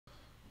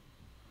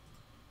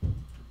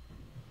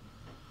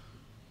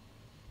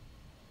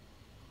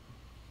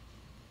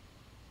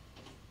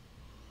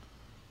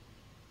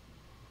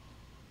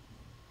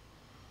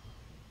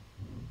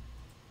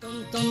Got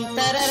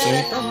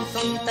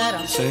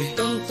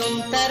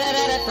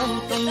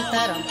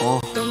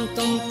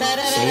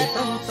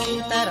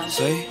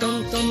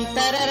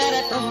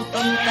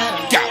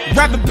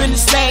rapping been the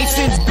same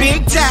since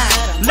big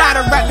time. Lot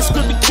of rappers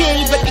could be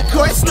king, but they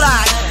court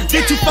slide.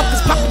 They two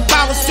fuckers popping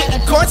bottles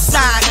sitting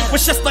courtside.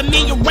 Was just like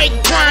me and Wake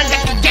grind,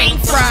 got the game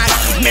fried.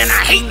 Man,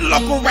 I hate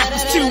local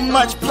rappers, too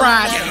much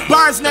pride.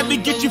 Bars never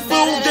get you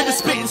fooled, then the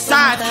spit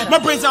inside. My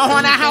brains are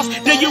haunted house,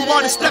 then you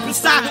wanna step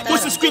inside.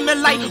 Voices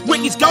screaming like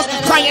Whitney's ghost,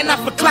 crying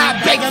out for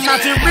Clyde, begging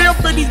out to real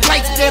for these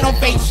lights that don't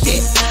face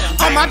shit.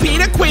 On my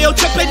Peter Quill,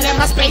 tripping in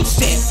my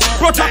spaceship.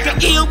 Bro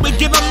talking ill, we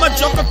give him a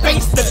joker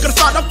face. Gonna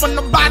start up from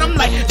the bottom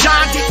like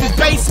John gets his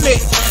basement.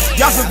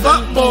 Y'all some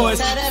fuck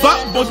boys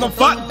don't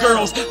fuck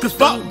girls. Cause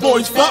fuck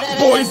boys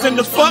in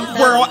the fuck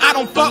world. I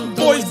don't fuck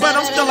boys, but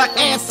I'm still an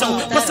asshole.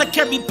 Plus I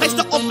carry paste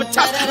to open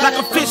top like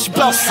a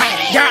fishbowl.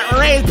 Got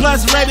Ray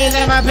plus rabbits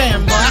in my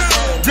pen,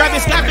 boy.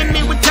 Driving slapping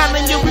me with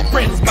telling you we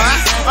friends, boy.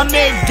 I'm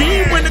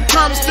MD when it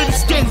comes to the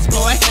skins,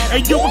 boy.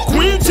 And you a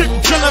queen chick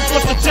killer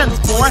plus the tens,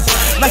 boy.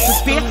 Like a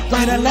spear,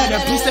 write a letter.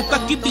 Please say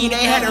fuck you, be the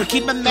header.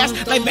 Keep a mess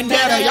like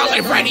Vendetta. Y'all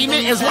like Freddy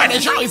Mittens, white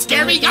and Charlie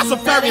scary. Y'all some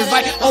fairies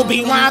like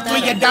Obi-Wan,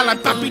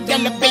 $3 puppy,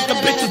 then the baker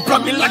bitches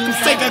brought me like I'm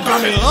Sega.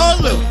 Call me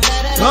Olu,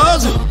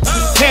 Tozu,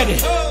 Teddy,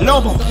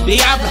 Lobo,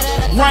 Diablo.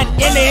 Run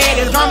in the head,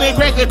 it's call me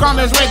Grizzly,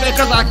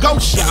 cause I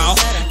ghost y'all.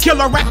 Kill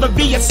a rapper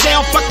via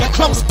cell, fucking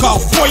close call.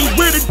 Boy,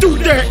 where to do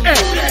that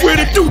at? Where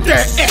to do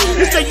that at?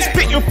 You say you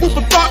spittin' food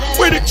for thought,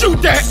 where to chew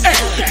that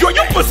at? Yo,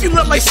 your pussy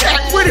look like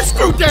Shaq, where to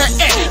screw that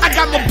at? I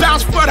got more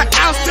bounce for the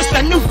ounce, just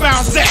a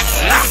newfound Zach.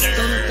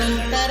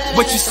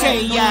 What you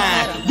say,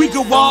 yeah? We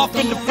go off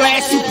in the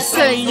flash, Super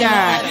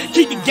Saiyan.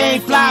 Keep the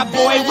game fly,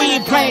 boy, we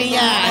ain't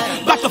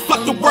playin'. About to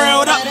fuck the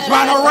world up,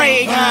 Ronald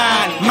Reagan.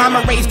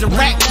 Mama raised a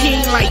rap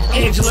king like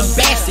Angela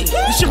Bassett.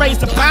 You should raise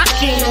the pop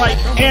king like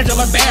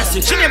Angela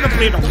Bassett. She never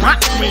played a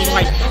rock queen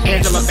like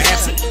Angela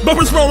Bassett, but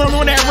was rolling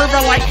on that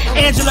river like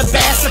Angela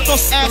Bassett.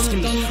 Folks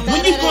asking me,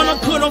 when you gonna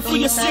put on for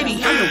your city?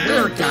 I'm the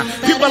weird guy.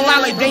 People lie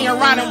like they ain't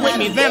riding with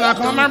me. Then I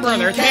call my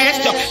brother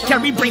Cash up.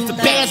 Carry brains the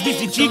bass,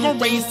 BCG gon'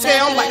 raise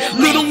tail like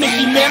Little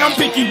Nicky. Man, I'm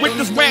picky with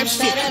this rap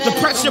shit. The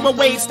pressure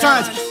weighs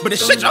tons, but the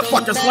shit y'all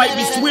fuckers like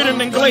be sweeter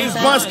than glazed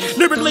buns.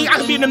 Lyrically, I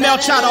could be the male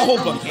child of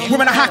Hova,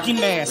 wearing a hockey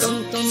mask.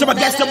 So I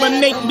guess that would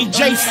make me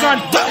Jason.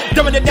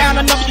 Dumbing it down,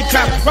 I know you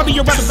crap. Rubbing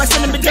your rappers like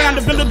sending me down.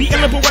 The villain be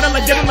ill, but when I'm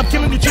like dead, I'm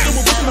killing the chicken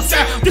with my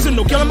sound. This is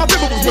no killing, my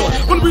river was real.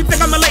 When we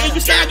think I'm a lady,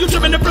 you sound. You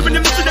tripping and ripping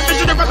and missing the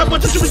vision. The rapper,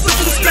 but you listen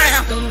to the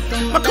style.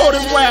 My code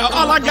is wild,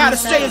 all I gotta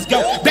say is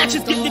go.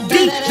 Batches get the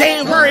D, they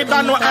ain't worried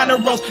about no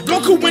honor rolls.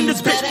 Goku win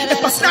this bitch.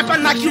 If I snap, I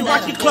knock you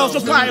rock your clothes.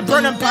 That's why I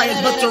burn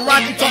empires, but the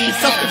Rocky talking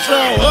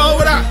self-control.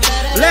 Hold up,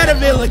 let a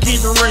villain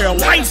keep it real.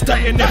 I ain't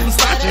stunting that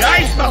Versace,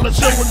 I ain't smelling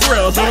shit with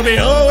grills. Homie,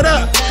 hold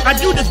up, I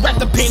do this rap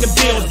to pay the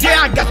bills.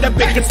 Yeah, I got that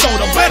baking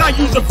soda, but I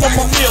use it for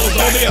my meals.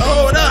 Homie,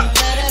 hold up,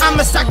 I'm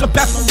a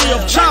psychopath for real.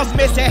 Charles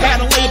Manson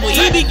had a label,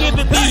 he be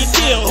giving me a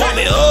deal.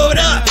 Homie,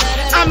 hold up,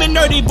 I'm a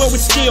nerdy boy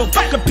with skill.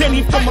 Fuck a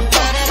penny from a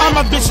phone, all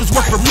my bitches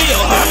work for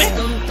meal. Homie,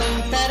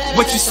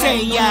 what you say,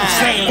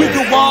 yeah? We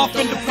go off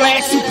in the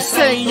flash, Super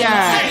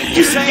Saiyan.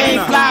 You say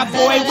ain't fly,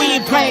 boy, we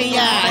ain't playin'.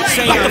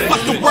 About to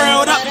fuck the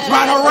world up,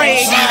 Ronald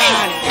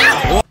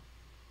Reagan.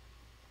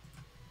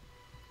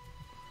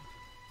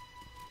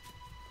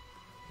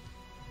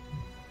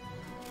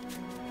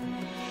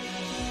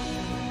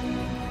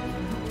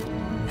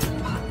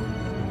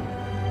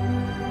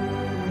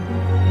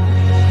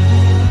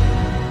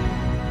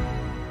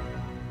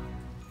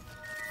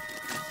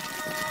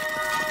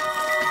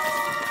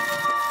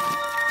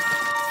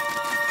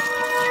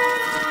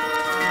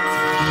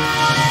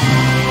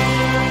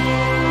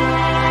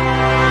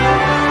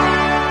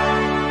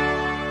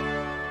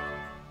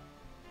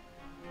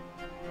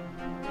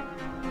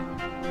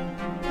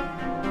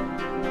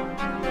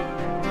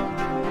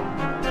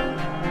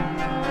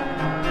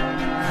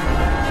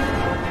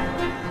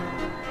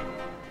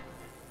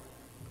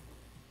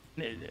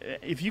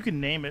 If you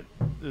can name it,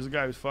 there's a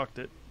guy who's fucked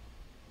it.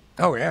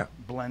 Oh, yeah.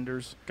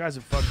 Blenders. Guys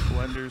have fucked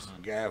blenders.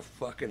 Guy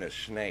fucking a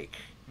snake.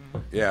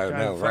 Yeah, Guy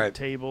no, who right. fucked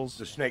tables.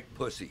 The snake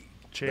pussy.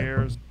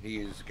 Chairs.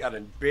 He's got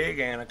a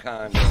big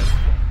anaconda.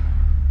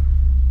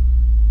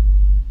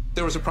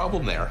 There was a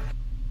problem there.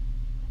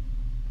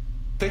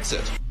 Fix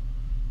it.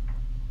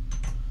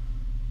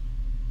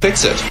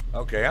 Fix it.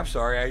 Okay, I'm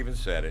sorry I even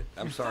said it.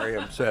 I'm sorry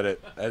I said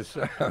it. That's,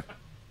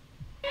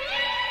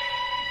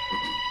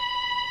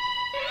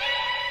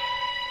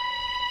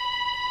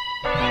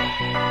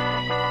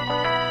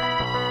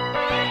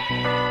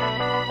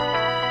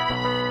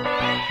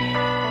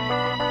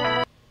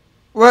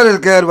 What is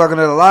good? Welcome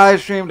to the live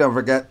stream. Don't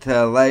forget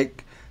to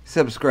like,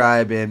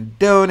 subscribe, and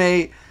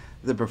donate.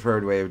 The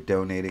preferred way of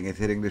donating is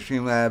hitting the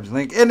Streamlabs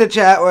link in the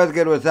chat. What's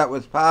good? What's up?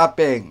 What's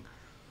popping?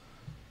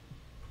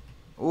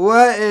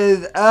 What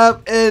is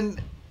up? An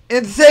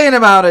insane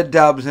amount of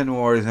dubs in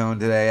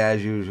Warzone today,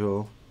 as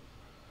usual.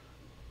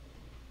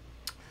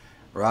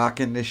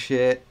 Rocking the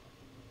shit.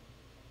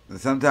 And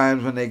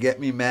sometimes when they get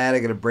me mad, I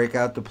gotta break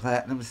out the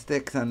platinum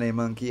sticks on they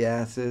monkey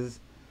asses.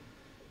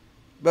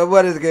 But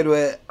what is good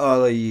with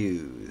all of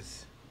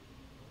yous?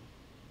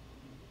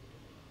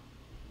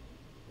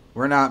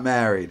 We're not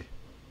married.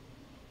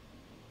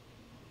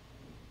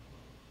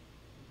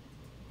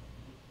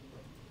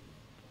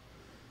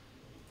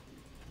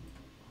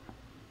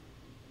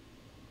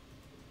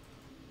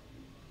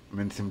 I'm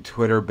in some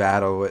Twitter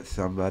battle with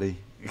somebody.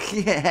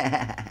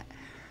 Yeah.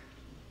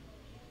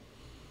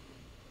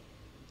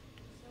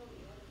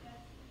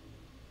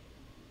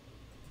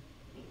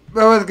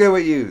 But what's good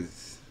with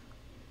yous?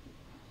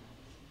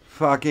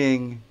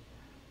 Fucking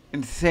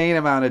insane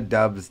amount of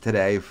dubs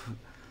today.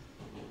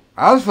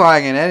 I was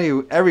flying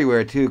in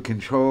everywhere too.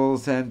 Control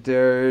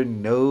Center,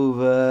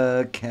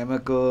 Nova,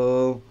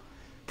 Chemical,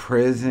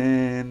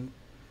 Prison.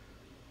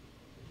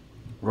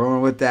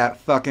 Rolling with that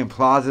fucking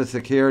Plaza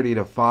Security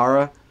to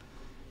Farah.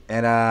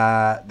 And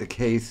the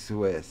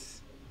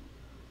K-Swiss.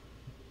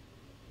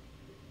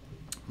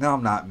 No,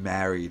 I'm not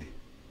married.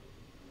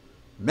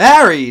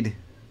 Married?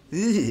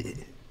 Ugh.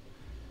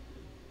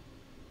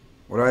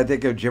 What do I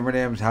think of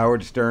Jimmerdam's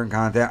Howard Stern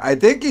content? I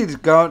think he's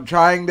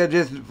trying to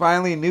just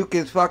finally nuke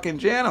his fucking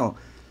channel.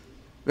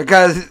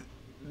 Because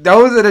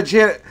those are the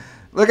channel.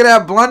 Look at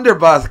that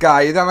blunderbuss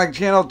guy. He's on like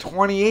channel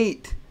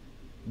 28.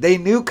 They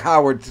nuke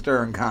Howard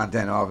Stern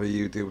content off of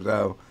YouTube,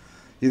 so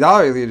he's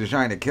obviously just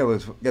trying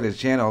to get his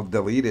channel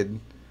deleted.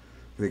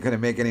 They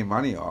couldn't make any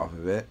money off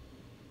of it.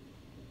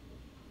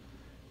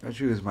 Thought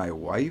she was my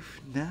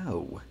wife?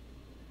 No.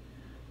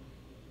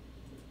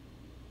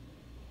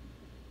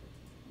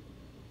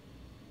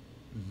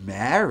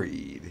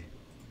 Married?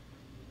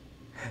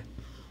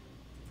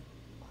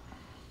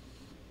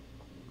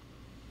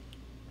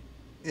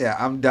 Yeah,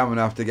 I'm dumb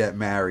enough to get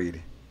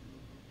married.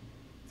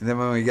 And then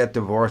when we get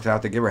divorced, I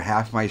have to give her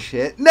half my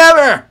shit?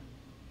 Never!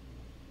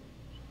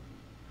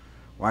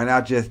 Why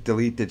not just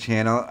delete the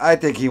channel? I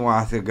think he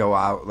wants to go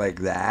out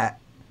like that.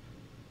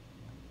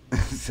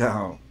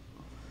 So,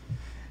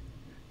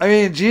 I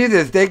mean,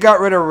 Jesus, they got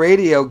rid of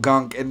Radio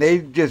Gunk and they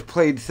just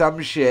played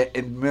some shit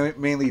and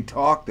mainly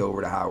talked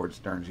over the Howard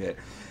Stern shit.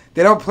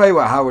 They don't play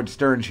with Howard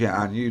Stern shit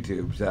on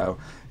YouTube, so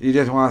he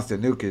just wants to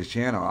nuke his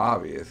channel,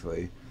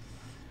 obviously.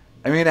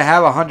 I mean, to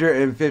have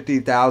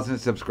 150,000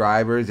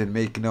 subscribers and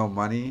make no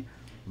money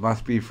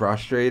must be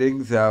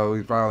frustrating, so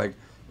he's probably like,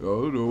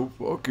 oh no,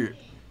 fuck it.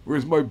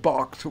 Where's my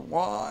box of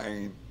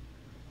wine?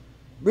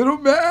 Little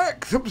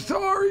Max, I'm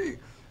sorry.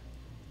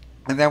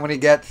 And then when he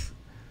gets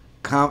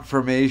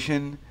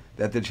confirmation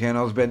that the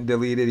channel's been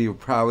deleted, he'll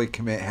probably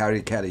commit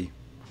Harry Ketty.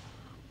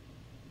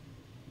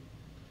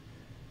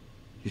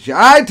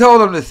 I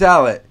told him to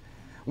sell it.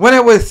 When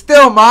it was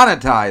still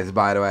monetized,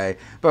 by the way.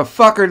 But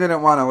fucker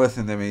didn't want to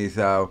listen to me,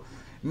 so.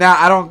 Now,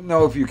 I don't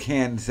know if you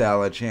can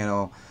sell a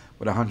channel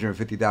with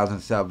 150,000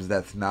 subs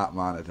that's not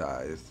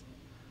monetized.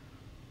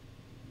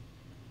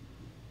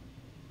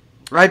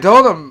 I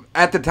told him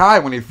at the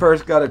time when he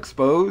first got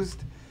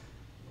exposed,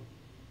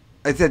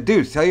 I said,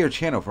 dude, sell your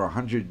channel for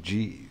 100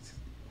 G's.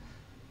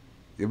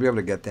 You'll be able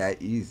to get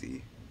that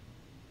easy.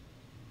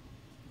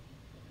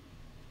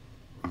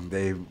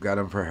 They got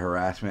him for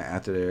harassment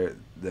after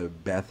the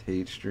Beth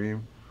hate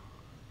stream.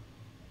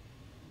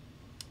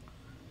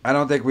 I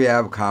don't think we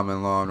have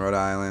common law in Rhode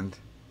Island.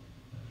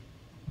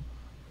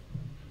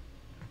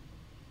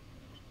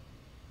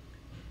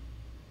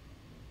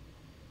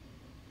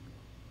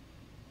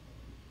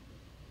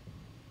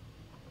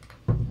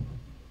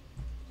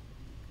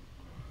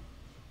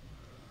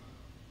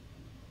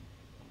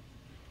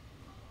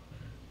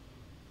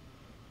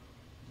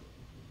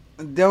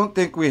 I don't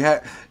think we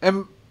had.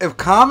 And if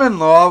common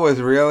law was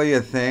really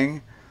a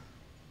thing,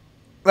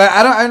 like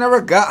I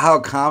never got how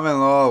common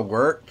law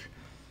worked.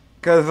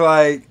 Cause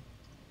like,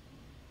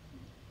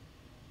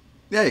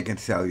 yeah, you can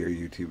sell your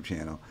YouTube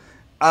channel.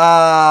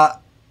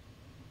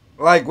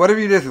 Like, what if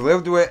you just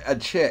lived with a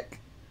chick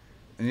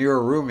and you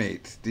were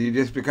roommates? Do you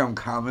just become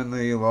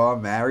commonly law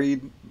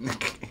married?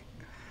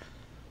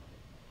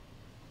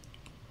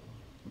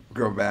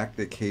 Go back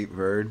to Cape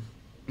Verde.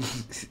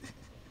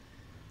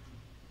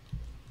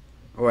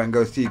 Oh, and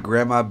go see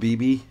Grandma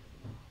BB.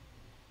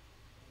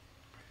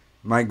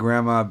 My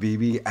Grandma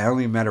BB, I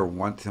only met her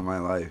once in my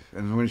life.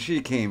 And when she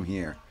came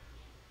here,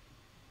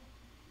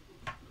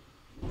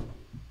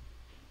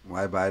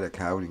 why buy the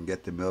cow and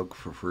get the milk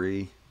for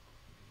free?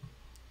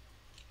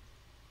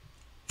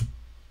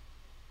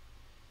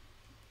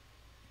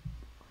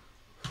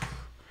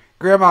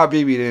 Grandma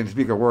BB didn't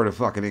speak a word of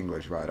fucking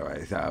English, by the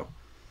way, so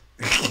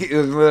it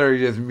was literally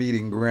just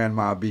meeting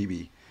Grandma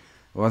BB.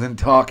 Wasn't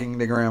talking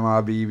to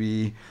Grandma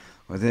BB.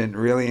 Wasn't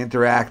really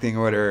interacting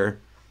with her.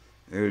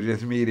 It was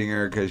just meeting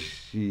her because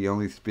she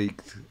only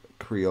speaks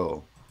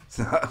Creole.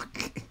 So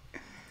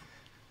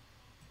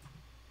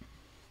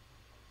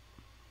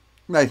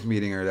nice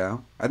meeting her,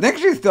 though. I think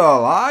she's still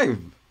alive.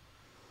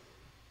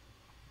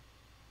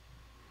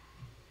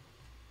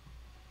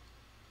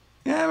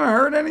 Yeah, I haven't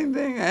heard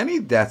anything. Any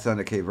deaths on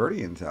the Cape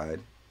Verdean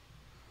side.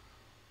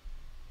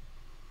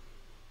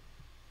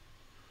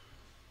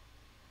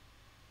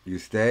 You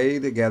stay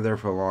together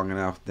for long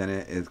enough, then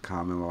it is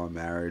common law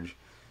marriage.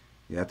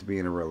 You have to be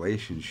in a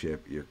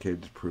relationship. Your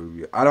kids prove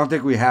you. I don't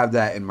think we have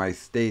that in my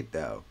state,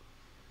 though.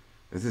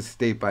 This is a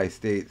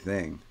state-by-state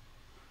thing.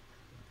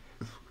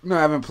 No,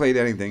 I haven't played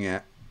anything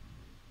yet.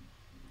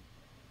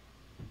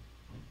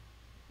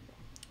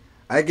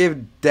 I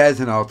give Dez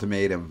an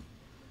ultimatum.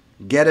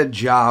 Get a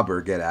job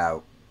or get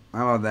out.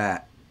 How about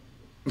that?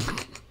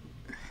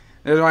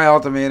 There's my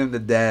ultimatum to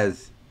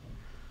Dez.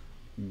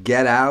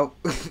 Get out.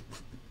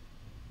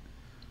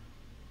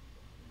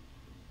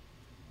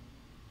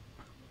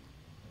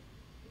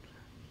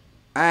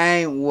 I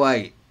ain't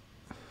white.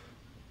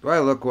 Do I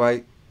look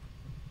white?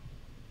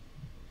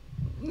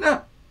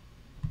 No.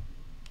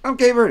 I'm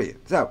Cape Verdean.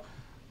 So,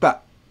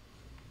 but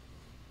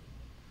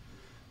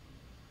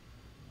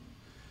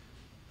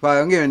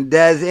I'm giving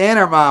Dez and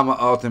her mama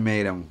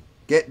ultimatum.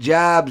 Get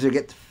jobs or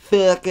get the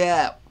fuck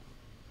out.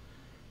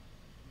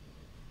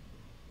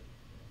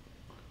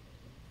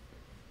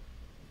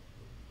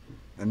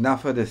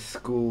 Enough of this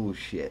school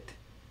shit.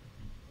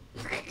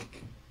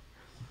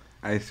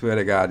 I swear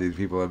to God, these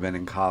people have been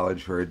in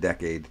college for a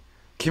decade.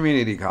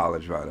 Community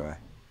college, by the way.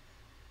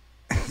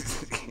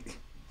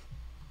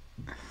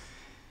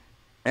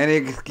 Any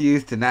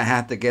excuse to not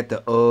have to get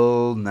the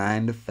old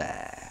 9 to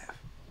 5.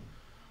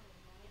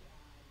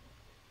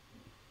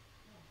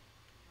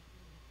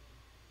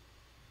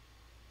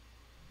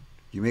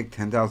 You make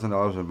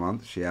 $10,000 a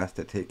month. She has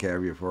to take care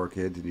of your 4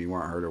 kids, and you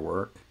want her to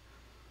work.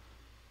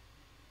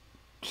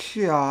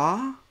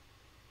 Yeah.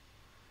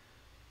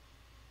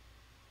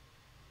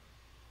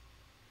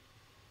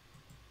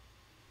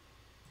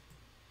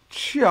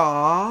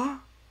 Cha.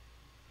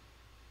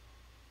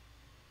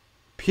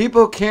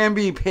 People can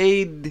be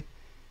paid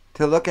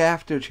to look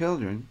after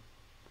children.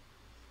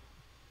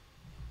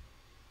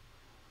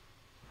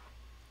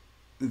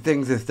 The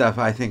things and stuff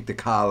I think the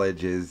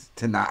college is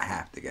to not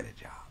have to get a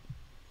job.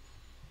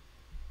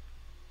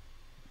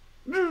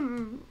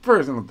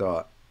 Personal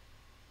thought.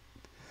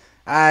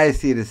 I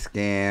see the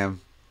scam.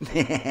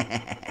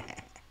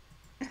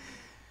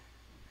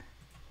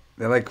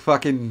 They're like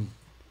fucking...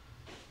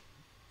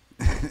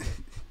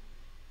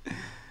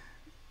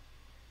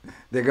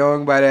 They're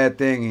going by that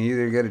thing. You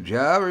either get a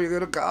job or you go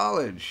to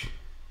college.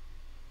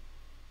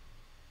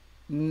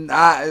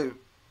 I'm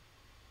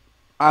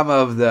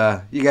of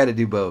the, you got to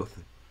do both.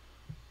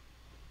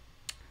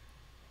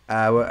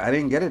 I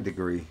didn't get a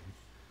degree.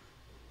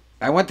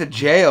 I went to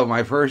jail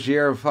my first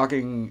year of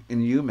fucking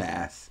in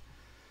UMass.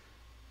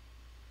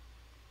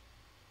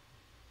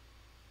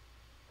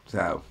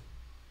 So.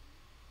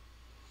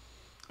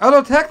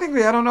 Although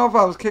technically, I don't know if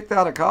I was kicked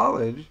out of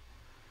college.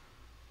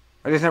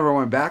 I just never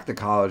went back to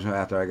college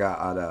after I got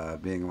out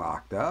of being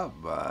locked up,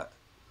 but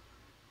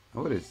I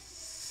would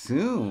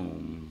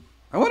assume.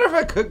 I wonder if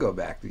I could go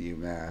back to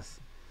UMass.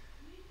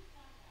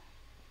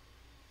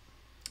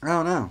 I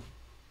don't know.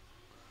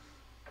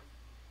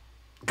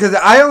 Because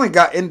I only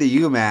got into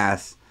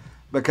UMass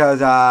because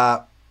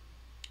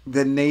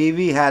the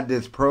Navy had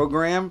this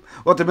program.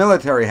 Well, the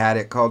military had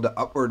it called the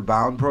Upward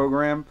Bound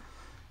program,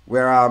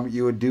 where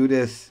you would do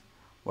this,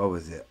 what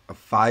was it, a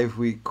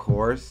 5-week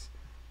course.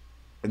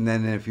 And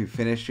then if you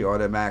finished, you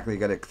automatically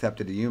got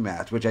accepted to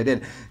UMass, which I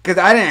did. Because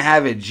I didn't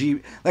have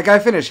like, I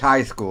finished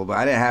high school, but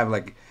I didn't have,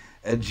 like,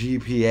 a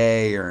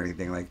GPA or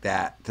anything like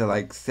that to,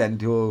 like,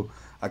 send to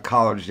a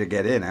college to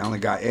get in. I only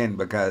got in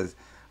because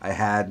I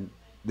had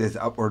this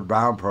Upward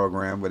Bound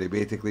program where they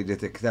basically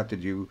just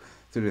accepted you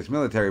through this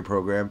military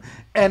program,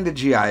 and the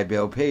GI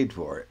Bill paid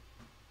for it.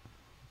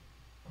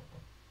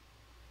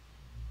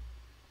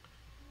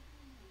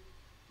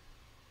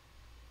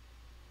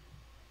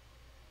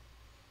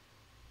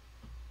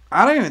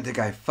 I don't even think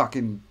I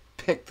fucking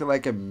picked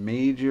like a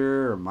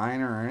major or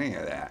minor or any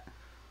of that.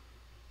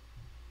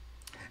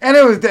 And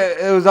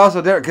it was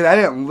also there because I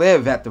didn't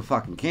live at the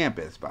fucking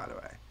campus, by the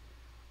way.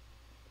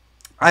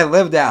 I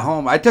lived at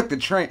home. I took the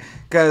train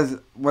because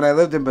when I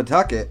lived in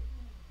Pawtucket,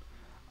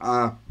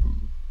 I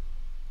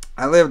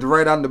lived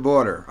right on the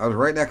border. I was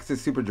right next to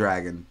Super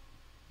Dragon.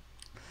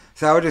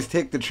 So I would just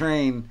take the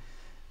train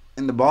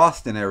into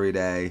Boston every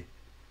day,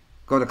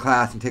 go to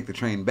class, and take the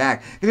train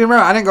back. Because you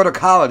remember, I didn't go to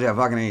college at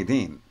fucking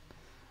 18.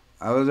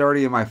 I was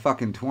already in my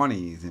fucking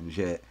 20s and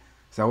shit.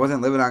 So I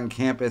wasn't living on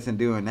campus and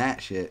doing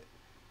that shit.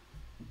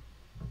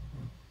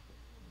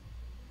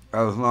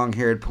 I was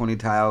long-haired,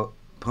 ponytail,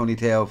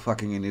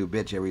 fucking a new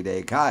bitch every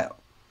day, Kyle.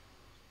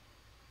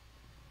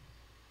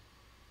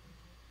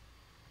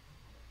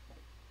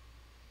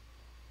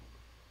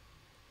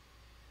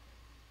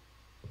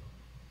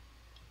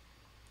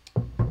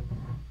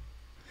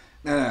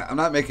 No, I'm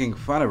not making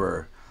fun of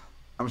her.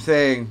 I'm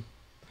saying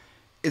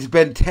it's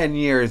been 10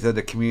 years of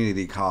the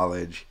community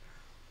college.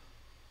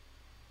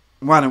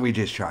 Why don't we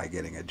just try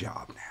getting a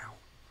job now?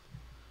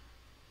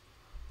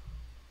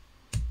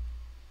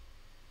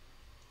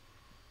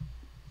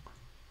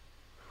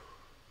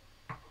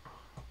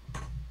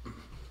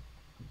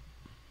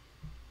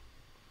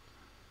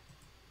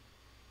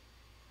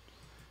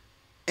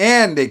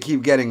 And they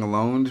keep getting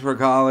loans for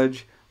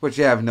college, which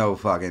they have no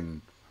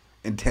fucking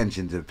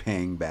intentions of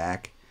paying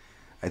back.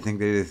 I think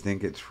they just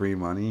think it's free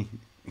money.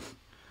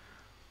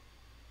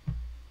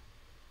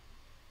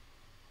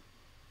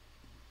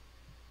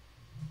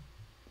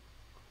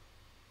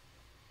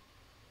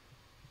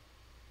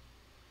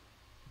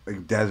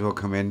 Like Des will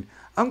come in.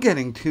 I'm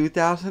getting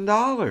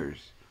 $2,000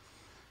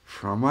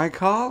 from my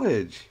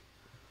college.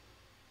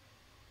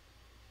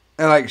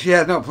 And like she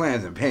has no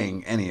plans of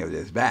paying any of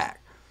this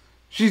back.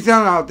 She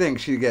somehow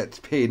thinks she gets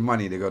paid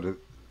money to go to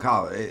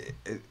college.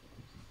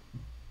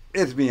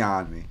 It's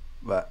beyond me,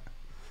 but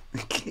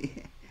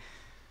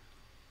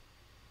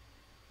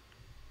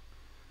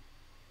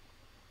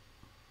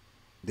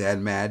Dad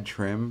mad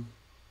trim.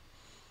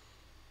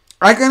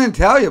 I couldn't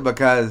tell you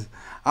because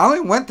I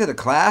only went to the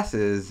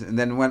classes and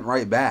then went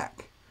right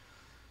back.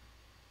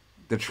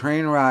 The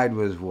train ride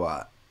was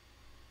what?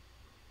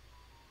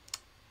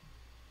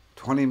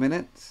 20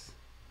 minutes?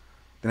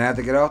 Then I had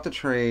to get off the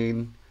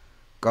train,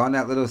 go on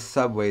that little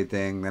subway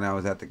thing, then I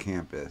was at the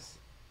campus.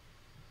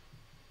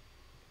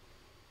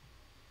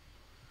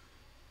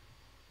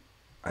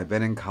 I've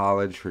been in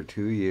college for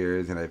 2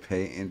 years and I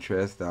pay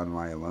interest on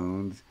my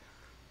loans.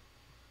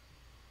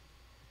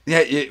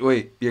 Yeah,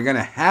 wait, you're going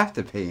to have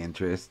to pay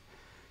interest.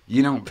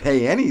 You don't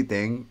pay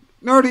anything,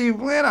 nor do you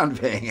plan on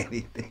paying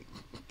anything.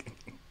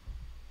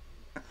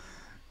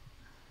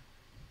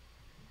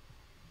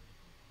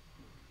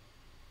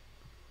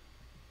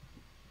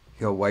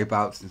 He'll wipe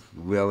out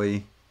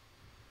Willie.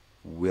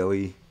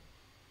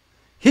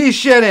 He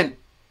shouldn't.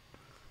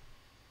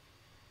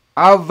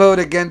 I'll vote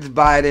against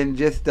Biden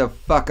just to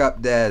fuck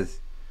up Des.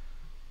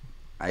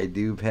 I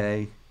do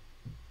pay.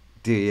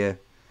 Do you?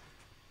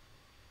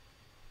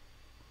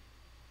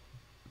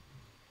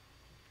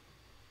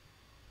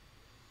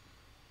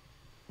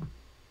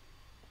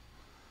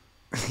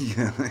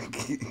 Yeah,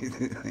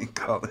 like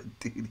Call of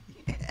Duty.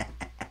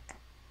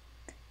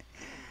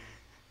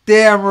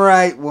 Damn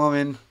right,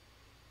 woman.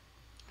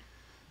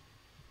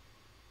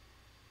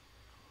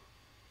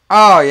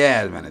 Oh,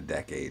 yeah, it's been a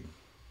decade.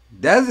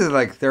 Des is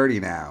like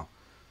 30 now,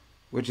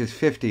 which is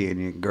 50 in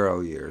your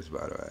girl years,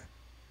 by the way.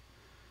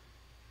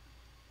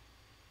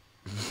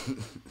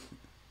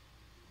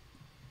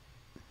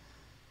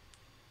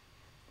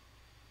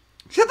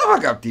 Shut the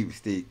fuck up, Deep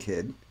State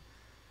kid.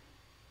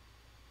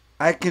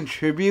 I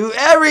contribute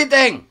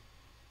everything.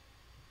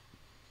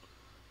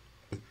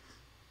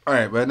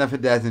 Alright, but enough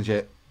of Des and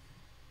shit.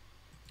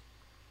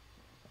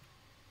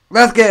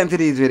 Let's get into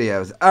these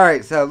videos.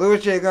 Alright, so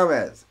Luis J.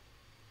 Gomez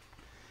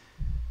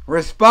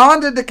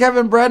responded to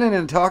Kevin Brennan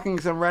and talking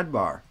some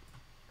Redbar.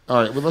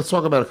 All right, well, let's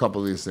talk about a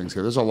couple of these things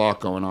here. There's a lot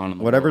going on.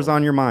 Whatever's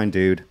on your mind,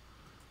 dude.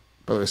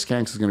 By the way,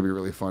 Skanks is going to be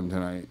really fun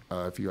tonight.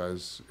 If you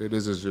guys, it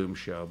is a Zoom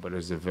show, but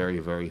it's a very,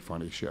 very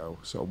funny show.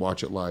 So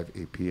watch it live,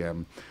 8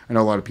 p.m. I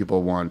know a lot of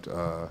people want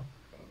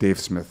Dave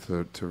Smith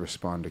to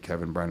respond to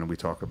Kevin Brennan. We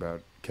talk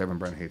about Kevin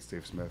Brennan hates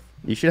Dave Smith.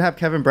 You should have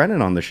Kevin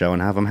Brennan on the show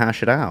and have him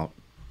hash it out.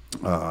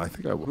 I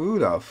think I would. Who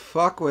the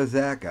fuck was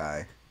that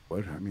guy?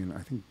 What? I mean,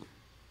 I think.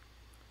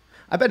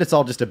 I bet it's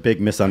all just a big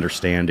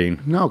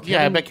misunderstanding. No, Kevin,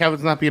 yeah, I bet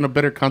Kevin's not being a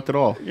bitter cunt at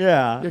all.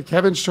 Yeah.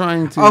 Kevin's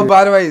trying to. Oh,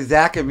 by the way,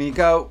 Zach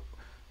Amico,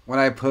 when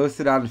I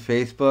posted on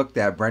Facebook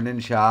that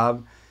Brendan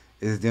Schaub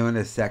is doing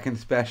a second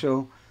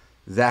special,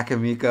 Zach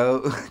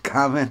Amico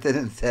commented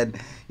and said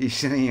he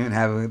shouldn't even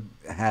have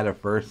had a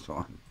first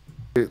one.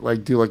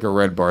 Like do like a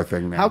Redbar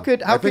thing now.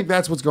 I think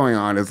that's what's going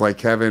on. Is like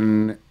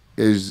Kevin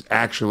is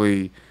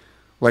actually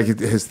like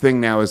his thing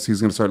now is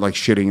he's going to start like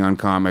shitting on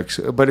comics,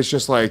 but it's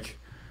just like.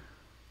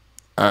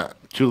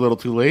 Too little,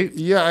 too late.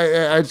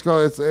 Yeah, I just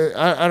go. It's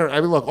I don't. I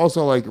mean, look.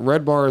 Also, like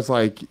Redbar is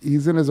like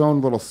he's in his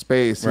own little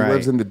space. He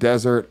lives in the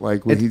desert.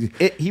 Like when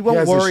he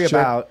won't worry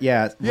about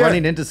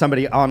running into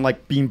somebody on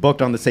like being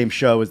booked on the same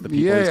show as the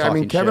people. Yeah, he's talking I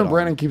mean, Kevin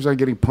Brennan keeps on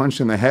getting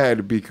punched in the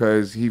head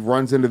because he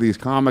runs into these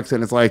comics,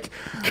 and it's like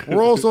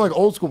we're also like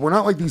old school. We're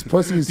not like these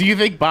pussies. Do you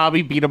think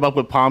Bobby beat him up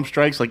with palm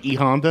strikes like E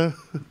Honda?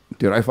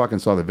 Dude, I fucking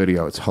saw the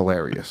video. It's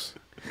hilarious.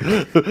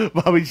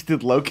 Bobby just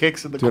did low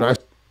kicks in the corner.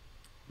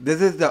 This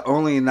is the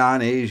only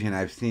non-Asian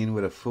I've seen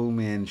with a Fu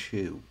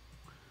Manchu.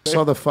 I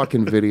saw the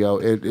fucking video.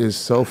 It is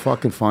so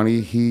fucking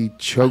funny. He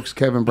chokes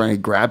Kevin Brennan, he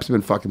grabs him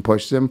and fucking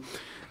pushes him.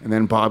 And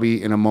then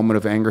Bobby, in a moment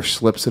of anger,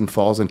 slips and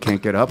falls and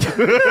can't get up. The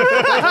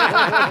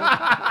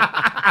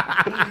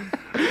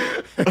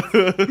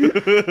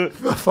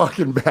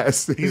fucking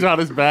best. He's on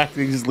his back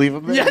and you just leave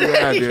him there.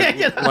 Yeah,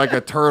 dude. Like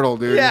a turtle,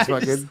 dude. Yeah,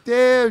 he's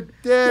fucking,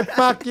 dude,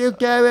 fuck you,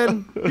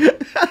 Kevin.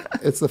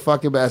 It's the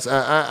fucking best.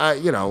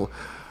 You know,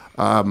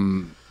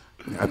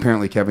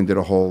 apparently Kevin did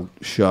a whole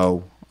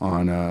show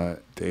on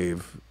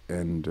Dave,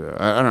 and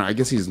I don't know. I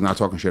guess he's not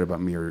talking shit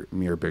about me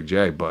or Big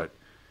J, but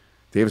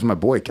Dave's my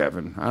boy,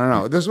 Kevin. I don't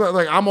know. This is what,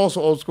 like, I'm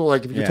also old school.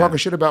 Like, if you're talking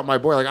shit about my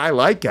boy, like, I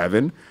like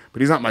Kevin,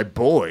 but he's not my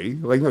boy.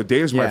 Like, no,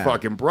 Dave's my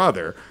fucking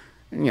brother.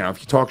 And, you know, if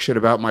you talk shit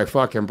about my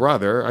fucking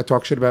brother, I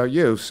talk shit about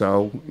you.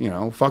 So, you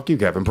know, fuck you,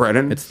 Kevin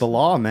Brennan. It's the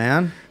law,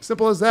 man.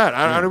 Simple as that.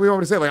 I don't even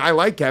want to say, like, I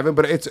like Kevin,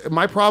 but it's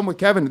my problem with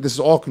Kevin. This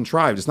is all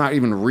contrived. It's not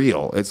even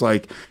real. It's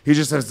like he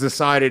just has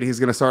decided he's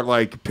going to start,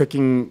 like,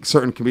 picking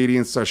certain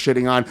comedians, start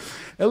shitting on.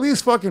 At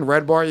least fucking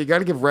Redbar. You got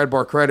to give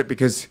Redbar credit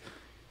because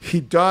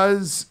he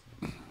does.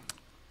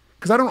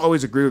 Because I don't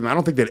always agree with him. I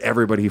don't think that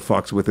everybody he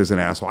fucks with is an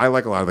asshole. I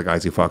like a lot of the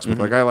guys he fucks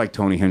with. Like, I like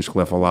Tony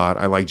Hinchcliffe a lot.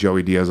 I like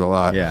Joey Diaz a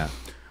lot. Yeah.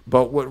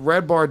 But what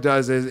Redbar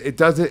does is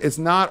it's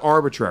not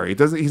arbitrary. It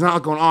doesn't. He's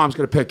not going, oh, I'm just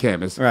going to pick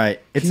him. It's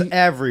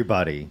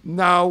everybody.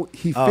 No,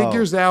 he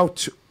figures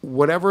out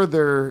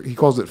whatever he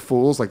calls it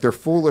fools, like their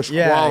foolish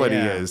quality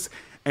is.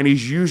 And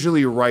he's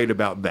usually right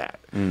about that.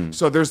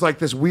 So there's like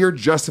this weird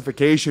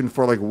justification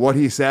for like what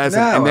he says,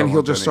 and then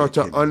he'll just start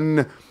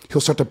to he'll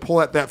start to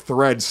pull at that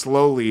thread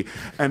slowly,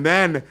 and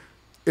then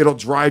it'll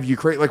drive you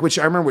crazy. Like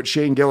I remember with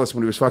Shane Gillis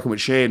when he was fucking with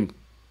Shane.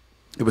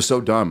 It was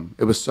so dumb.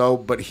 It was so,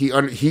 but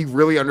he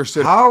really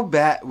understood. How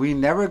bad we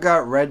never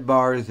got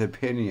Redbar's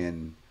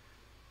opinion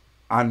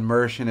on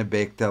Mersh and a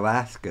Baked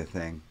Alaska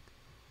thing,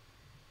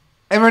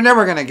 and we're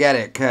never gonna get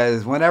it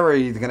because whenever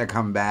he's gonna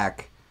come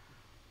back.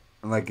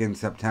 Like in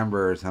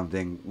September or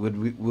something,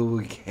 will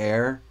we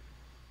care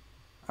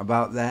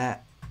about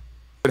that?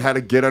 How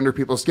to get under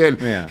people's skin.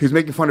 Yeah. He was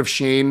making fun of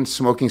Shane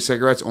smoking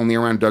cigarettes only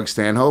around Doug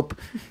Stanhope.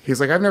 He's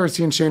like, I've never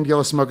seen Shane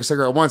Gillis smoke a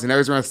cigarette once, and now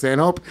he's around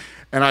Stanhope,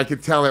 and I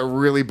could tell it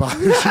really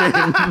bothered Shane.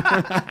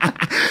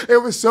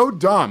 It was so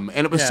dumb,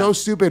 and it was so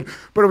stupid,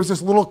 but it was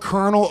this little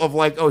kernel of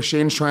like, oh,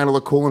 Shane's trying to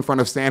look cool in front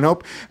of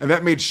Stanhope, and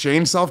that made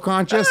Shane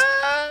self-conscious,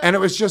 and it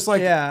was just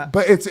like,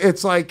 but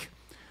it's like,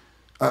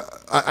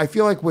 I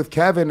feel like with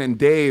Kevin and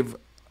Dave,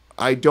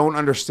 I don't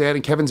understand.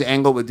 And Kevin's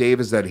angle with Dave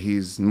is that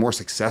he's more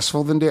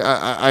successful than Dave.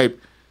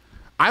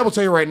 I will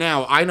tell you right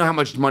now, I know how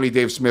much money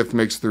Dave Smith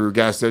makes through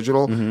Gas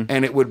Digital,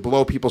 and it would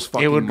blow people's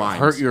fucking minds.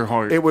 It would hurt your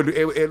heart. It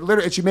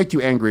literally, it should make you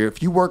angry.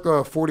 If you work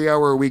a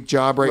 40-hour-a-week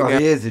job right now.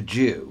 He is a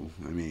Jew.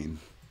 I mean.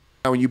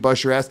 When you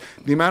bust your ass,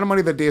 the amount of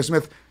money that Dave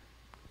Smith,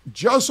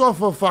 just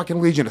off of fucking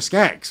Legion of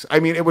Skanks, I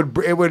mean,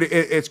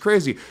 it's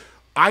crazy.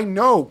 I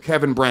know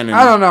Kevin Brennan.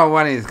 I don't know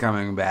when he's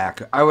coming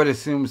back. I would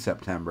assume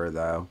September,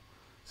 though.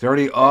 It's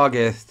already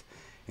August,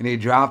 and he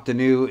dropped a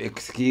new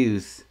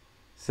excuse.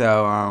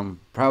 So,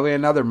 probably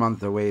another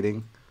month of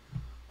waiting.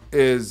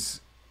 Has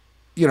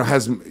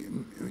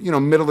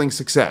middling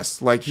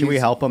success. Like, should we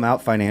help him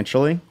out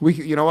financially?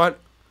 You know what?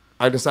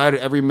 I decided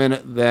every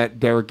minute that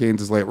Derek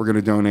Gaines is late, we're going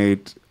to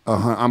donate.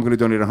 I'm going to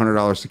donate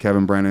 $100 to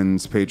Kevin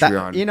Brennan's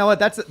Patreon. You know what?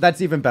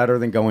 That's even better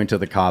than going to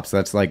the cops.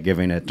 That's like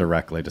giving it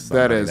directly to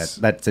somebody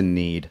that's in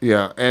need.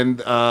 Yeah, and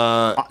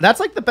that's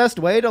like the best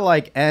way to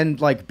like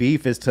end like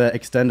beef is to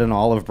extend an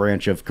olive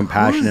branch of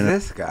compassion. Who's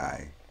this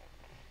guy?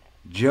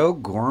 Joe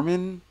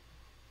Gorman?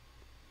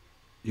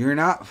 You're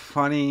not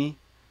funny.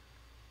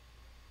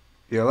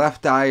 Your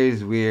left eye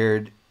is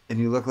weird, and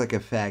you look like a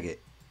faggot.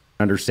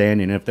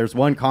 Understanding. If there's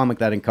one comic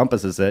that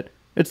encompasses it,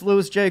 it's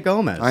Louis J.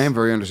 Gomez. I am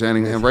very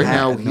understanding, and right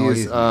now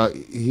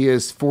he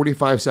is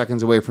 45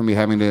 seconds away from me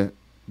having to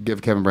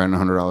give Kevin Brennan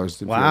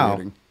 $100.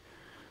 Wow.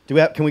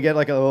 Can we get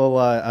like a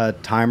little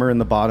timer in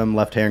the bottom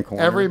left-hand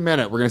corner? Every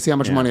minute, we're gonna see how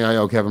much money I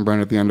owe Kevin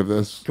Brennan at the end of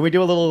this. Can we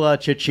do a little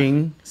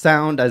cha-ching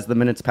sound as the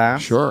minutes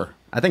pass? Sure.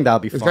 I think that'll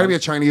be fun. There's got to be a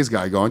Chinese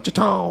guy going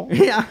cha-ching.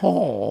 Yeah.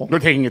 Oh. They're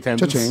taking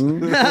attendance.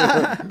 Cha-ching.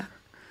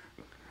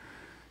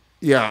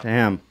 Yeah.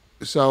 Damn.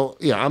 So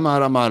yeah, I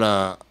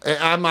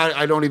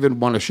don't even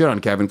want to shit on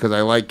Kevin because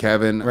I like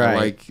Kevin. Right. I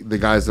like the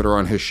guys that are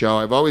on his show.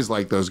 I've always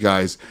liked those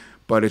guys,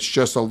 but it's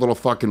just a little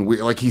fucking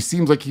weird. Like he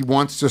seems like he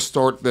wants to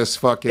start this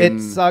fucking.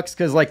 It sucks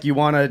because like you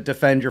want to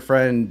defend your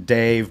friend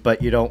Dave,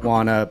 but you don't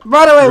want to.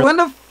 By the way, when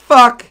the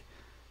fuck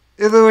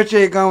is Louis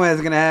J.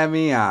 Gomez gonna have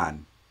me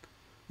on?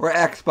 We're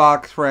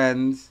Xbox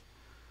friends.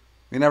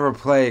 We never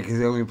play because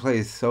he only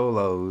plays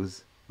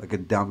solos like a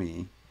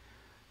dummy.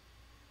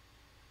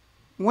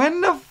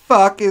 When the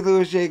fuck is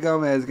Louis J.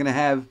 Gomez gonna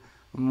have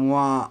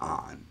moi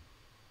on?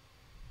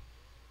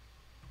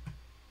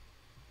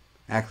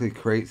 Actually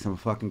create some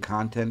fucking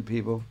content,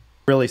 people.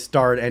 Really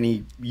start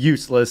any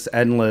useless,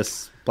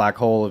 endless black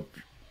hole of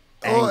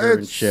anger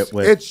and shit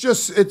with.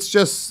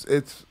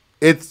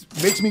 It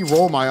makes me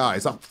roll my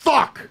eyes. Oh,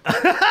 fuck!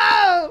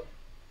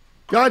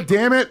 God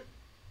damn it!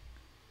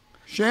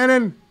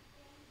 Shannon,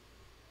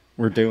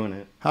 we're doing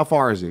it. How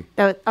far is he?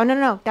 Oh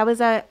no, that was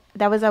a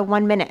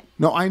 1 minute.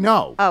 No, I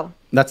know. Oh,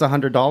 that's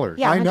 $100.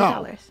 Yeah, $100. I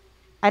know.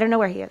 I don't know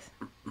where he is.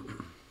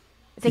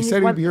 He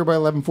said he'd be here by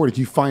 11:40. Did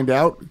you find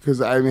out?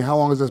 Because I mean, how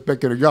long is this bit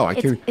gonna go?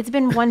 It's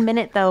been 1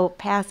 minute though.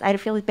 Past. I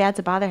feel bad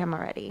to bother him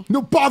already.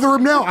 No, bother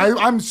him now.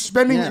 I'm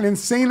spending an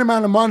insane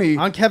amount of money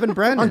on Kevin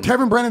Brennan. On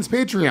Kevin Brennan's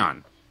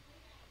Patreon.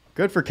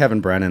 Good for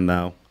Kevin Brennan,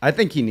 though. I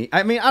think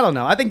I don't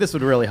know. I think this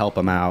would really help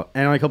him out,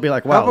 and like he'll be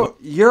like, "Well,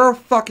 you're a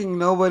fucking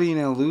nobody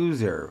and a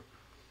loser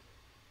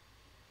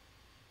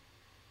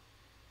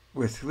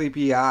with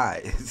sleepy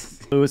eyes."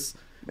 Louis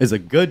is a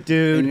good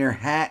dude, and your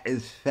hat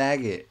is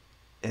faggot.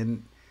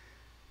 And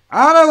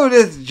I don't know who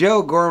this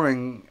Joe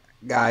Gorman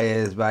guy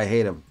is, but I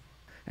hate him.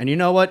 And you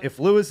know what? If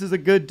Louis is a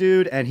good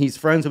dude and he's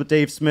friends with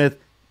Dave Smith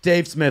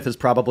is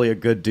probably a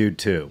good dude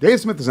too. Dave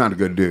Smith is not a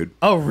good dude.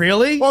 Oh,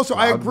 really? Also,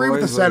 I agree with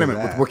the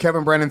sentiment with what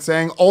Kevin Brennan's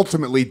saying.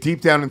 Ultimately,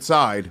 deep down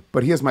inside,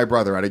 but he is my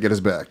brother. I had to get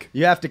his back.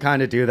 You have to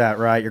kind of do that,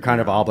 right? You're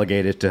kind of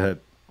obligated to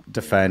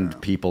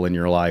defend people in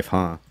your life,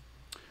 huh?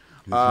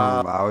 He's one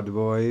of Loud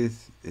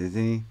Boys, is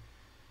he?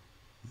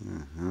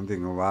 I don't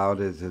think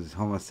Loud is his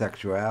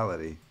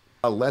homosexuality.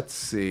 Let's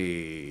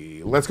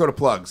see. Let's go to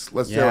plugs.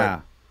 Let's do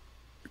it.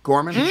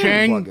 Gorman,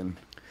 Chang.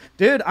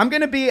 Dude, I'm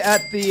going to be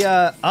at the,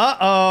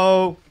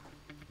 uh-oh.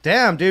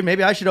 Damn, dude,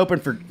 maybe I should open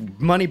for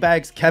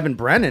Moneybags Kevin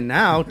Brennan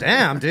now.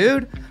 Damn,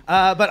 dude.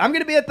 But I'm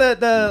going to be at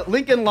the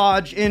Lincoln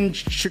Lodge in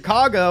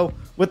Chicago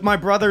with my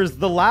brothers,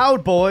 the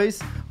Loud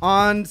Boys,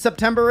 on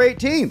September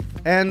 18th.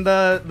 And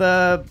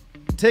the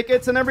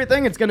tickets and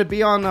everything, it's going to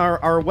be on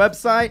our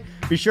website.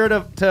 Be sure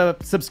to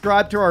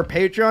subscribe to our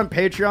Patreon,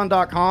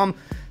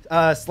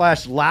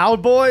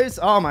 patreon.com/loudboys.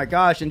 Oh my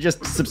gosh, and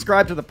just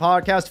subscribe to the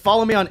podcast.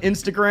 Follow me on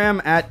Instagram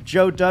at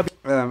Joe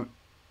W.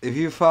 If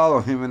you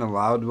follow him and the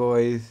Loud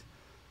Boys,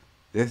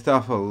 just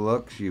off of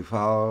looks, you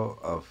follow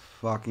a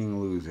fucking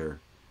loser.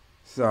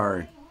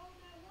 Sorry.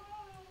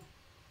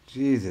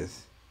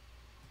 Jesus.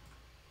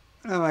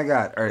 Oh my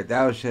god. Alright,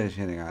 that was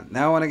shitting on.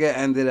 Now I want to get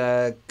into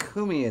the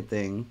Cumia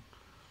thing.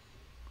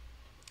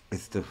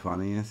 It's the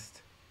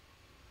funniest.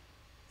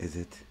 Is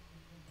it?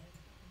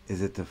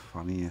 Is it the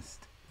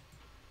funniest?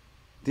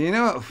 Do you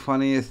know what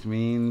funniest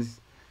means?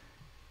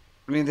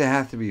 It means it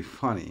has to be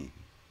funny.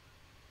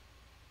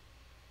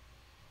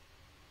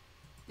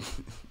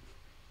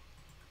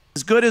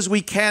 As good as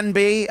we can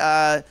be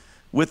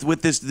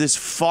with this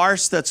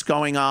farce that's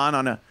going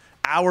on a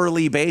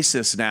hourly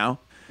basis now.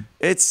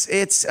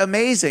 It's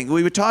amazing.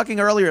 We were talking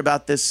earlier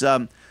about this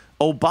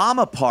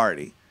Obama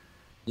party.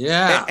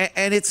 Yeah.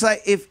 And it's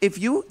like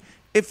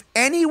if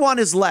anyone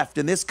is left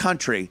in this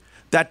country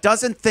that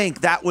doesn't think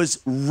that was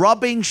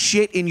rubbing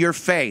shit in your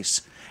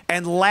face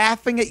and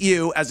laughing at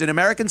you as an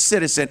American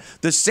citizen,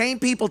 the same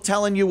people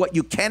telling you what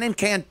you can and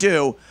can't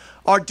do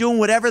are doing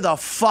whatever the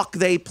fuck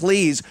they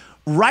please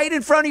right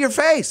in front of your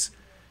face.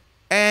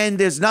 And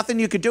there's nothing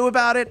you could do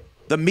about it.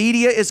 The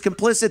media is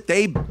complicit.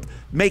 They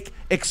make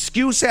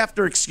excuse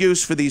after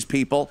excuse for these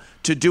people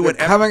to do They're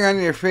whatever. coming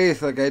on your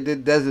face like I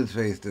did Desert's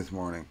face this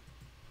morning.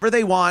 Whatever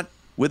they want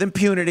with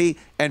impunity,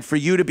 and for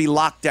you to be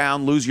locked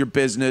down, lose your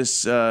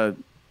business,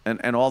 and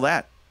all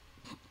that.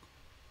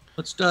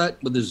 Let's start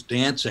with his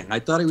dancing. I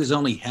thought he was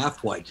only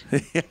half white.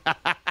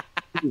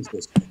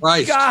 Jesus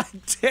Christ. God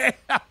damn.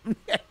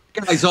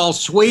 Guy's all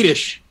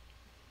Swedish.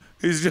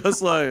 He's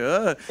just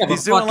like,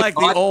 he's doing like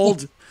the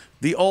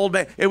old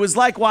man. It was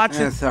like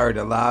watching. Sorry,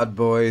 the Loud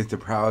Boys, the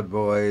Proud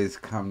Boys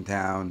come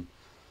down.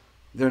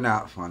 They're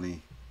not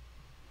funny.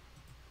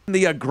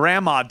 The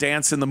grandma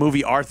dance in the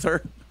movie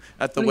Arthur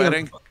at the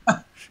wedding.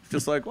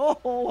 Just like,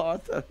 oh,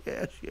 Arthur,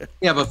 yes.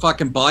 You have a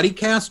fucking body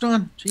cast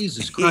on?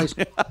 Jesus Christ.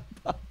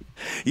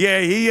 Yeah,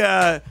 he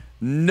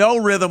no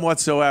rhythm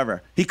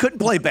whatsoever. He couldn't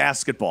play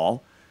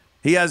basketball.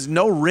 He has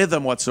no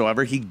rhythm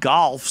whatsoever. He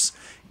golfs.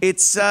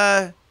 It's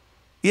half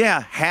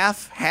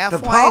The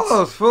white.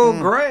 Polo's full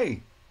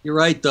gray. You're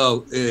right,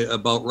 though,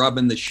 about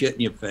rubbing the shit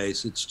in your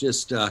face. It's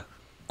just, I'm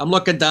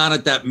looking down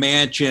at that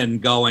mansion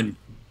going,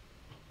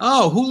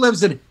 oh, who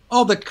lives in,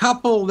 the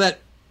couple that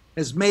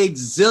has made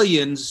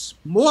zillions,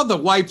 more the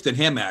wife than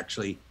him,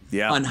 actually,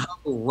 on how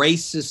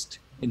racist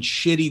and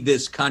shitty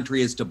this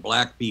country is to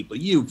black people.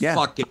 You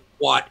fucking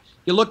what?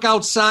 You look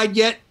outside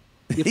yet?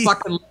 Your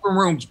fucking living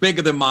room's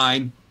bigger than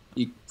mine.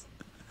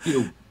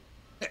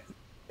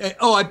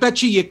 I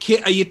bet you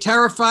are you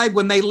terrified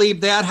when they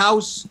leave that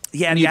house?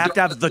 Yeah, and you have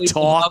to have the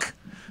talk.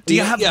 Do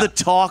you have the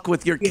talk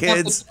with your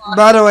kids?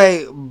 By the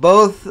way,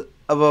 both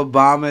of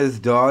Obama's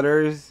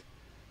daughters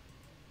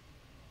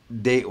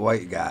date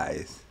white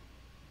guys.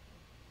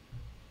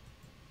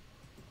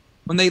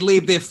 When they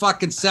leave their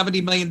fucking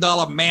 $70 million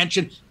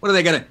mansion, what are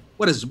they going to,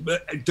 what is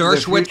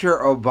Dershowitz? The future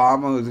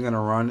Obama who's going to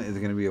run is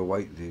going to be a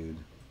white dude.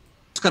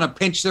 It's going to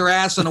pinch their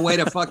ass on the way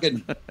to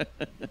fucking...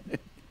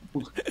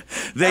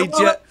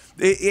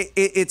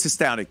 It's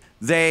astounding.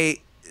 They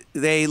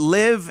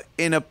live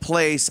in a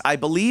place, I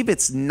believe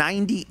it's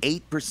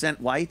 98%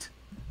 white.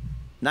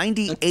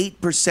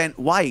 98%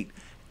 white.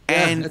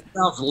 And that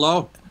sounds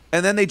low.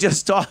 And then they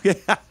just talk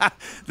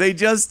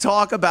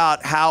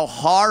about how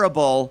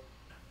horrible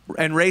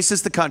and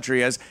racist the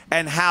country is,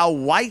 and how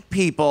white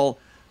people,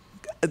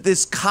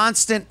 this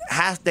constant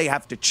they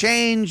have to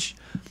change.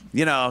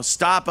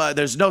 Stop.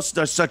 There's no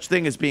such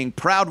thing as being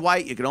proud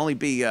white. You can only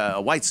be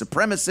a white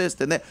supremacist,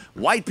 and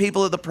white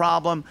people are the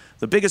problem.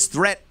 The biggest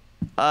threat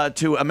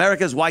to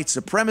America's white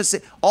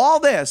supremacy. All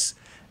this.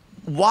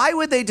 Why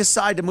would they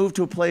decide to move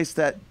to a place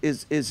that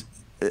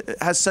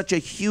has such a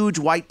huge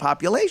white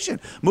population?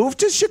 Move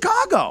to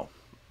Chicago.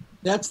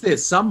 That's their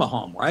summer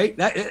home, right?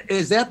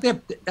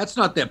 That's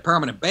not their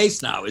permanent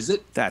base now, is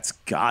it? That's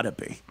gotta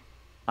be.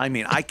 I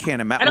mean, I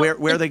can't imagine.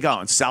 Where are they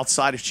going? South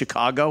side of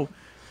Chicago?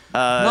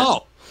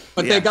 No.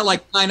 But they got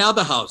like 9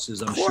 other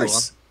houses, I'm sure.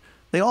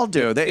 They all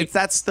do.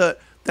 That's the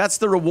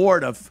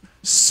reward of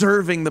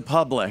serving the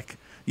public.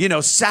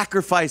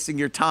 Sacrificing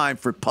your time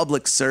for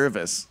public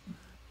service.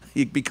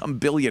 You become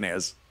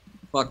billionaires.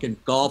 Fucking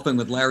golfing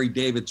with Larry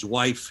David's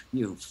wife.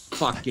 You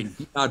fucking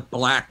not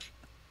black.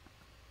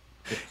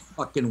 You're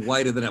fucking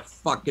whiter than a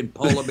fucking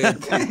polar bear.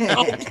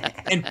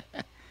 And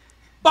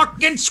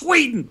fucking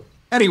Sweden.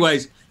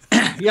 Anyways,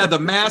 the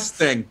mask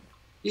thing.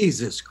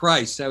 Jesus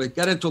Christ. I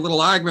got into a little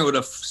argument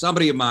with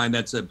somebody of mine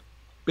that's a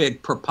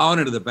big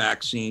proponent of the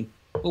vaccine.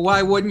 Well,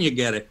 why wouldn't you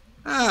get it?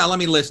 Let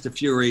me list a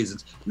few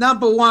reasons.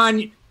 Number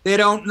one, they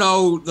don't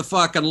know the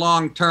fucking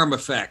long-term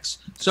effects.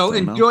 So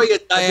enjoy your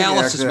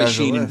dialysis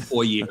machine in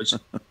 4 years.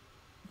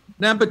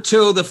 Number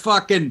 2,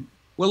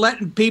 we're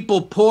letting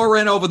people pour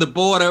in over the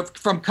border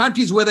from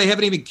countries where they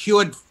haven't even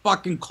cured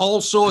fucking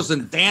cold sores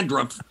and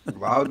dandruff.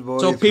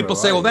 So people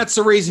say, well, that's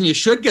the reason you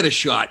should get a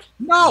shot.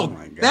 No,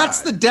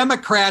 that's the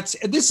Democrats.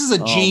 This is a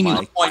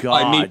genius point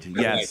by me.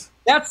 Yes.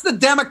 That's the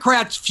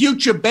Democrats'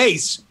 future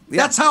base.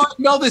 Yeah. That's how I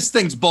know this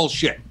thing's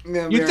bullshit.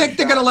 Yeah, you think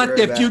they're going to let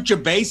their future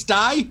base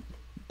die?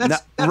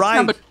 That's right.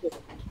 Number 2.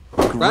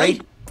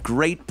 Right?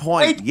 Great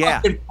point. Great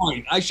fucking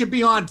point. I should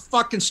be on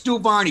fucking Stu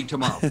Varney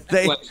tomorrow.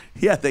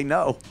 They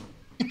know.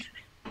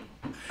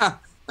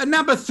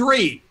 Number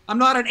 3, I'm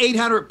not an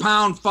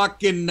 800-pound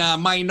fucking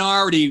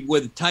minority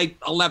with type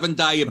 11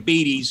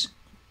 diabetes.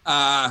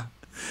 If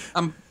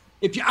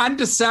you're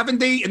under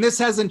 70, and this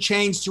hasn't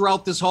changed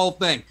throughout this whole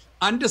thing,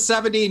 under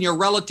 70 and you're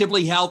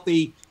relatively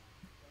healthy,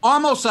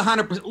 almost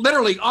 100%,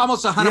 literally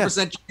almost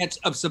 100% chance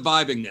of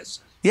surviving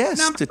this.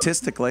 Yes,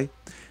 statistically.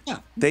 Yeah.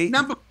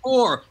 Number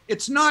 4,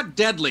 it's not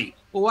deadly.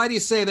 Well, why do you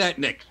say that,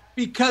 Nick?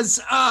 Because,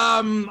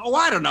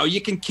 I don't know.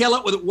 You can kill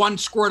it with 1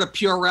 squirt of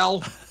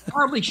Purell.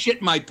 Hardly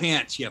shit my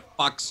pants, you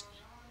fucks.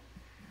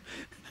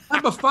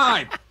 Number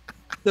 5,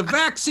 the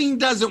vaccine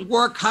doesn't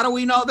work. How do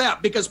we know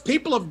that? Because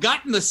people have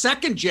gotten the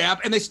second jab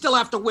and they still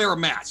have to wear a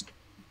mask.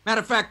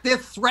 Matter of fact, they're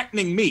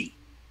threatening me.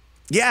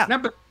 Yeah.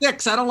 Number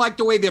 6, I don't like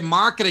the way they're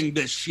marketing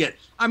this shit.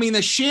 I mean, the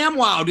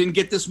ShamWow didn't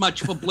get this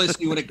much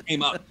publicity when it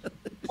came out.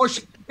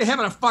 They're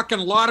having a fucking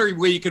lottery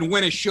where you can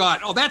win a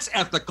shot. Oh, that's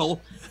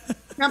ethical.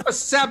 Number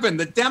 7,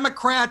 the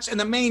Democrats and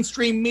the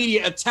mainstream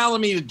media are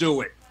telling me to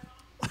do it.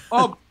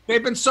 Oh,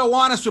 they've been so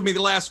honest with me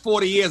the last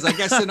 40 years. I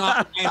guess they're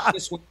not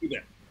this one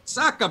either.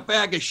 Suck a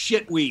bag of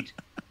shit wheat.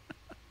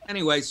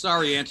 Anyway,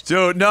 sorry, Ant.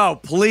 Dude, no,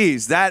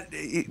 please. You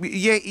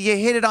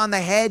hit it on the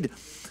head.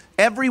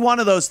 Every one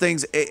of those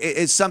things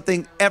is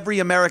something every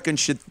American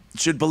should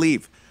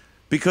believe,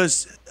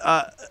 because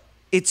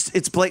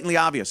it's blatantly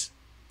obvious.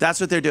 That's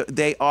what they're doing.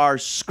 They are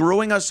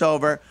screwing us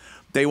over.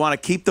 They want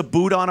to keep the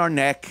boot on our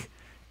neck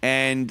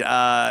and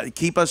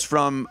keep us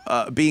from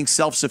being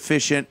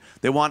self-sufficient.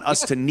 They want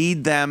us to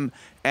need them,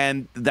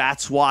 and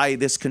that's why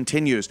this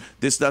continues.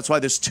 That's why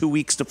this 2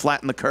 weeks to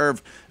flatten the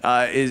curve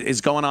is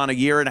going on a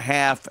year and a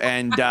half,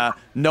 and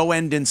no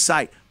end in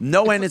sight.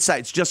 No end in sight.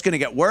 It's just going to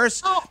get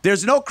worse.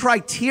 There's no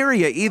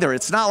criteria either.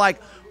 It's not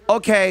like,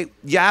 okay,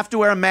 you have to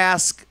wear a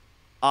mask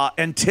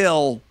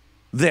until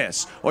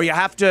this, or you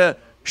have to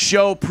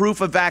show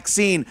proof of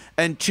vaccine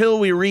until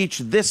we reach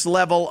this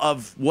level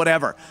of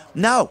whatever.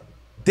 No.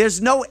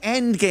 There's no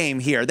end game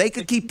here. They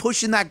could keep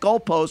pushing that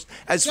goalpost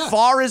as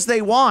far as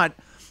they want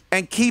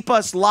and keep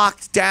us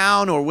locked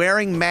down or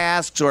wearing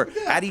masks or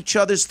at each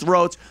other's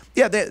throats.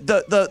 Yeah,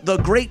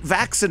 the great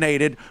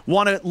vaccinated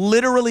want to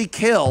literally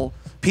kill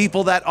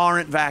people that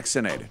aren't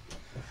vaccinated.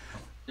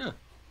 Yeah.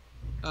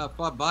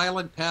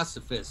 Violent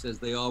pacifists, as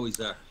they always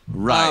are.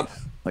 Right.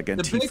 Like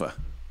Antifa.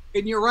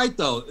 And you're right,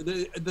 though.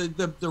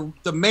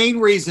 The main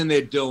reason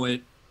they're doing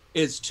it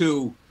is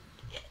to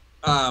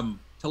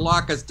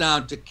lock us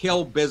down, to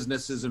kill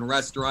businesses and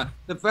restaurants.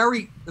 The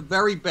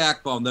very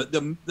backbone,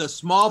 the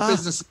small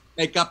businesses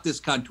make up this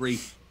country,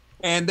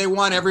 and they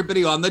want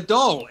everybody on the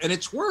dole, and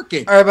it's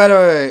working. All right, by the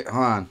way,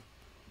 hold on.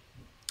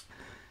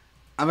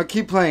 I'm going to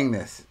keep playing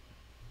this,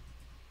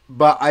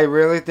 but I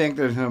really think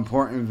there's an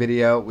important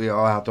video we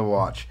all have to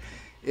watch.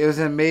 It was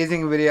an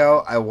amazing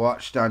video I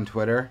watched on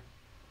Twitter,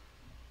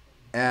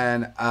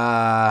 and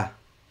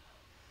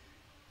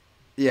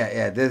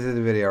this is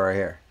the video right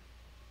here.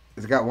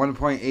 It's got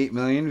 1.8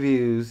 million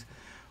views.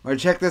 We're going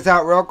to check this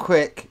out real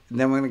quick, and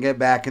then we're going to get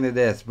back into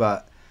this.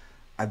 But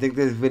I think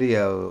this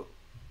video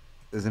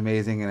is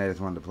amazing, and I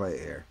just wanted to play it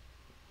here.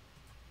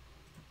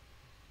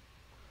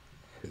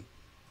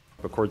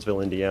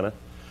 Cordsville, Indiana.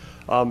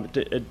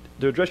 To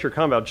address your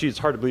comment about, geez, it's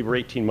hard to believe we're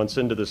 18 months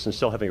into this and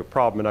still having a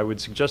problem. And I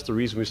would suggest the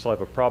reason we still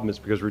have a problem is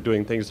because we're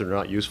doing things that are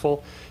not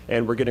useful.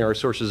 And we're getting our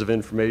sources of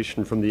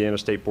information from the Indiana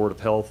State Board of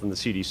Health and the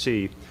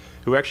CDC,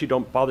 who actually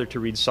don't bother to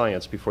read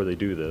science before they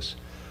do this.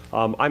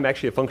 I'm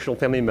actually a functional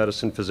family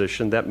medicine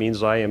physician. That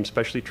means I am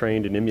specially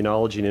trained in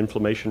immunology and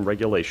inflammation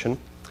regulation.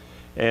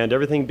 And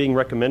everything being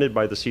recommended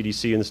by the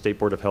CDC and the State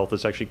Board of Health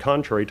is actually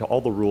contrary to all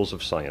the rules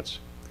of science.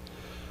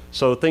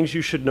 So things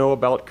you should know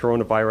about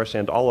coronavirus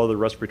and all other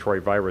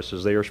respiratory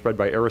viruses: they are spread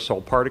by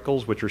aerosol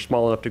particles, which are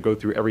small enough to go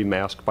through every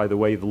mask. By the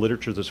way, the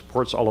literature that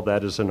supports all of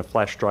that is in a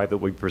flash drive that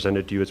we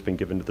presented to you. It's been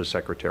given to the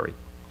Secretary.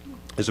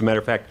 As a matter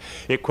of fact,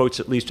 it quotes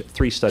at least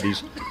 3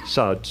 studies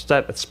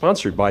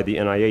sponsored by the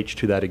NIH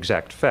to that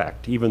exact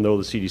fact, even though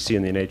the CDC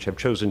and the NIH have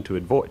chosen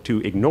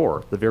to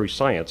ignore the very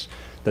science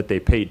that they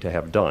paid to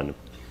have done.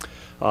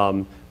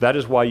 That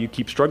is why you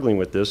keep struggling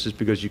with this, is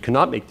because you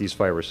cannot make these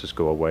viruses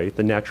go away.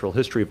 The natural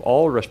history of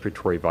all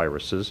respiratory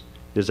viruses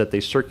is that they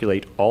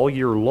circulate all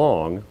year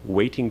long,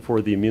 waiting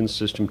for the immune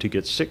system to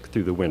get sick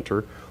through the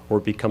winter or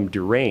become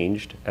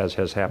deranged, as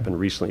has happened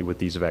recently with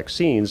these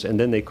vaccines, and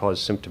then they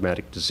cause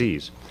symptomatic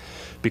disease.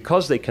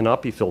 Because they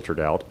cannot be filtered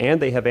out, and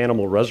they have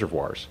animal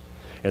reservoirs,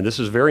 and this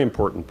is a very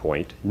important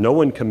point, no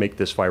one can make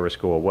this virus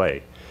go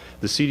away.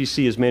 The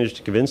CDC has managed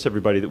to convince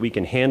everybody that we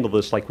can handle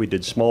this like we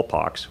did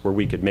smallpox, where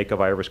we could make a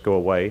virus go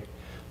away.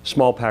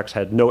 Smallpox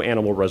had no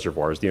animal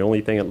reservoirs. The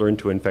only thing it learned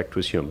to infect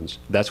was humans.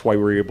 That's why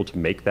we were able to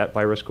make that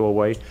virus go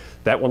away.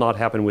 That will not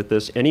happen with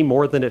this any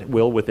more than it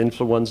will with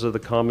influenza, the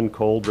common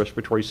cold,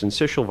 respiratory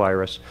syncytial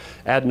virus,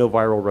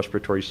 adenoviral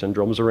respiratory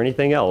syndromes, or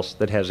anything else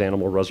that has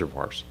animal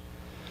reservoirs.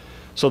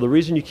 So the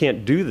reason you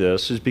can't do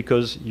this is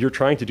because you're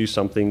trying to do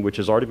something which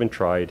has already been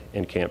tried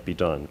and can't be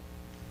done.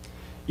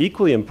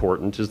 Equally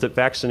important is that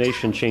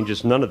vaccination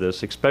changes none of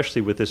this,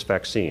 especially with this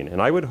vaccine.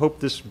 And I would hope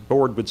this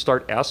board would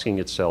start asking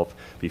itself,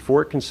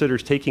 before it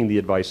considers taking the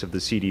advice of the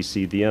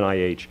CDC, the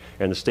NIH,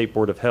 and the State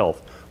Board of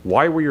Health,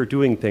 why we are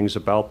doing things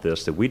about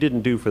this that we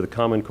didn't do for the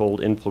common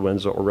cold,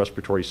 influenza, or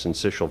respiratory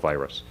syncytial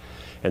virus.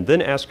 And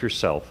then ask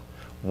yourself,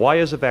 why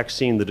is a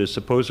vaccine that is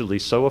supposedly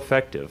so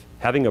effective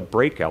having a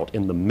breakout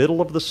in the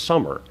middle of the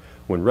summer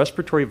when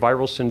respiratory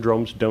viral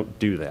syndromes don't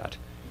do that?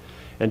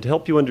 And to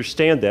help you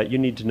understand that, you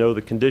need to know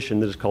the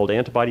condition that is called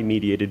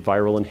antibody-mediated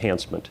viral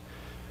enhancement.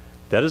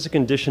 That is a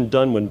condition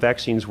done when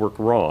vaccines work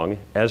wrong,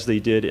 as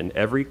they did in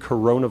every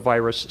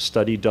coronavirus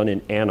study done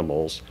in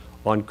animals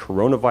on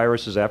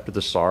coronaviruses after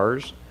the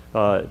SARS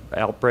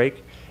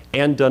outbreak,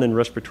 and done in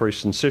respiratory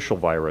syncytial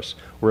virus,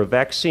 where a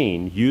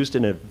vaccine used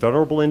in a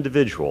vulnerable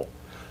individual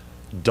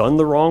done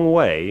the wrong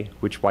way,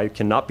 which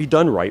cannot be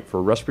done right for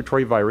a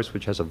respiratory virus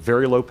which has a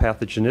very low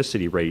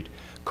pathogenicity rate,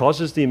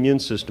 causes the immune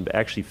system to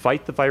actually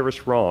fight the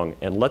virus wrong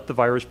and let the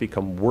virus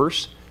become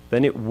worse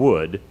than it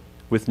would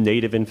with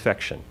native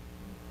infection.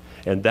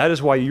 And that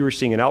is why you are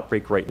seeing an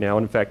outbreak right now.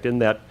 In fact, in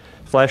that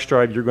flash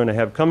drive you're going to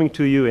have coming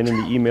to you and in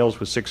the emails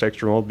with 6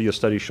 extra will be a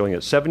study showing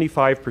that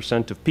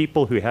 75% of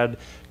people who had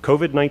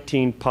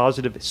COVID-19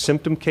 positive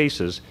symptom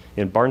cases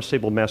in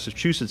Barnstable,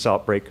 Massachusetts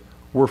outbreak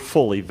were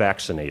fully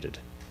vaccinated.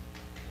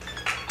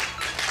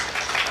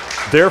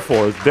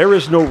 Therefore, there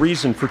is no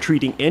reason for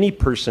treating any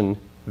person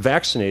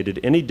vaccinated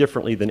any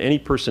differently than any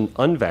person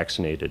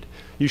unvaccinated.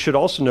 You should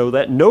also know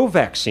that no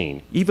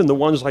vaccine, even the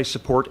ones I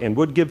support and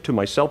would give to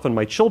myself and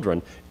my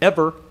children,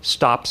 ever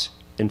stops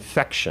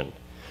infection.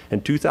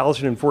 In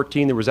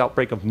 2014, there was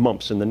outbreak of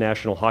mumps in the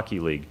National Hockey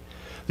League.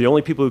 The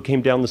only people who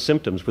came down the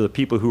symptoms were the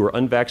people who were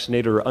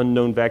unvaccinated or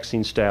unknown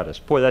vaccine status.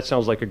 Boy, that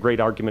sounds like a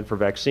great argument for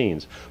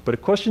vaccines. But a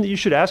question that you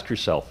should ask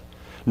yourself,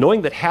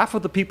 knowing that half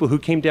of the people who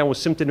came down with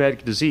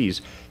symptomatic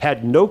disease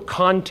had no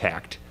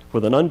contact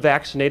with an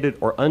unvaccinated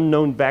or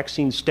unknown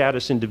vaccine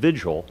status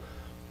individual,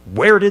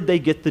 where did they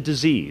get the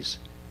disease?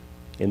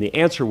 And the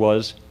answer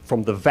was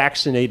from the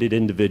vaccinated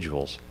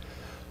individuals.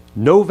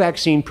 No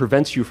vaccine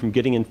prevents you from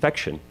getting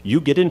infection. You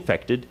get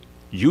infected,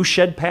 you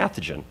shed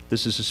pathogen.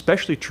 This is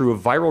especially true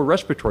of viral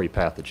respiratory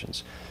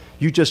pathogens.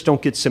 You just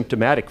don't get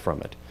symptomatic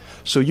from it.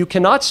 So you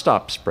cannot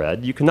stop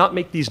spread. You cannot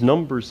make these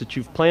numbers that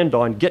you've planned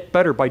on get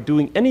better by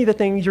doing any of the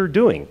things you're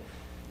doing,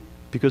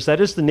 because that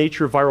is the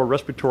nature of viral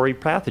respiratory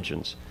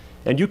pathogens.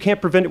 And you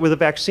can't prevent it with a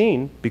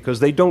vaccine because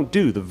they don't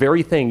do the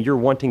very thing you're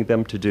wanting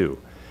them to do.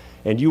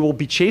 And you will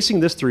be chasing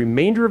this the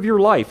remainder of your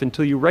life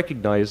until you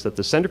recognize that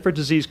the Center for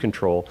Disease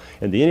Control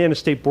and the Indiana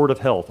State Board of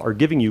Health are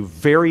giving you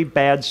very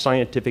bad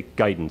scientific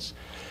guidance.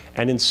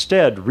 And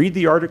instead, read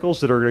the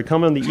articles that are going to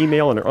come on the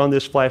email and are on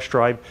this flash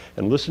drive,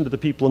 and listen to the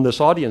people in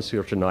this audience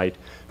here tonight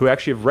who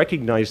actually have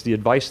recognized the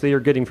advice they are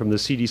getting from the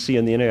CDC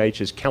and the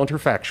NIH is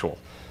counterfactual.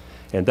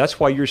 And that's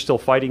why you're still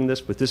fighting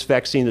this with this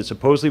vaccine that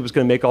supposedly was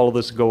going to make all of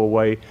this go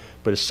away,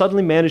 but has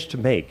suddenly managed to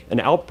make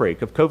an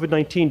outbreak of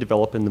COVID-19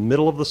 develop in the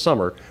middle of the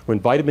summer when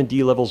vitamin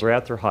D levels are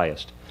at their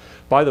highest.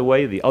 By the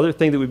way, the other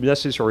thing that would be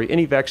necessary,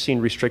 any vaccine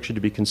restriction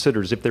to be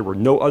considered, is if there were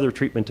no other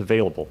treatment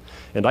available.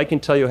 And I can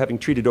tell you, having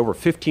treated over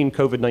 15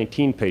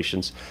 COVID-19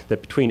 patients,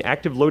 that between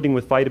active loading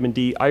with vitamin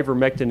D,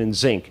 ivermectin, and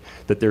zinc,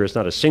 that there is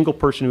not a single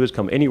person who has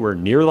come anywhere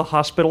near the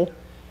hospital.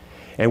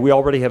 And we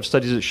already have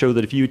studies that show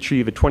that if you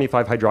achieve a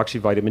 25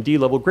 hydroxyvitamin D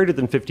level greater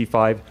than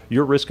 55,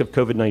 your risk of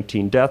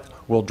COVID-19 death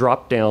will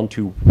drop down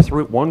to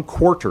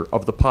 1/4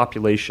 of the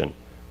population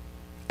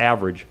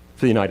average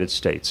for the United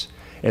States.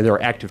 And there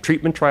are active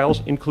treatment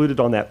trials included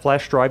on that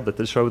flash drive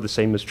that show the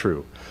same is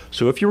true.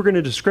 So if you were going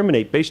to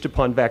discriminate based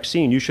upon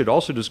vaccine, you should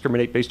also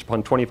discriminate based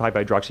upon 25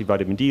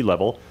 hydroxyvitamin D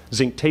level,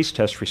 zinc taste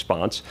test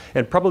response,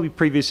 and probably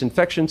previous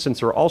infection, since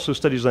there are also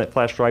studies on that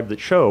flash drive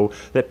that show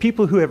that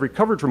people who have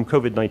recovered from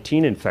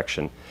COVID-19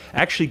 infection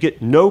actually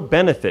get no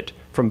benefit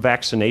from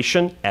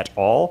vaccination at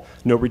all,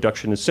 no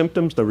reduction in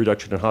symptoms, no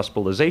reduction in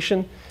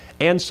hospitalization,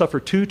 and suffer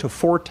 2 to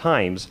 4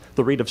 times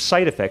the rate of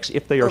side effects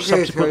if they are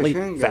subsequently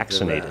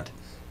vaccinated.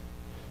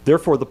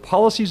 Therefore, the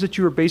policies that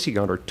you are basing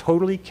on are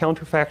totally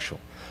counterfactual.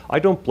 I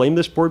don't blame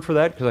this board for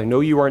that, because I know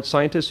you aren't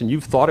scientists and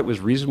you've thought it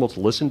was reasonable to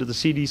listen to the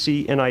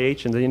CDC,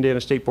 NIH, and the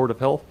Indiana State Board of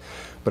Health.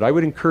 But I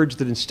would encourage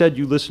that instead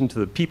you listen to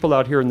the people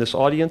out here in this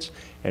audience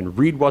and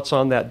read what's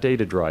on that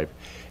data drive.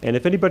 And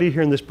if anybody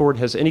here in this board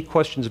has any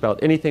questions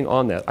about anything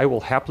on that, I will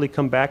happily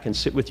come back and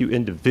sit with you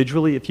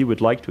individually if you would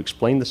like to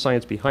explain the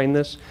science behind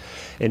this.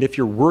 And if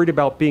you're worried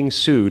about being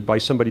sued by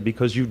somebody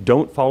because you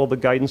don't follow the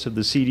guidance of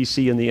the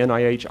CDC and the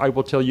NIH, I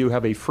will tell you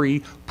have a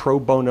free pro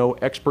bono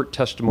expert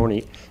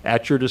testimony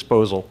at your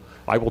disposal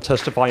I will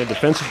testify in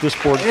defense of this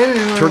board,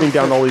 turning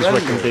down all these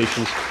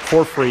recommendations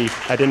for free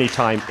at any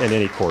time in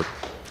any court.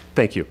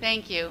 Thank you.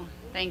 Thank you.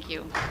 Thank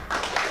you.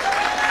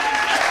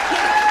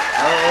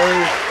 I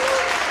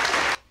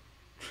always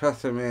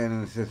trust a man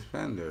in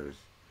suspenders.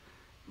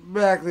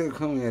 Back to the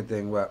Cumia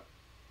thing, but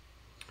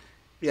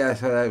yeah, I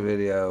saw that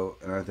video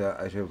and I thought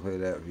I should play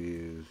that for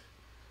you.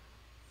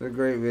 It's a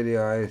great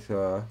video I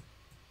saw.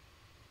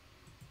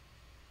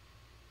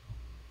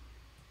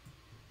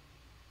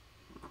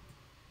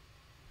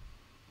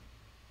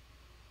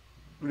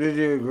 Did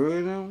you agree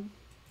with him?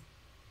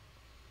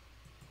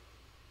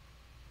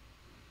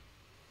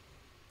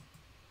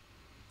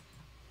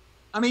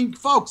 I mean,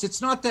 folks,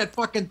 it's not that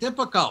fucking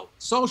difficult.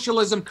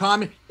 Socialism,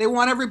 they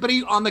want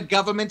everybody on the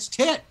government's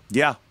tit.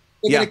 Yeah.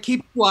 They're going to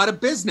keep you out of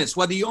business,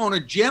 whether you own a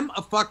gym,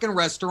 a fucking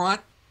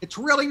restaurant. It's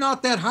really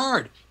not that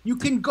hard. You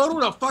can go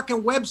to a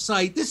fucking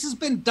website. This has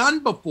been done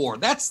before.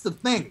 That's the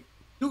thing.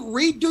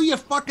 Do your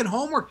fucking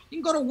homework.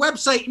 You can go to a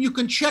website and you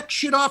can check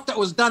shit off that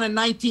was done in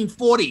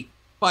 1940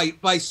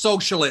 by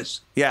socialists.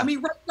 Yeah. I mean,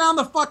 right down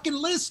the fucking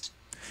list.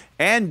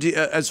 And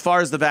as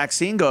far as the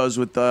vaccine goes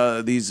with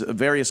these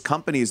various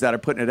companies that are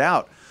putting it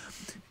out,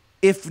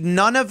 if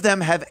none of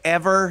them have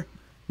ever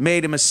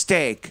made a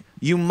mistake,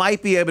 you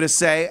might be able to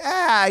say,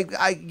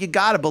 you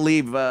got to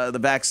believe the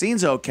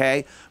vaccine's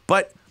okay.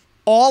 But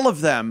all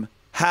of them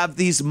have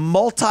these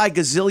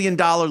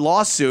multi-gazillion-dollar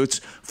lawsuits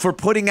for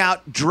putting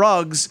out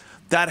drugs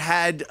that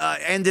had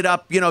ended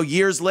up,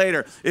 years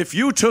later. If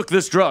you took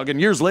this drug and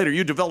years later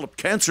you developed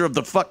cancer of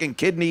the fucking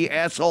kidney,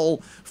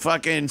 asshole,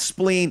 fucking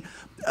spleen,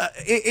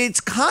 it's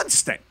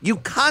constant. You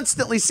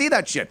constantly see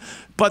that shit.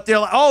 But they're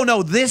like, oh,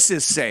 no, this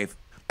is safe.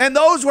 And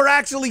those were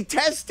actually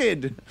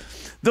tested.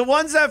 The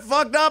ones that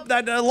fucked up,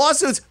 that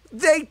lawsuits,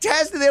 they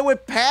tested, they were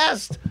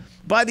passed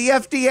by the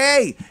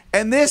FDA.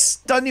 And this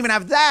doesn't even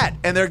have that.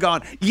 And they're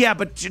going, yeah,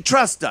 but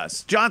trust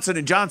us.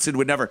 Johnson & Johnson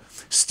would never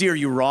steer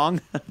you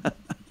wrong.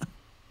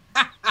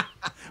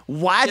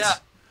 What? Yeah.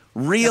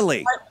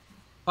 Really?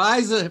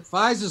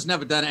 Pfizer's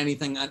never done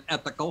anything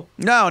unethical.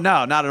 No,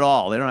 not at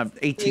all. They don't have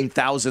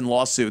 18,000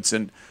 lawsuits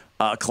and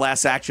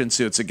class action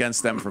suits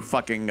against them for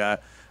fucking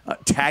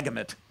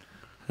Tagamet.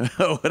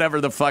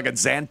 Whatever the fucking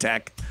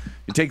Zantac.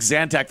 You take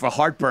Zantac for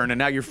heartburn and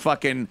now your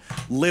fucking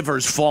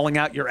liver's falling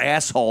out your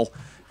asshole.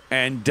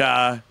 And,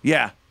 and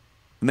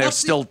they're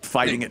still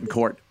fighting it in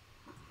court.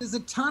 There's a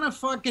ton of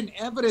fucking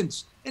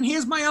evidence. And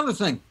here's my other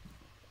thing.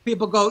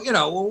 People go,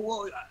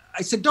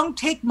 I said, don't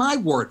take my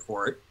word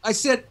for it. I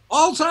said,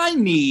 all I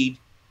need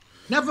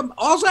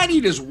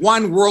is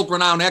one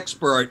world-renowned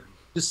expert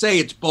to say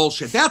it's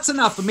bullshit. That's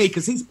enough for me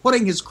because he's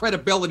putting his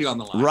credibility on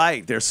the line.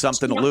 Right. There's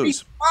something to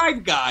lose.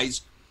 5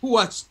 guys who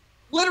are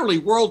literally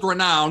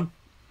world-renowned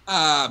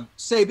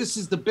say this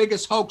is the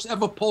biggest hoax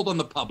ever pulled on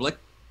the public.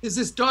 There's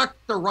this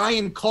Dr.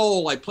 Ryan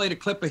Cole. I played a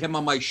clip of him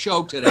on my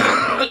show today.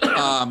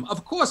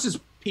 Of course, there's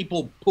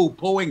people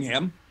poo-pooing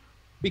him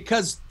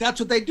because that's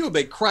what they do.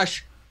 They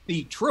crush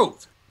the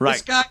truth. Right.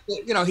 This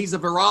guy, he's a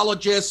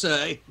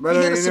virologist. But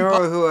you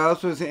know who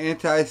else was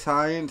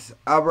anti-science?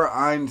 Albert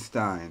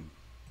Einstein.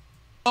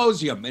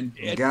 Symposium and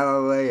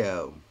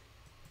Galileo.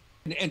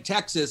 In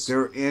Texas.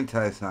 They're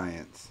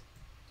anti-science.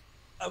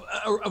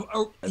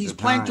 He's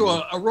playing to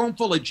a room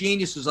full of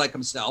geniuses like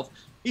himself.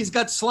 He's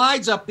got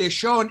slides up there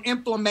showing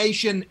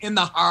inflammation in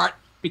the heart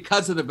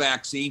because of the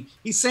vaccine.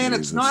 He's saying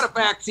It's not a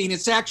vaccine.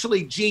 It's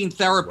actually gene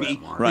therapy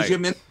because you're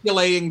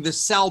manipulating the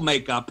cell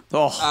makeup.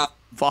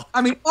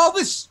 I mean, all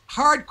this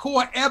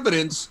hardcore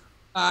evidence,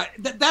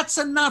 that's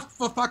enough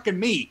for fucking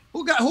me.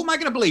 Who am I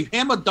going to believe,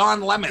 him or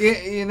Don Lemon?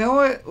 You know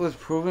what was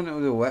proven? It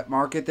was a wet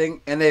market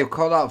thing, and they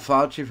called out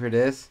Fauci for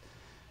this.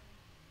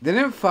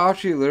 Didn't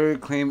Fauci literally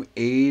claim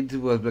AIDS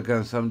was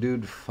because some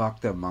dude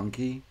fucked a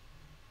monkey?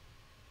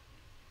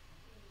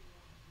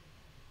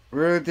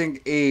 Really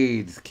think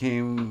AIDS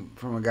came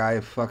from a guy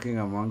fucking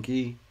a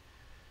monkey?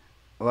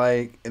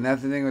 And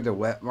that's the thing with the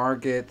wet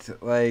market,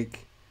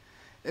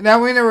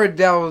 now, we never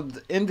delved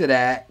into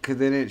that because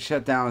they didn't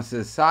shut down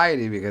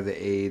society because of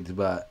AIDS,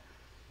 but,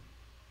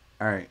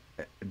 alright,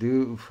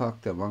 dude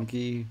fucked a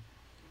monkey.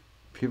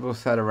 People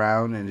sat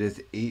around and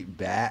just ate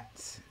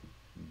bats.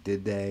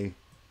 Did they?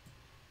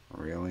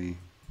 Really?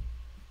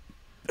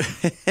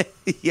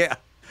 Yeah.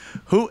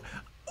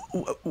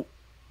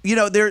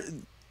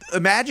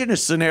 Imagine a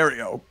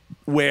scenario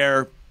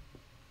where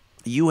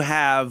you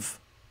have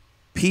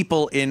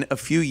people in a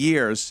few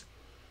years,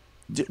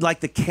 like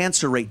the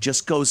cancer rate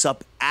just goes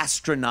up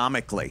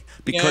astronomically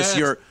because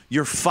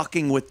you're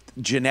fucking with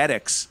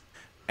genetics.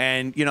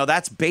 And,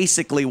 that's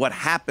basically what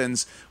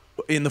happens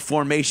in the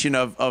formation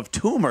of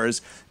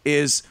tumors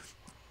is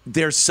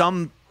there's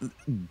some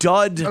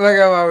dud. Like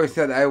I've always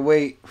said, I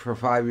wait for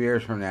 5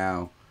 years from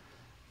now.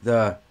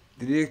 Did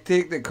you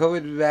take the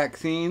COVID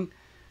vaccine?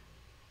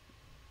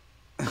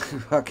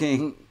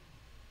 Fucking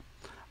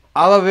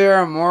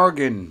Olivera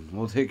Morgan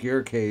will take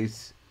your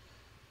case.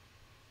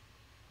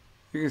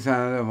 You can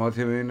sign a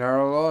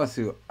multi-million-dollar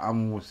lawsuit.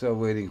 I'm still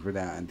waiting for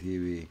that on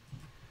TV.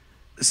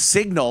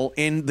 Signal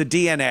in the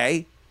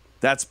DNA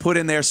that's put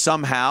in there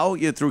somehow,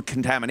 through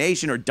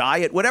contamination or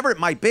diet, whatever it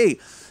might be.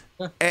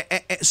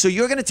 So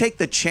you're going to take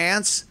the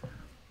chance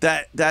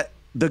that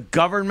the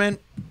government,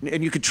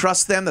 and you could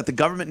trust them, that the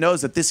government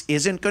knows that this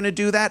isn't going to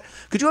do that?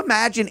 Could you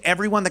imagine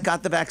everyone that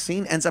got the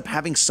vaccine ends up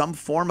having some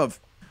form of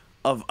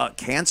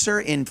cancer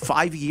in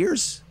 5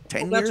 years,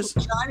 10 years?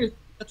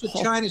 That's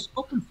what China's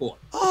hoping for.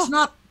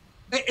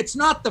 It's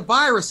not the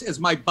virus, as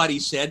my buddy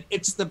said.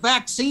 It's the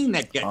vaccine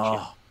that gets you.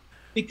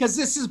 Because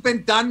this has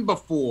been done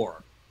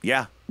before.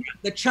 Yeah.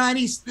 The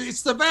Chinese,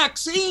 it's the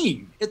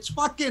vaccine. It's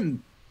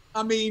fucking,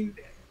 I mean.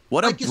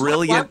 What a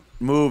brilliant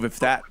move. If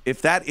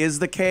that is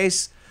the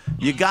case,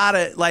 you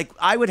gotta, like,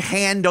 I would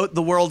hand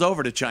the world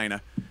over to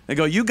China and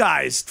go, you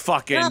guys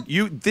fucking,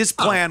 this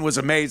plan was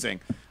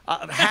amazing.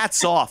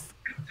 Hats off.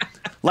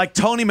 Like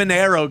Tony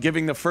Manero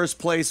giving the first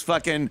place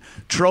fucking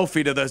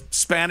trophy to the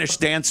Spanish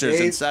dancers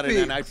in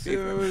Saturday Night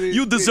Fever.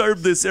 You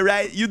deserve this, all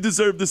right? You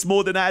deserve this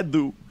more than I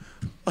do.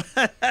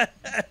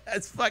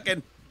 That's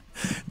fucking,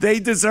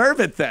 they deserve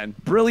it then.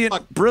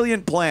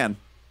 Brilliant plan.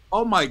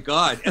 Oh my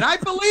God. And I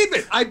believe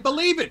it. I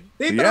believe it.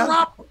 They've been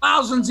around for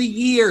thousands of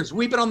years.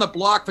 We've been on the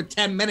block for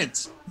 10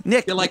 minutes.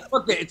 Nick. You're like,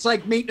 look, it's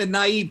like meeting a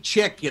naive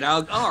chick, you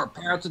know. Oh, our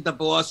parents are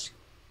divorced.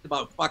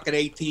 About fucking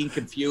 18,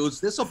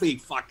 confused. This will be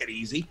fucking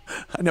easy.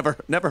 I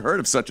never heard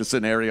of such a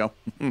scenario.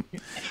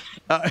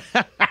 I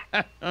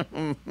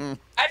didn't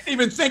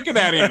even think of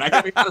that, Ian. I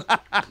gotta be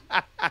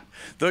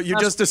honest. You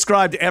just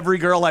described every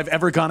girl I've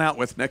ever gone out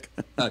with, Nick.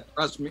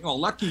 Trust me. Oh,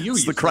 lucky you.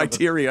 It's the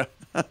criteria.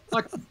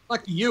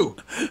 Lucky you.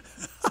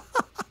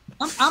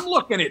 I'm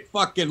looking at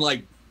fucking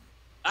like,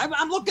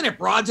 I'm looking at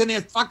broads in their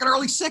fucking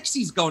early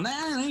 60s going,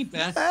 nah, it ain't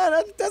bad.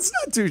 That's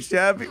not too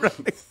shabby, right?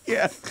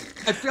 Yeah.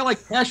 I feel like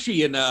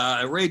Pesci in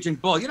Raging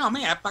Bull. You know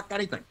me, I fuck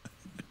anything.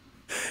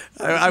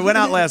 I went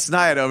out last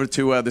night over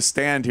to the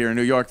Stand here in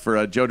New York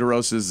for Joe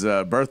DeRosa's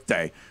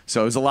birthday.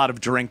 So it was a lot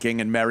of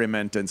drinking and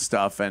merriment and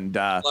stuff. And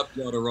love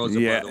Joe DeRosa,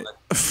 by the way.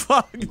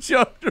 Fuck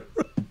Joe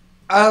DeRosa.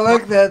 I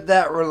like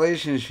that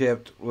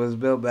relationship was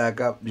built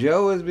back up.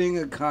 Joe was being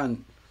a cunt,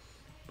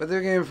 but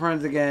they're getting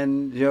friends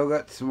again. Joe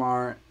got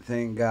smart,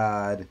 thank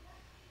God.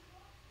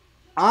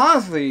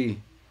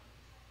 Honestly,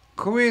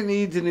 Cumia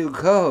needs a new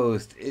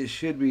co-host. It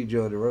should be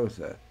Joe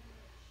DeRosa.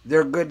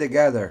 They're good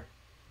together.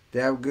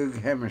 They have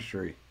good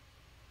chemistry.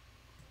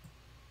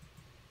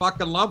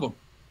 Fucking love him.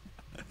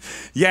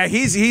 Yeah,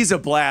 he's a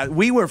blast.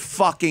 We were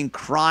fucking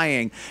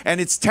crying,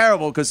 and it's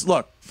terrible because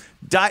look,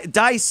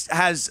 Dice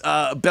has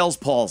Bell's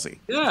palsy.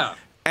 Yeah.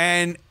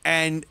 And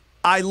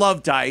I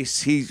love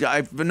Dice.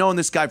 I've known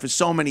this guy for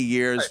so many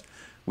years. Right.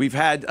 We've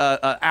had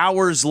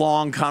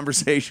hours-long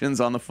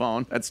conversations on the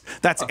phone.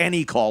 That's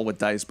any call with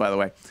Dice, by the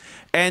way.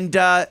 And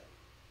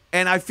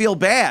I feel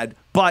bad,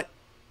 but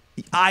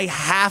I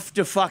have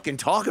to fucking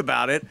talk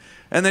about it.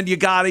 And then you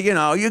gotta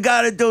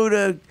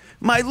do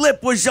my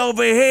lip was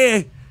over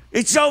here.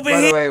 It's over here.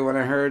 By the way, when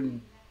I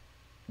heard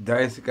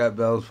Dice got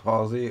Bell's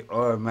palsy,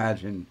 all I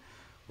imagined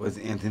was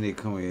Anthony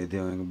Cumia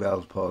doing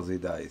Bell's palsy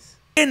Dice.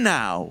 And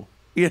now,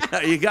 you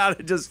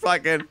gotta just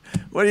fucking,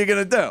 what are you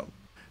gonna do?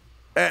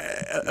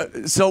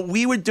 So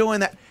we were doing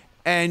that,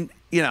 and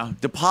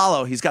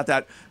Dipaolo, he's got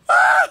that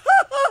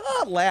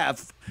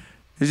laugh.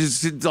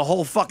 It's just, the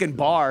whole fucking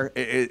bar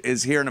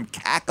is hearing him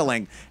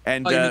cackling,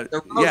 and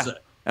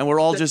and we're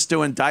all just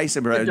doing Dice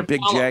and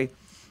Big J.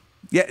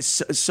 Yeah,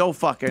 so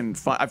fucking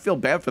fun. I feel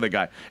bad for the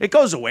guy. It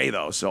goes away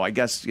though, so I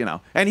guess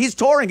And he's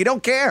touring. He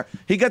don't care.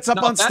 He gets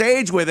up on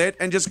stage with it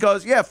and just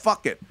goes, "Yeah,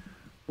 fuck it."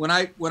 When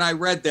I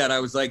read that, I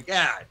was like,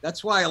 "Yeah,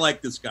 that's why I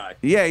like this guy."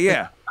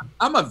 Yeah.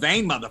 I'm a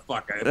vain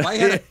motherfucker. If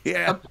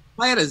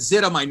I had a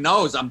zit on my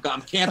nose, I'm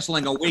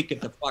canceling a week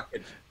at the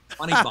fucking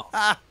Funny Bone.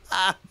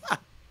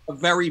 I'm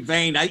very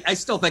vain. I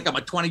still think I'm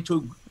a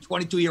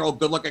 22-year-old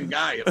good-looking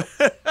guy.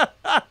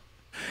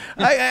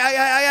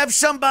 I have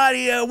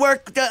somebody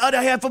work the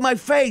other half of my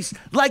face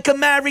like a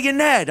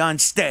marionette on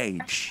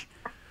stage.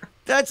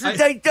 That's what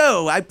they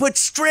do. I put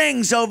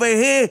strings over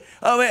here,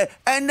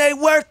 and they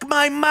work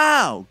my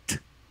mouth.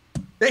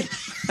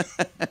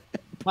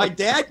 My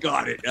dad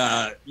got it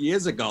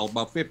years ago,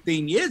 about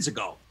 15 years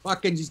ago.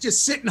 Fucking, he's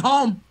just sitting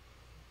home,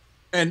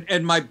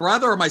 and my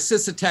brother or my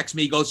sister texts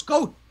me. He goes,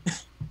 "Go." I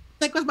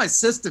think it was my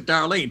sister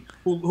Darlene,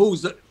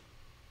 who's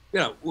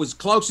was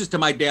closest to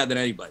my dad than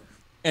anybody.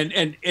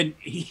 And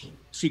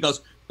she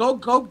goes,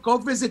 go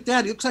visit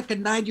Dad. He looks like a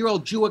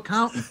 9-year-old Jew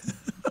accountant.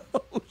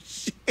 Oh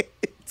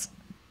shit!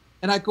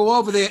 And I go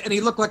over there, and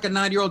he looked like a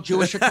 9-year-old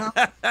Jewish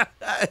accountant.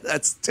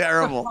 That's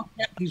terrible.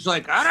 He's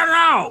like, I don't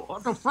know,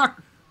 what the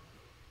fuck.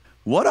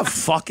 What a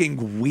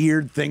fucking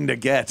weird thing to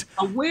get.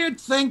 A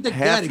weird thing to get.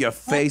 Half your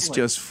face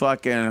just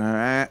fucking,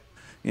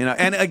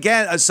 And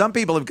again, some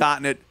people have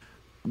gotten it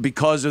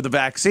because of the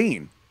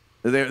vaccine.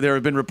 There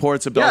have been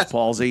reports of Bell's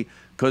palsy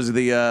because of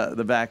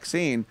the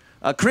vaccine.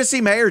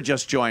 Chrissy Mayer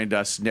just joined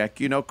us, Nick.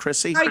 You know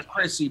Chrissy? Hi,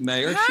 Chrissy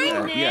Mayer. Hi,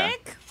 sure. Nick. Yeah.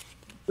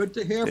 Good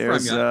to hear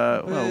There's,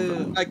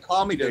 from you.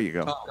 Call me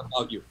to talk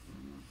about you.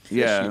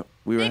 Yeah.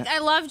 Nick, I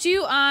loved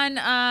you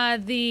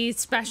on the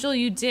special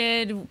you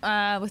did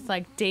with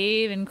like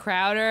Dave and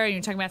Crowder. And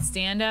you're talking about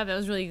stand-up. That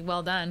was really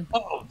well done.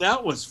 Oh,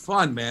 that was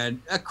fun,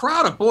 man.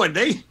 Crowder, boy,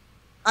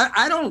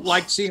 I don't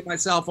like seeing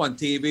myself on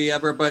TV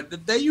ever,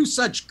 but they use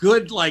such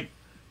good like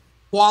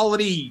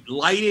quality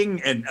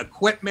lighting and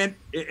equipment.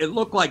 It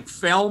looked like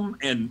film,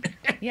 and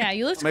yeah,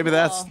 you looked. Maybe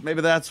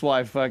cool. that's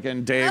why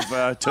fucking Dave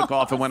took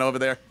off and went over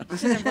there.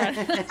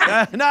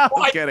 No,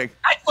 I'm kidding.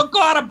 I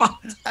forgot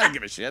about that. I don't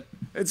give a shit.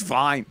 It's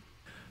fine.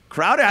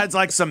 Crowder has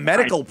like some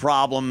medical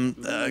problem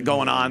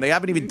going on. They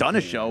haven't even done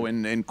a show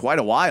in quite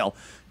a while.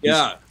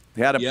 Yeah.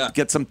 They had to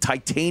get some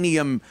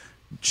titanium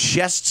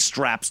chest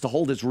straps to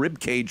hold his rib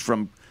cage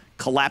from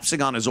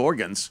collapsing on his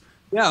organs.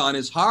 Yeah, on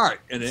his heart,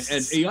 and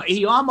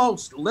he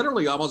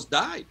literally almost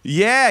died.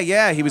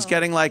 Yeah, he was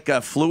getting like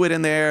a fluid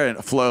in there,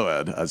 and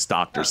fluid, as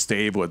Dr.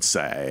 Steve would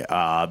say.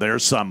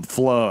 There's some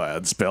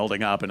fluids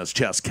building up in his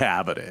chest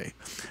cavity.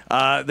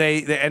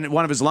 And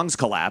one of his lungs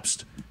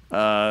collapsed.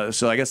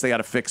 So I guess they got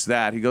to fix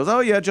that. He goes,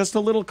 oh yeah, just a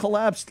little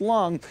collapsed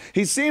lung.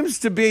 He seems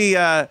to be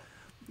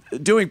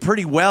doing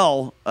pretty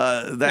well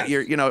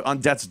you're on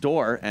death's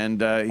door,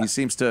 and he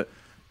seems to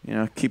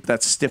keep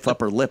that stiff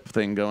upper lip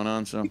thing going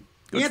on. So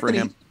good for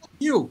him.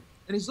 You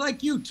and he's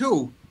like you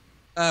too.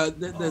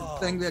 The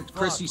thing that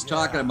Chrissy's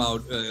talking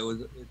about.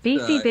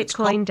 Beefy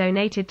Bitcoin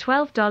donated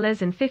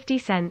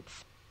 $12.50.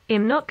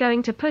 I'm not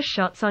going to push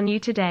shots on you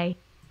today.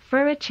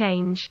 For a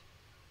change.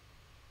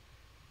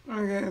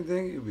 Okay,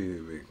 thank you,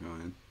 Beefy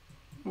Bitcoin.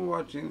 I'm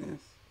watching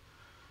this.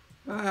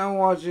 I'm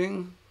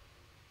watching.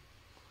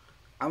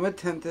 I'm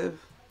attentive.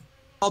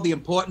 All the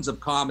importance of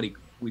comedy.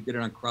 We did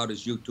it on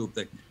Crowder's YouTube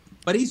thing.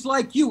 But he's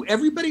like you.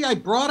 Everybody I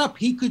brought up,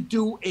 he could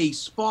do a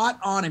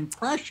spot-on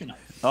impression of.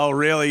 Oh,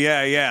 really?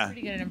 Yeah.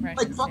 Pretty good impression.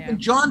 Like fucking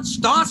John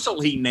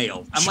Stossel he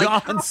nailed.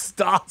 John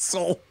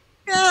Stossel.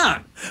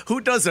 Yeah.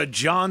 Who does a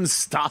John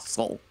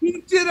Stossel?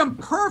 He did him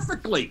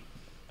perfectly.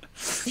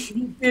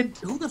 He did.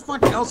 Who the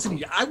fuck else did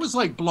he? I was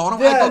like blown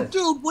away. I go,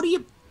 dude, what are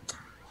you...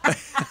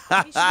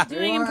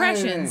 Doing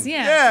impressions,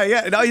 yeah.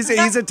 Yeah. No, he's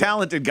a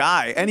talented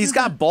guy, and he's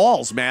got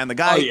balls, man. The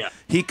guy,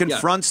 he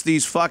confronts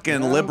these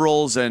fucking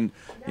liberals, and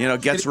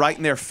gets right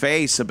in their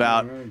face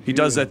about. He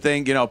does that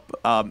thing,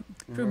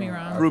 Prove me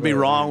wrong. Prove me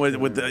wrong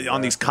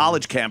on these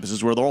college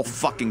campuses where they're all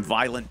fucking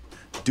violent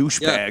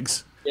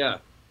douchebags. Yeah.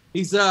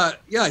 He's a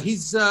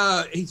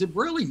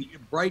really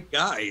bright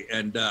guy,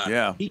 and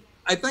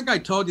I think I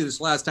told you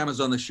this last time I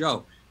was on the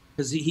show,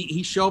 because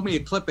he showed me a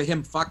clip of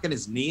him fucking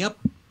his knee up.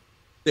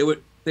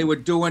 They were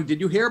doing.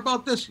 Did you hear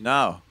about this?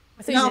 No.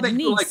 I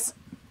think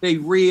they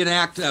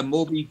reenact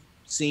movie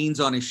scenes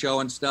on his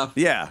show and stuff.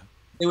 Yeah.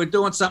 They were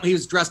doing something. He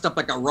was dressed up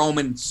like a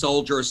Roman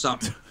soldier or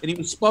something, and he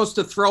was supposed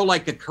to throw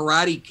like a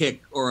karate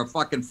kick or a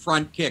fucking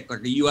front kick,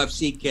 like a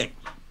UFC kick,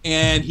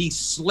 and he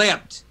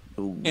slipped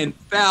and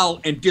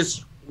fell and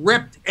just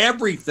ripped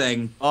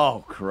everything.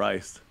 Oh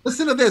Christ!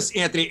 Listen to this,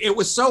 Anthony. It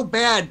was so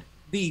bad,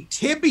 the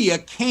tibia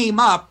came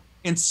up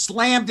and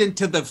slammed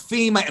into the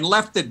femur and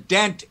left a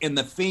dent in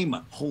the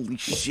femur. Holy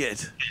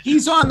shit.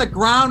 He's on the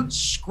ground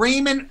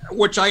screaming,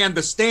 which I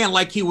understand,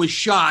 like he was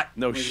shot.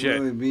 No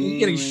shit.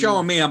 He's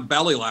showing me I'm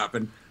belly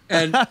laughing.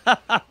 And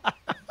I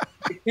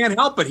can't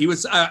help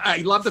it.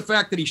 I love the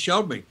fact that he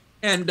showed me.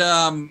 And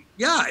and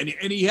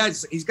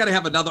he's got to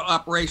have another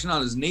operation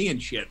on his knee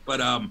and shit.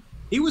 But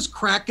he was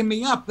cracking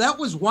me up. That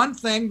was one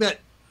thing that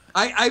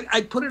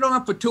I put it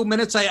on for 2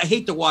 minutes. I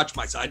hate to watch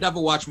myself. I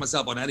never watch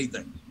myself on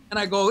anything. And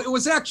I go, it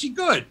was actually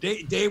good.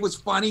 Dave was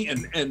funny,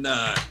 and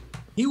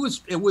it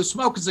was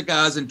smoking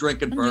cigars and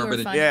drinking bourbon.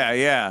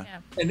 Yeah.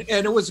 And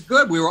it was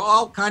good. We were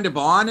all kind of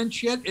on and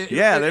shit.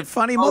 They're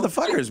funny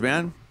motherfuckers,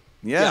 man.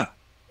 Yeah.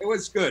 It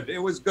was good. It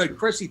was good.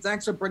 Chrissy,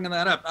 thanks for bringing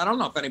that up. I don't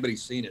know if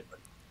anybody's seen it, but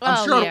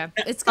I'm sure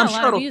it's got a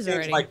lot of views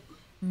already.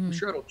 I'm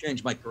sure it'll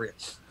change my career.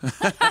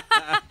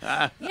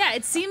 Yeah,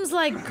 it seems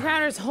like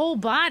Crowder's whole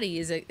body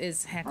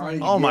is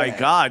heckling. Oh my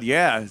God,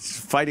 yeah, it's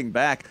fighting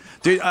back,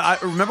 dude. I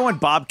remember when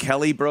Bob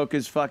Kelly broke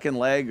his fucking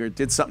leg or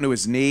did something to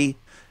his knee,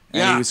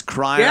 and he was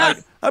crying. Yeah.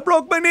 Like, I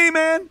broke my knee,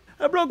 man.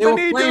 I broke They my were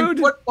knee, playing dude.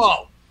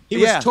 football. He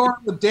was touring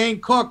with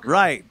Dane Cook.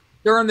 Right.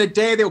 During the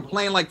day, they were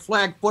playing like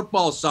flag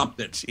football or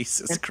something.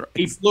 Jesus Christ.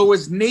 He blew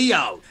his knee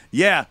out.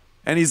 Yeah,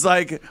 and he's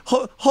like,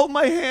 hold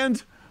my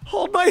hand.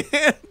 Hold my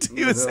hand.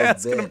 He was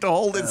asking him to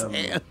hold his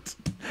hand.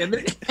 And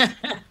then,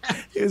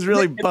 he was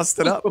really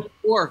busted up.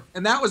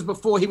 And that was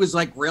before he was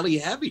like really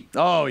heavy.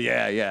 Oh,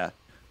 yeah.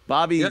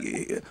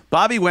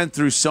 Bobby went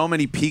through so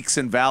many peaks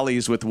and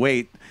valleys with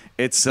weight.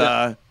 It's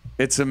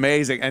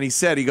amazing. And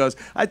he goes,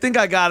 I think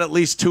I got at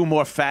least 2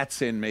 more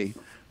fats in me.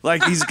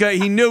 Like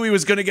he knew he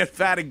was going to get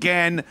fat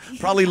again,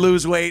 probably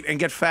lose weight and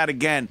get fat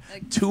again.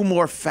 2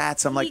 more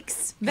fats. I'm like,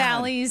 Peaks,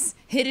 valleys,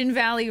 Hidden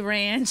Valley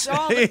Ranch,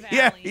 all the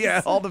valleys.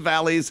 yeah, all the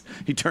valleys.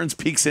 He turns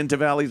peaks into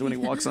valleys when he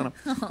walks on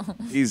them.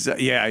 He's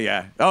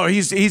Oh,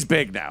 he's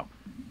big now.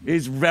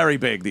 He's very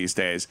big these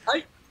days.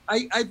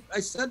 I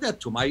said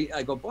that to him.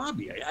 I go,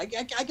 Bobby, I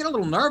get a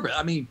little nervous.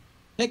 I mean,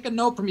 take a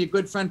note from your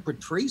good friend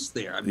Patrice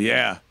there. I mean,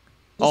 yeah.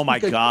 Oh my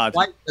God.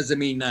 White doesn't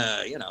mean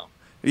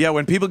Yeah,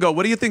 when people go,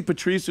 what do you think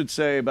Patrice would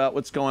say about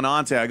what's going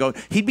on today? I go,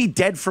 he'd be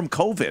dead from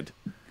COVID.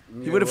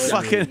 He would have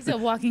fucking. He's a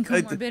walking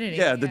comorbidity.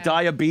 Yeah, the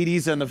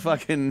diabetes and the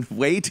fucking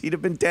weight. He'd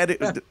have been dead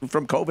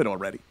from COVID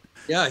already.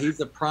 Yeah,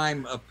 he's a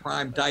prime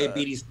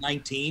diabetes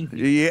 19.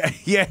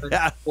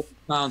 Yeah. 40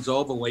 pounds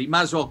overweight. You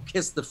might as well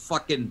kiss the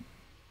fucking.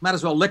 Might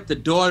as well lick the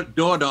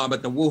doorknob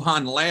at the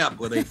Wuhan lab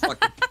where they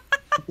fucking.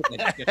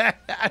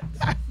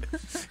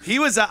 He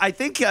was, I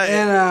think,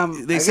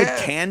 And, they I said get-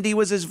 candy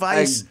was his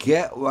vice. I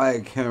get why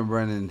Kevin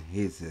Brennan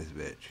hates this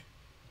bitch.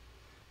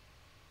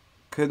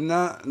 Cause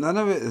none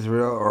of it is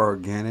real or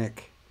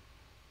organic.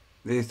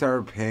 They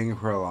started paying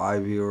for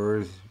live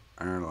viewers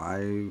on our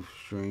live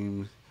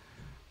streams,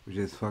 which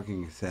is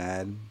fucking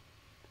sad.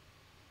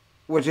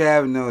 Which I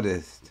have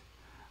noticed.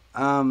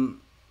 It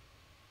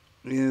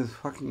is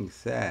fucking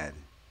sad.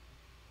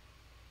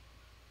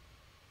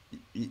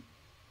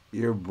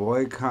 You're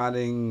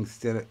boycotting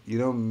stand. You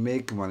don't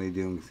make money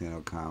doing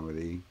stand-up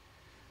comedy.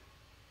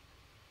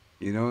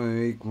 You don't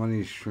make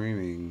money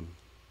streaming.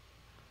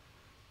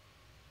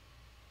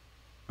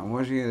 I'm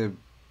watching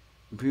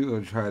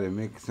people try to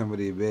make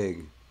somebody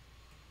big,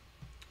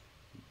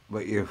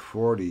 but you're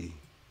 40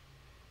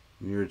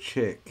 and you're a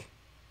chick,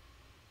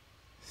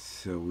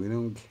 so we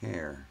don't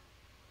care.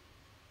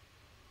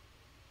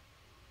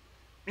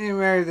 You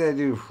married that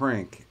dude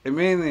Frank. It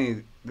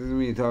mainly doesn't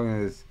mean talking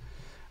to this.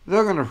 I'm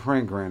talking to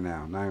Frank right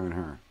now, not even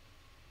her.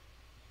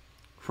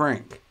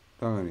 Frank,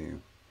 talking to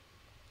you.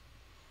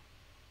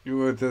 You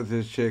worked with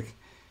this chick.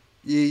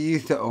 You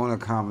used to own a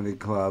comedy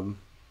club.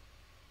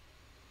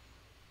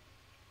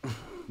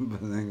 But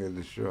then got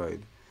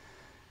destroyed.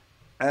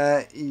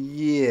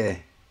 Yeah.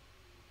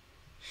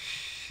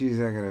 She's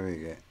not gonna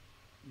make it.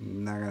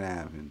 Not gonna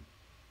happen.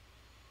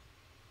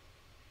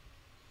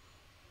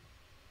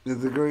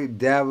 There's a great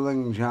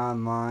dabbling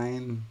John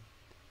line.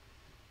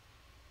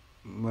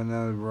 But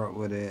now brought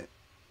with it.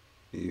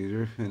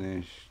 You're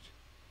finished.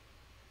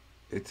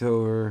 It's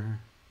over.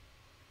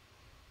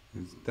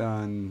 It's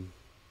done.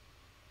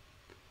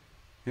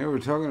 Here we're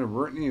talking to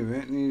Brittany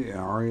Ventney,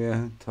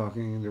 Aria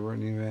talking to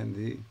Brittany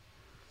Ventney.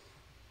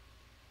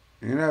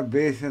 You're not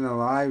basing a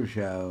live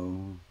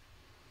show,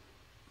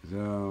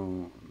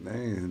 so that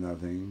means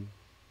nothing.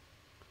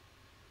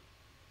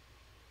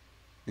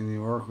 And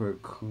you work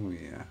with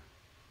Cumia.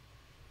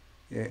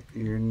 Yeah,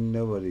 you're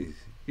nobody's.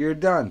 You're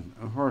done,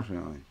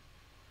 unfortunately.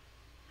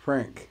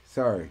 Frank,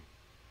 sorry.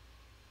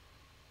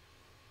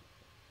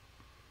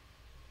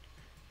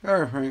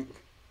 Sorry, Frank.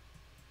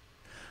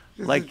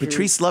 Just Like the truth.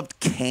 Patrice loved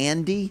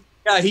candy.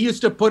 Yeah, he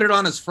used to put it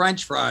on his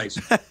French fries.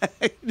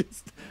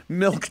 Just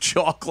milk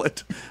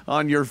chocolate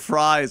on your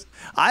fries.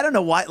 I don't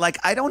know why. Like,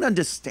 I don't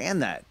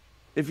understand that.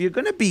 If you're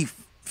gonna be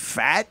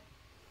fat,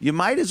 you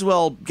might as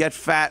well get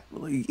fat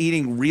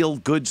eating real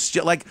good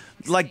shit. Like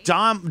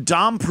Dom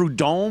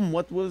Prudhomme.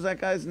 What was that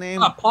guy's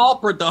name? Paul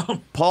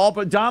Prudhomme.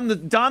 Dom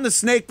the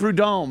Snake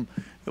Prudhomme.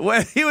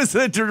 Well, he was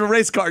the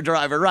race car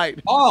driver, right?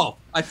 Oh,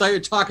 I thought you were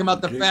talking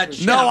about the fat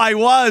chef. No, I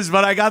was,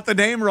 but I got the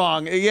name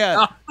wrong.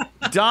 Yeah.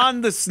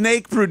 Don the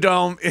Snake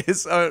Prudhomme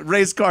is a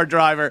race car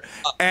driver.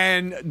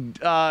 And,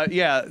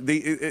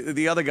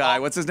 the other guy,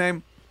 what's his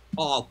name?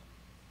 Paul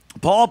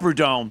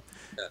Prudhomme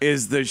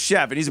is the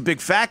chef, and he's a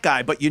big fat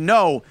guy, but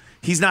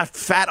he's not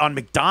fat on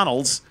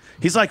McDonald's.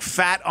 He's like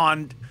fat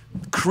on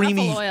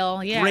creamy, Truffle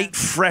oil, yeah. great,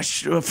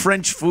 fresh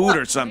French food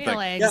or something.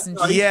 Real eggs and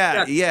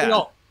Yeah.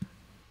 Yeah,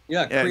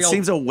 Yeah, it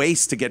seems a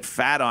waste to get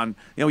fat on.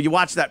 You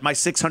watch that My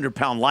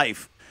 600-Pound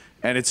Life,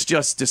 and it's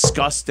just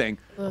disgusting.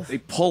 Ugh. They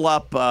pull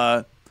up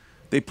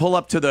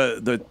to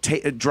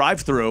the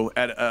drive-through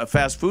at a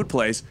fast food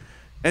place.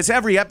 And it's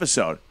every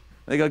episode.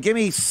 They go, "Give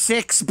me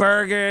 6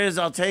 burgers.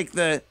 I'll take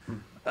the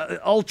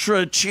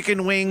ultra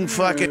chicken wing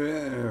fucking."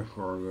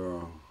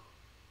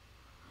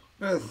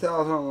 That's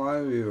 1,000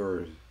 live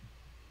viewers.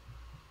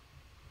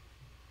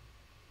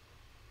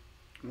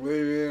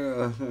 Maybe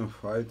less than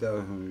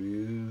 5,000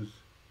 views.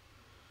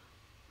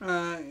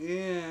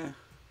 Yeah.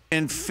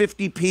 And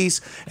 50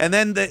 piece, and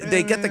then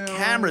they get the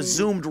camera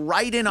zoomed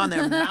right in on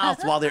their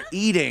mouth while they're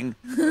eating.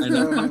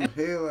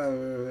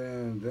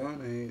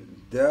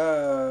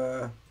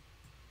 Duh.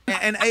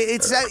 And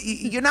it's that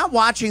you're not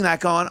watching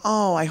that going,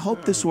 "Oh, I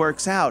hope this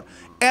works out."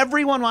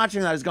 Everyone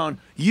watching that is going,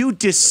 "You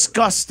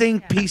disgusting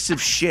piece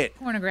of shit."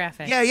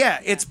 Pornographic. Yeah,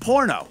 it's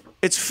porno.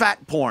 It's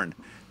fat porn.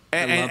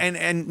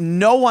 And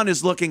no one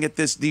is looking at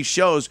these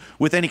shows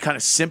with any kind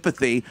of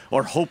sympathy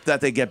or hope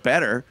that they get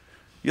better.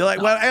 You're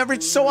like, well,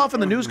 every so often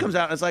the news comes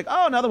out and it's like,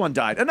 "Oh, another one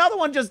died. Another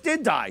one just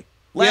did die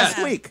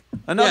last week.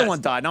 Another one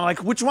died." Now,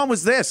 like, which one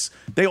was this?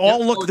 They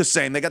all look the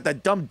same. They got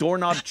that dumb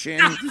doorknob chin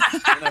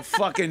and a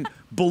fucking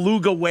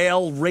beluga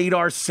whale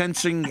radar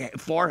sensing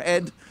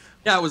forehead.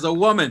 Yeah, it was a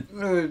woman.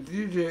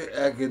 DJ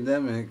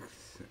Academics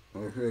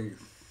looks like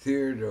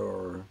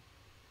Theodore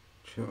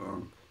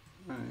Chunk.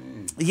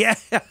 Yeah,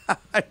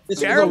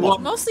 It's terrible.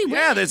 Mostly women.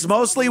 Yeah, it's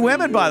mostly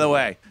women, by the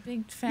way.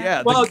 Big fat.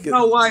 Yeah, Well, you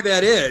know why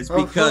that is?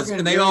 Because, fucking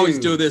and they always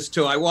dude. do this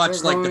too. I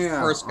watch like the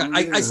Yeah, first.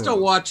 I still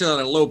watch it on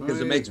a loop because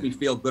it makes me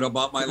feel good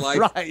about my life.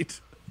 Right.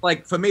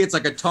 like for me, it's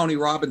like a Tony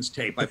Robbins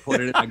tape. I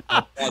put it in.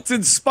 It's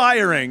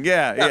inspiring.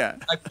 Yeah.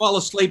 I fall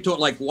asleep to it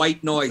like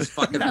white noise.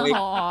 Fucking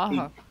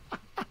Aw.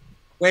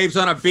 waves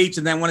on a beach,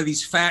 and then one of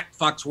these fat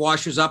fucks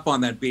washes up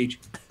on that beach.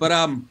 But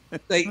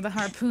they With a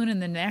harpoon in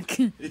the neck.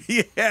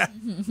 Yeah.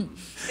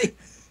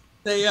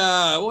 They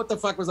what the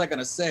fuck was I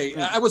gonna say?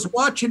 I was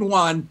watching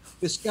one.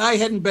 This guy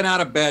hadn't been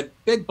out of bed.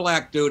 Big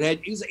black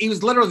dude. He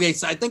was literally,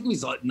 I think he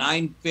was like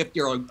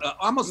 950 or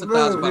almost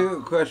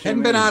 1,000.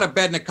 Hadn't been out of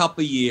bed in a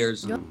couple of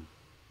years.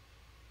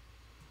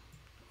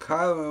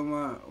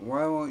 Kyle,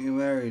 why won't you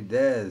marry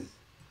Dez?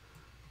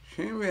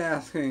 Shouldn't be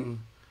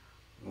asking,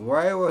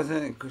 why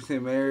wasn't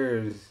Christian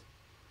Mayer's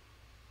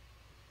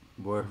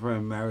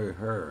boyfriend marry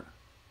her?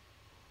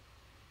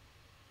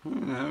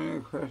 Having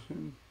a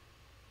question.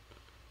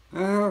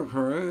 That's her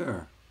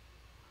career.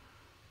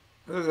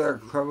 There's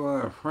that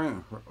couple of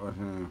Frank,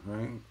 wasn't it,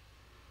 Frank?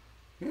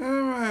 Yeah,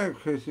 married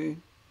Chrissy.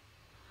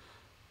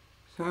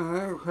 So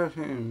they're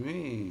questioning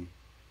me.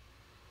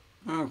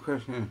 I'm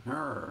questioning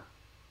her.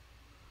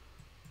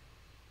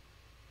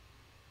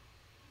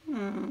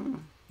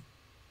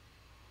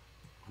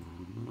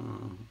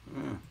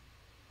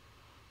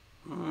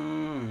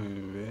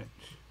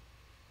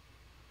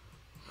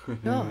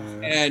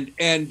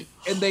 And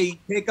they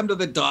take him to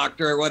the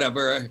doctor or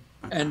whatever,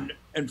 and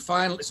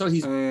finally, so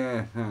he's.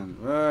 Right.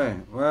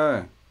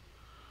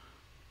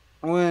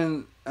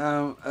 When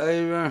I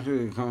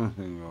eventually come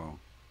single,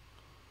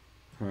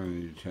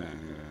 from you China,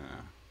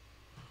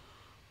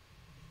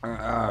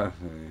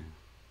 honestly,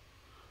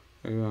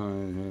 you're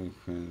going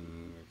to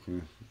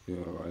your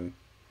wife,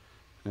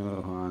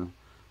 no harm.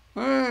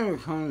 When I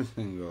become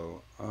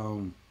single,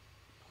 I'll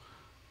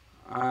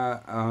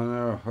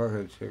never fuck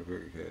a chick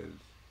with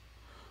kids.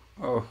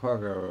 Oh, fuck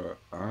her.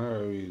 I'll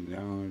never be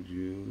down with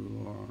you.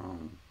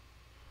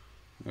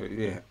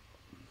 Yeah.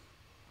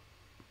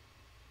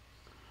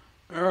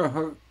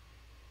 If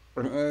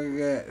I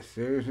get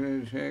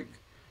seriously a chick,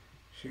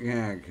 she can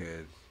have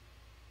kids.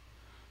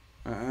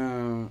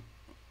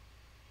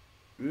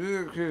 This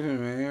is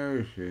Christian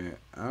Mayer shit.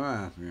 I'm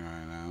asking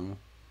right now.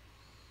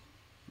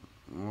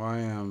 Why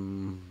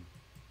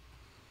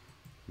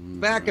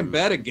back in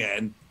bed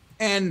again,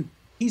 and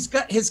he's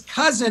got his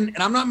cousin,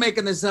 and I'm not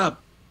making this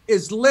up,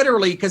 is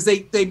literally, because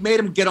they made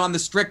him get on the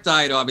strict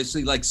diet,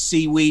 obviously, like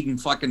seaweed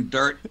and fucking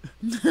dirt.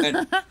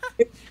 And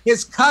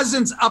his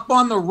cousin's up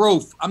on the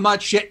roof, I'm not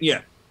shitting you,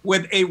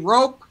 with a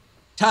rope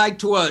tied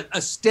to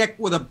a stick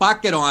with a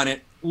bucket on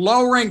it,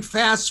 lowering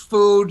fast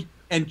food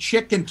and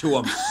chicken to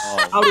him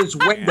out his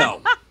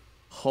window.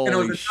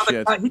 Holy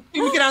shit. Guy, he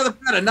didn't get out of the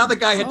bed. Another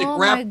guy had to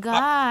grab him. Oh,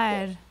 my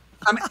God.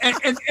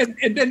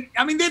 And then,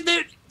 I mean,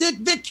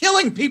 they're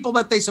killing people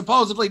that they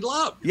supposedly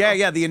love.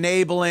 Yeah, the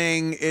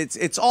enabling.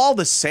 It's all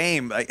the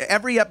same. Like,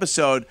 every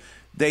episode,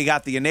 they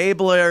got the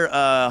enabler,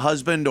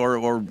 husband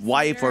or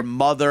wife or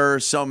mother,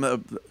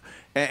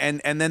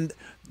 and then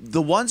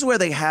the ones where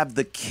they have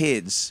the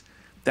kids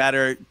that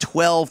are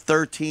 12,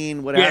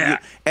 13, whatever,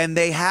 and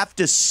they have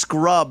to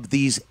scrub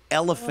these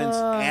elephants'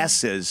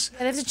 asses.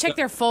 They have to check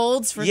their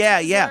folds for for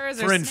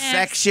snacks.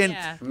 infection.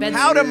 Yeah.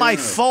 How do my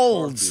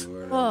folds?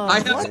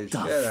 What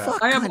the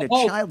fuck kind of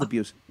child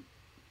abuse?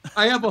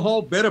 I have a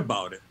whole bit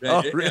about it.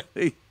 Oh,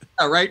 really?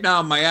 Right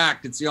now in my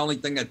act, it's the only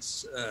thing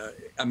that's,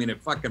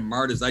 it fucking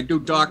murders. I do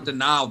Dr.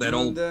 Now, that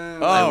old.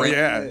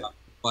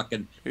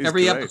 Fucking He's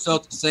every great.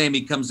 episode's the same.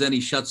 He comes in,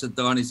 he shuts the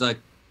door, and he's like,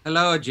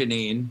 "Hello,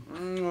 Janine.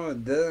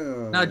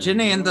 Now,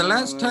 Janine, the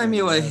last time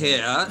you were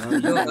here,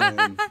 you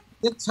were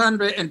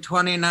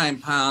 629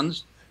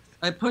 pounds.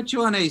 I put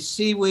you on a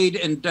seaweed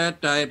and dirt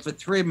diet for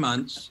 3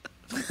 months.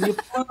 You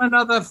put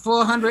another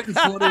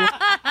 440.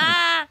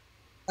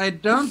 I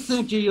don't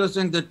think you're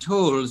using the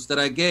tools that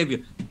I gave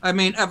you. I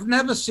mean, I've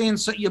never seen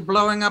you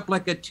blowing up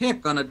like a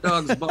tick on a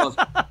dog's balls.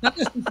 Now,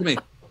 listen to me.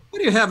 What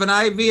do you have, an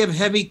IV of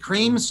heavy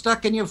cream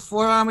stuck in your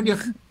forearm?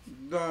 And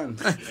Done.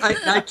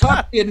 I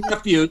talked to your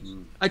nephews.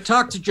 I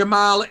talked to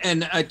Jamal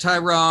and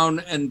Tyrone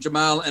and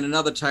Jamal and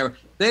another Tyrone.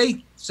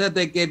 They said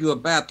they gave you a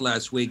bath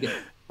last week.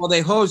 Well,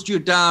 they hosed you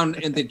down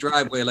in the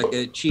driveway like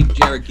a cheap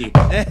Cherokee.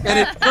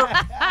 And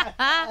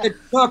it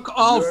took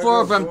all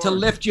 4 of them to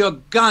lift your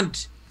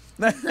gunt.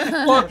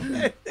 4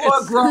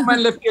 grown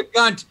men lift your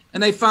gunt,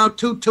 and they found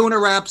 2 tuna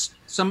wraps,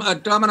 some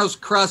Domino's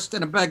crust,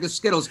 and a bag of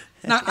Skittles.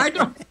 Now, I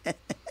don't...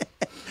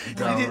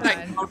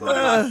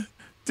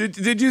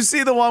 Did you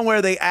see the one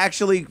where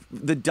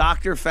the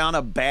doctor found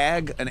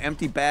an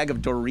empty bag of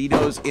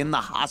Doritos in the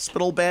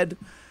hospital bed?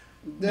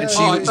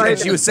 And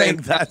she was saying,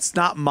 "That's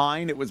not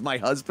mine. It was my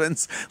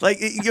husband's." Like,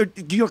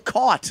 you're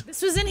caught.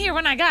 This was in here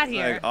when I got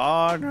here. Like,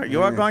 oh, no,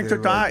 you're going to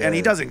die, and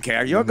he doesn't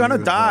care. You're gonna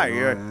die.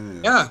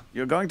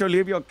 You're going to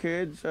leave your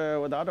kids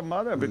without a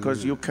mother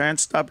because you can't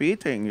stop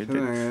eating.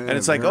 And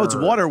it's like, oh, it's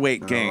water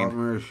weight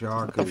gain.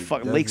 What the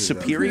fuck, Lake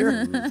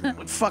Superior?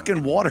 What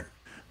fucking water?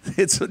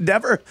 It's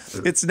never.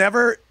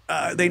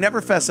 They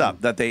never fess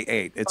up that they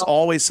ate. It's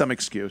always some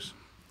excuse.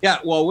 Yeah,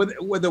 well,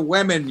 with the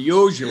women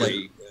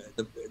usually.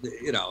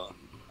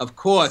 Of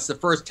course, the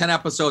first 10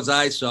 episodes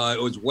I saw,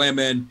 it was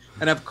women.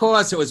 And of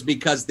course, it was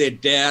because their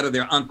dad or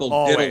their uncle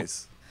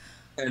Always.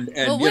 And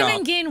well, you women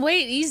know, gain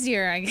weight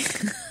easier, I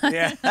guess.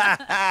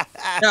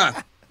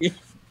 Yeah.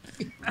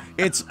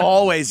 It's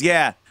always,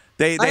 yeah.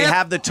 They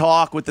have the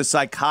talk with the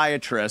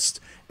psychiatrist,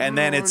 and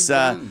then it's,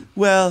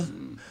 well,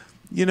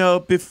 you know,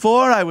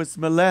 before I was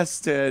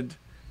molested,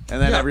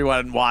 and then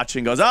everyone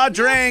watching goes, oh,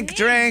 drink.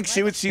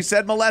 She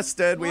said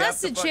molested. We have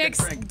to Molested fucking chicks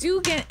drink.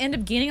 do end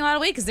up gaining a lot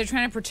of weight because they're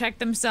trying to protect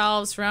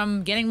themselves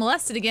from getting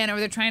molested again, or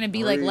they're trying to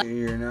be like.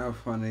 You're not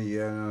funny.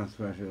 You're not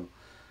special.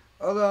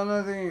 Although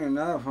another thing, you're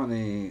not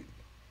funny.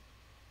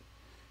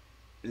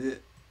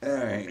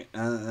 Alright,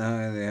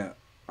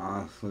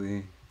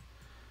 honestly,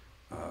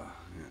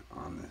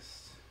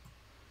 honest.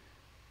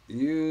 She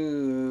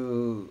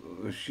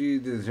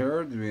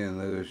deserved to be in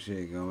Louis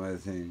Shake on my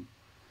thing.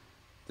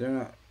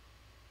 They're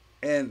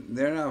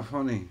not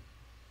funny.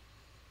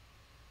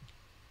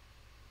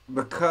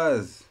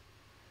 Because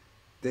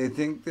they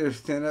think they're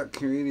stand-up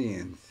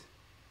comedians.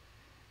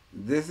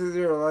 This is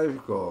their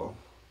life goal.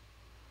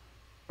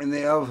 And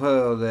they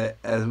upheld it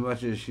as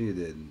much as she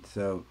did.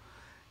 So,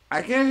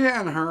 I can't shit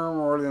on her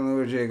more than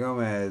Louis J.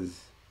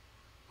 Gomez,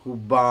 who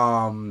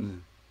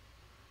bombed.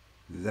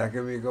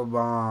 Zachamiko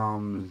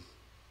bombs.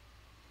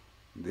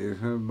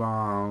 Different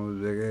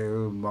bombs. Big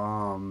A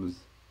bombs.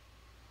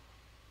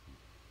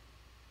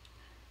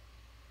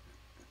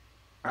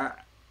 I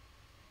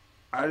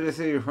just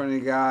say you're funny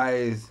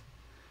guys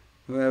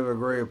who have a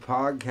great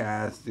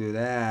podcast do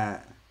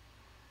that.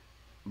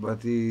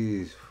 But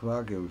these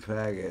fucking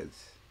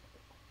faggots.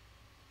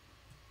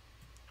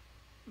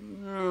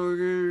 No,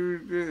 they're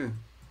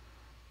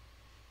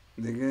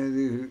gonna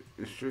do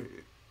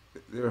straight.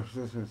 They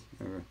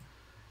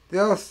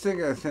all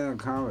stink at stand-up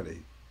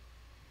comedy.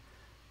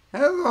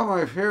 That's all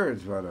my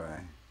favorites, by the way.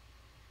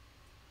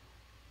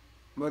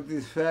 But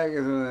these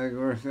faggots are like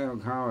we're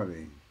stand-up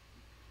comedy.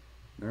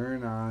 They're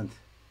not.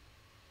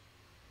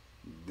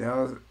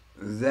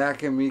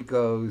 Zach and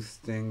Miko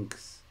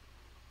stinks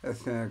at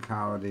stand-up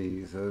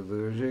comedy. So is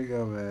Luigi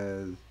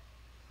Gomez.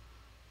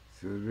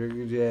 So is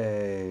Ricky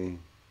J.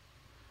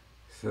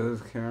 So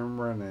is Karen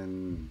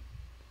Brennan.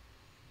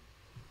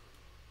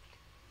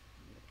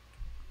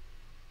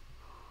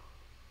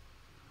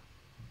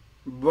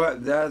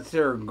 But that's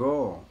their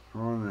goal.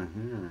 On the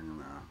hearing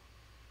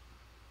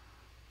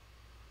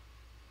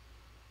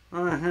now.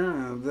 On the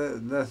hearing,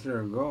 that's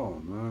their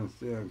goal. No, it's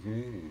still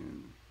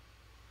Canadian.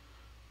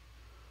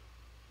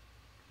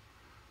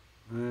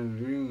 And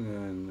doing that,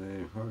 and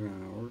they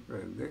fucking work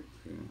that dick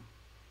to.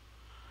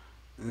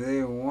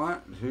 They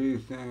want to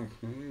stand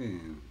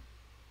Canadian.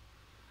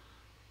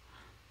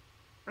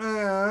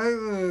 Yeah, they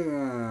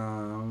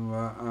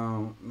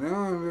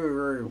don't do a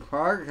great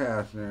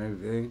podcast and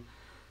everything.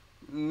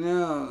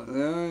 No,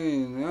 they only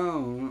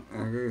know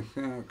they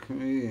stand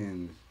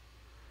comedians.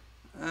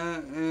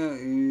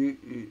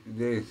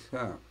 They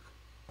suck.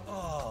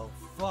 Oh,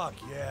 fuck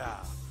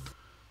yeah.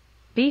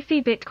 Beefy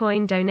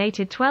Bitcoin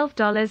donated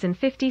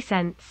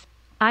 $12.50.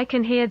 I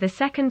can hear the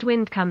second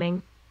wind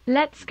coming.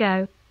 Let's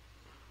go.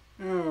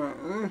 No,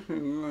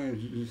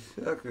 listen, you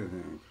suck at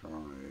him,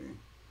 comedy.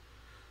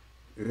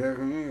 That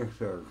can hear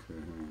sucks at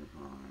him,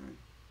 comedy.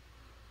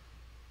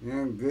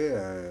 You're good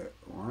at it.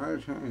 Why are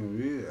you trying to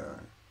be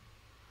that?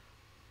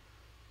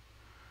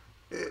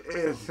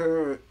 It's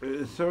so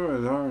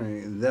bizarre.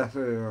 That's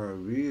what they want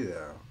to be,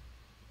 though.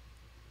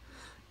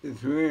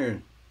 It's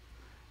weird.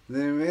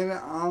 They made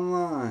it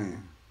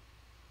online.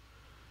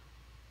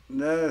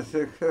 Not a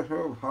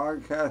successful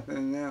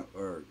podcasting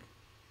network.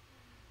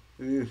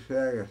 These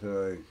faggots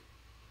are like,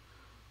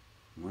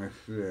 my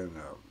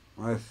stand-up,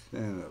 I think.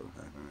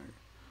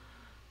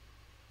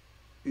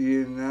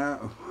 You're not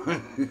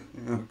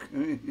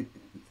comedians.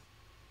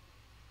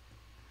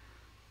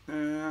 They're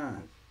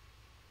not.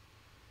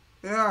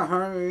 Yeah,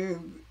 hardly.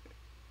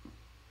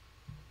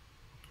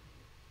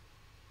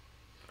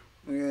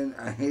 Again,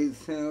 I hate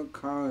stand-up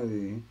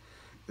comedy.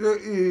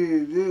 It's easy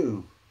to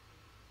do.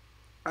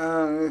 I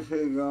don't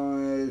say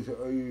going as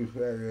all you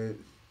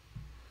faggots.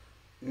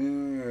 I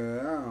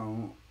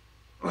don't.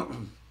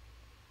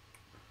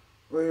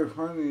 But you're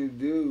funny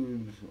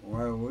dudes.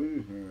 Why would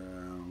you figure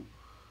it out?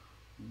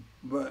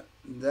 But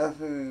that's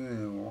what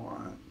they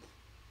want.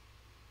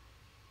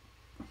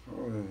 That's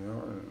what they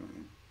are.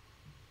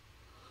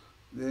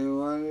 They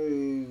want to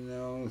be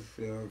known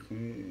still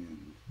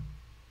comedians.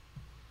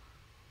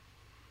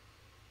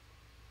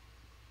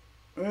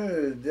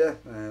 Really,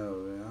 death nail, to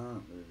be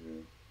honest with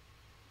you.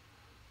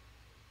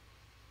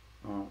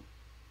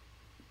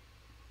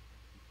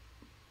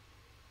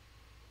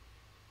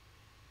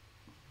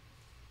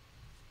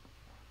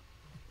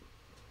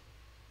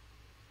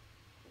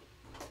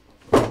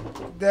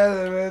 Death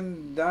have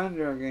been done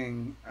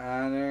drinking.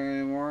 Are there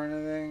any more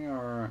anything,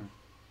 or?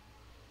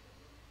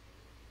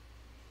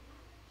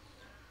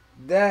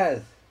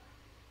 Death.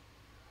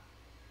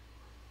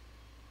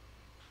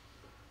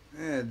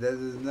 Yeah, death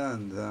is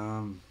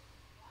done.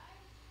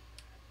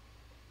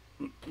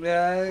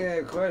 Yeah, I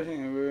think a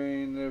question if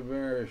we need to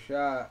bring her a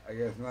shot. I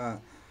guess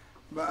not.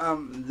 But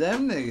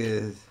them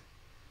niggas,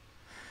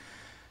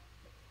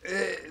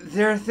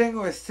 their thing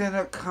was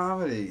stand-up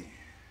comedy.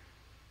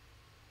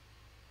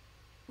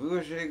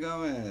 Hugo Shea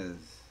Gomez.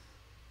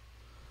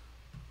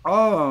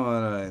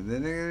 Oh, the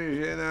nigga do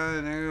shit out,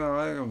 the nigga don't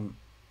like them.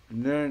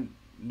 They're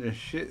the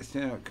shit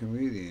stand-up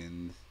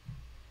comedians.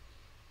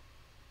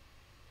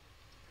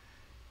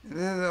 This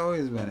has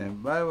always been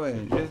it. By the way,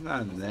 it's just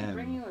not Did I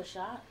bring them. you a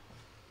shot?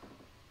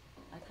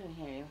 I couldn't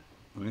hear you.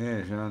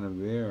 Yeah, shot the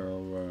beer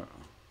over.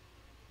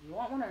 You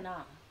want one or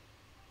not?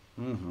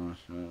 Mm-hmm,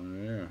 shot the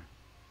beer.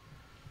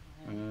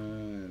 Let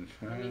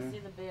me see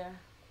the beer.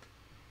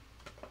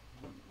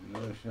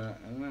 Another shot,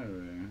 another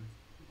beer.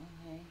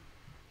 Okay.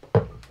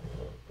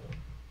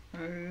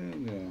 How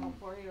you doing? I'll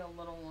pour you a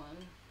little one.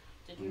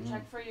 Did you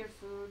check for your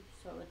food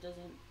so it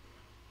doesn't...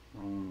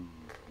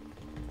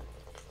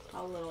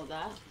 How little of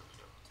that?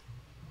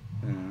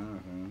 Yeah,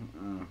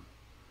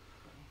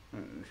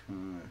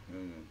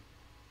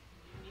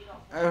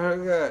 I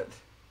forgot.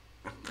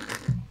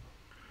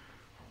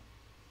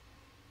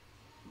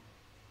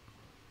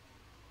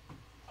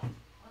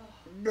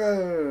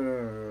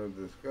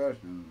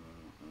 Discussion.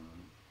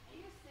 Are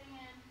you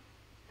singing?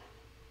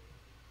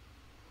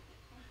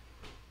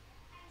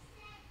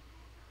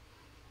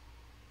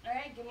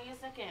 Alright, give me a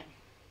second.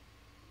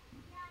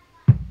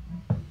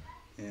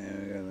 Yeah,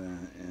 we got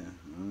that. Yeah.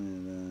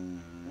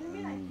 Maybe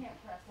I can't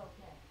press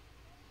okay.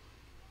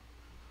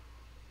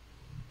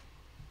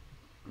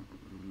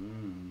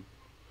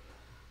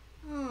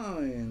 Oh,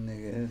 you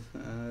niggas.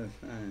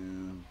 I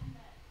am.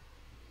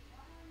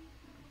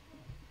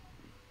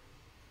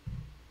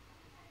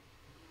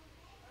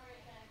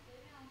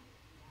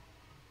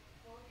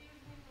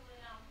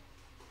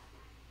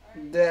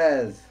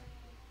 Dez.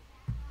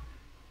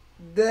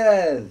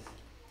 Dez.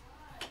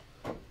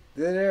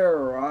 Did it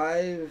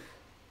arrive?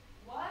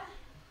 What?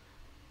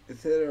 It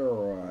said it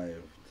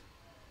arrived.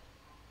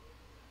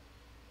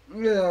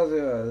 Yeah, that's what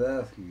I was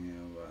asking you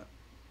about.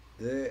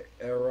 Did it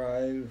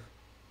arrive?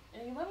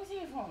 Hey, let me see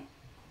your phone.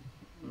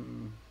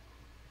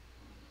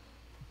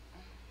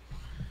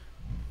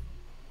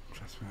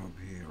 Trust me, I'll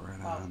be right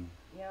Oh, on.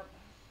 yep.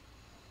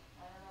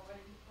 I don't know where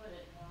you put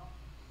it now.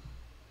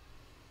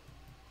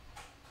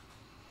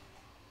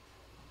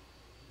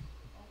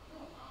 Oh,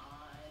 come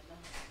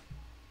on.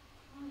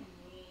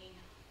 Honey.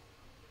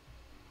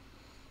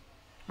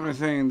 I'm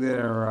saying did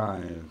it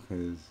arrive,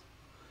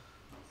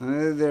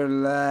 because they're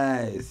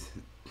lies.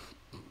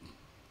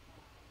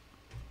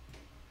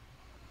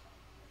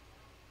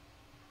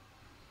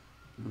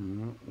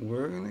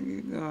 We're gonna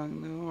keep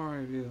going, no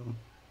worry, you.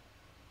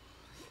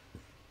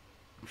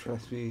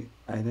 Trust me,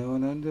 I know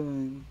what I'm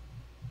doing.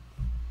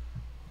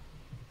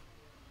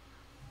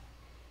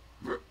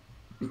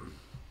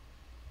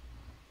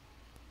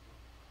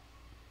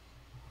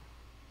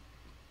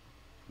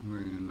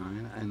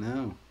 I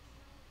know.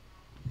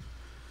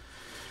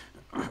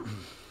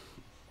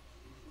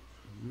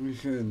 We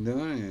should have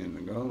done it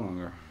to go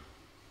longer.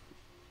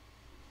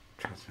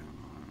 Trust me,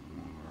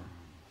 longer.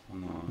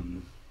 Hold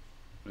on.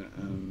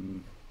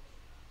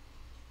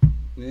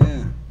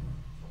 Yeah.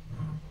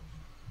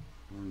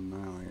 I'm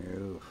not like,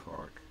 oh,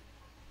 fuck.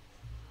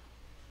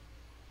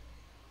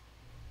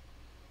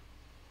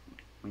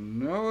 I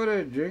know what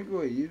to drink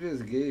what you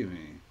just gave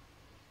me.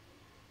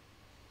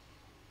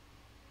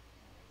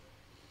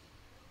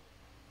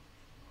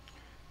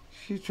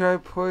 She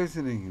tried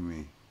poisoning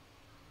me.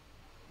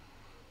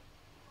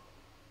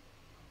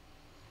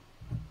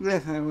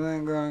 Yes, I've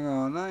been going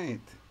all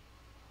night.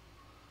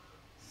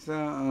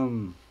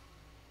 So,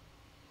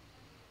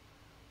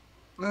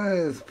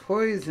 this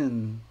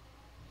poison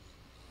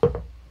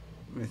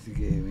Missy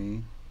gave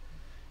me.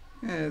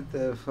 I had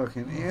to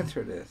fucking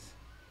answer this.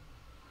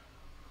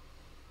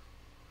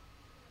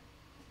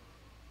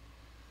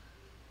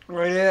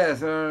 Oh yeah,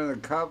 so the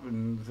cup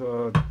and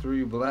so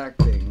 3 black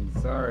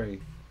things.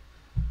 Sorry.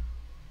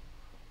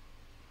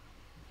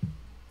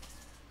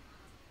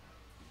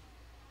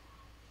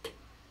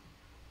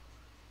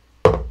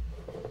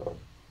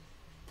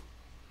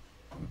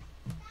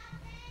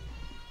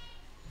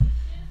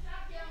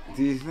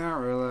 Do you not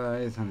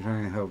realize I'm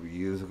trying to help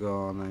you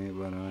go all night,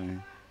 by the way?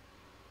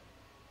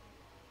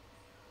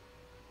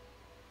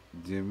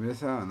 Did you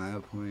miss out on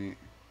that point?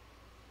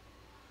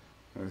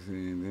 I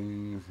see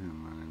things and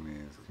money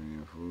means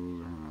Cumia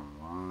food,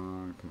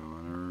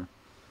 whatever.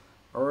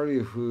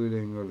 Already food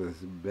and go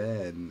to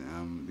bed.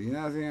 Do you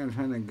not think I'm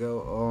trying to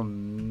go all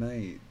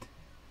night?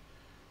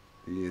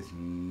 It's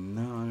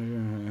not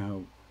trying to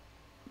help.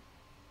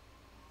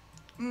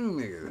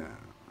 Nigga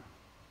that.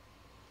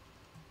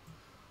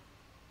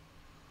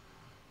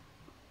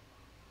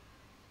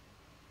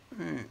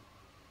 Hey,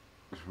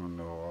 just want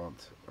to know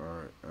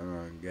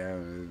what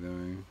Gavin is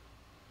doing.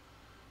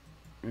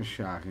 It's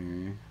shocking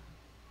me.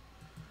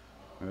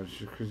 That's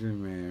just because he's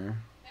mayor.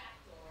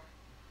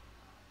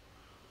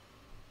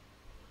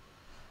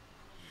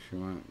 She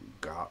went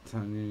gots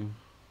on you.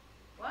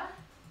 What?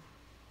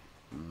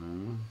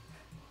 No.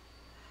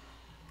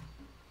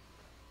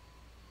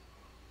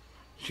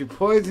 She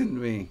poisoned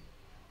me.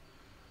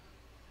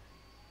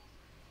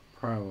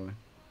 Probably.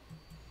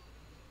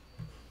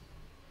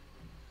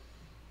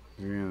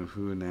 You're in the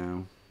food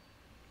now.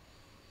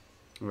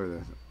 What is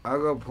this? I'll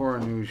go pour a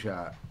new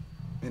shot.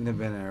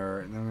 independent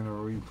art, and I'm gonna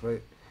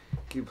replay,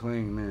 keep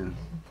playing now.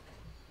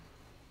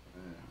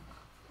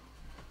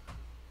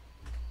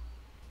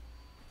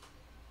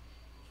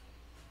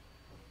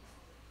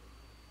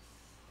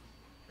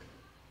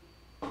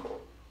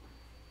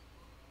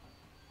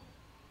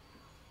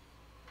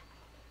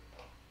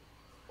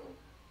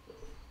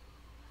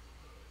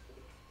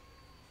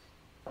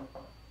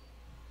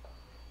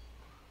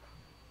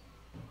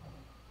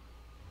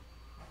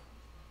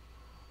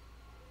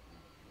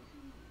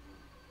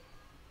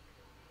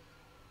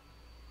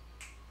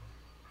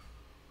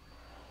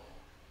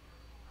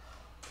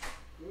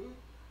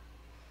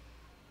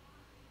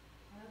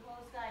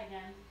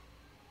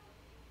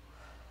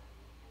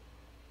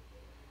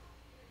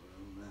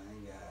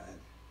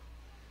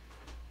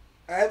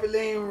 I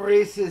believe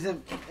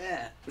racism.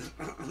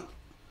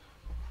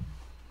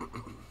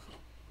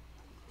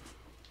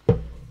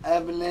 I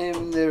believe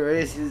in the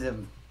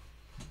racism.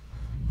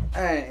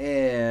 Alright,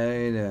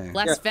 yeah.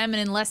 Less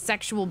feminine, less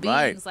sexual beings.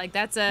 Right. Like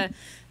that's a I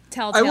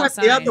telltale went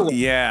sign. the other way.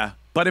 Yeah,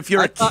 but if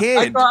you're a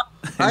kid,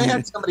 I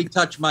had somebody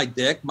touch my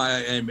dick,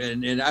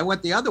 and I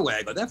went the other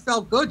way. But that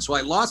felt good, so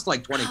I lost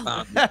like 20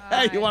 pounds.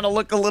 you want to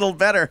look a little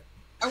better.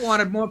 I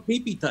wanted more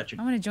pee-pee touching.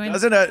 I want to join.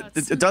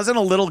 Doesn't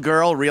a little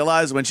girl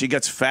realize when she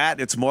gets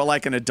fat, it's more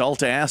like an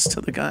adult ass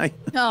to the guy?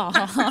 Oh,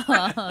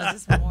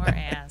 just more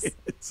ass.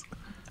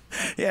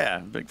 Yeah,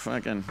 big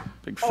fat my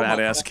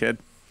ass God. kid.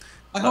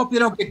 I hope you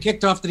don't get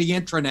kicked off to the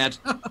intranet.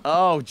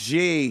 Oh,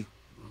 gee.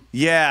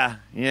 Yeah.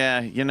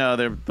 You know,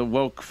 they're the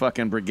woke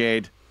fucking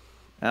brigade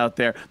out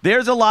there.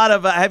 There's a lot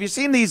of, have you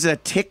seen these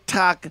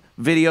TikTok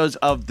videos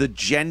of the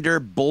gender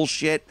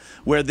bullshit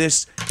where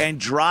this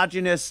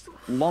androgynous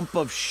lump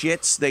of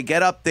shits, they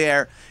get up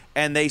there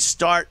and they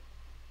start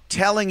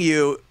telling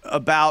you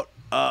about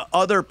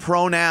other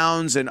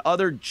pronouns and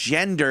other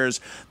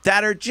genders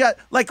that are just,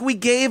 like we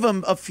gave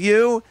them a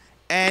few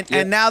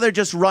and now they're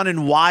just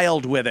running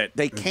wild with it.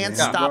 They can't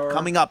stop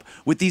coming up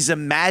with these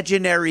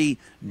imaginary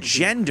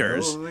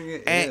genders,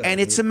 and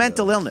it's a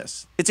mental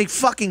illness. It's a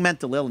fucking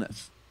mental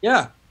illness.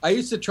 Yeah, I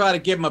used to try to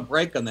give him a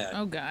break on that.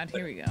 Oh God,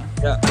 here we go.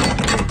 Yeah.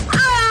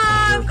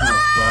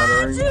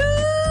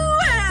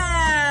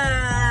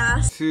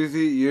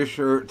 Susie, your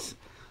shirt's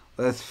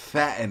less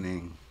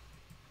fattening.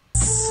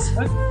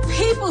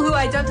 People who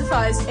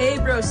identify as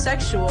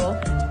abrosexual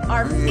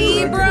are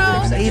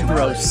Abrosexual.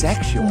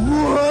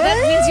 That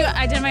means you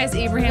identify as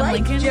Abraham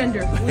Lincoln.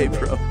 Gender.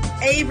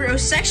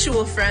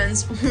 Abrosexual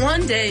friends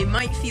one day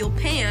might feel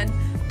pan,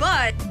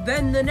 but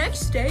then the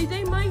next day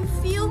they might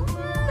feel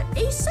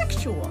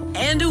asexual.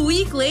 And a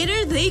week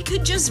later they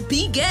could just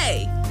be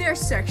gay. Their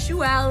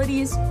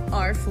sexualities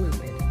are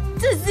fluid.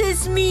 Does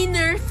this mean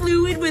they're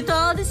fluid with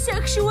all the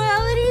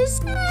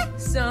sexualities?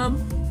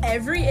 Some.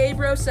 Every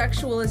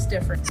abrosexual is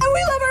different. And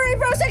we love our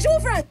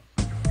abrosexual friends.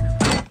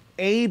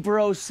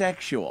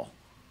 Abrosexual.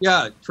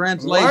 Yeah,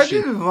 translation. Why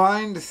did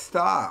Vine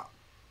stop?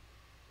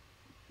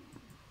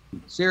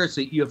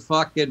 Seriously, you're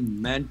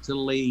fucking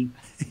mentally.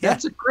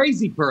 That's a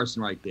crazy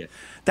person right there.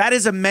 That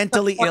is a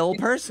mentally ill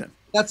person.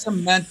 That's a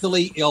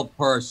mentally ill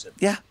person.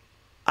 Yeah.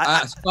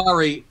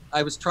 Sorry,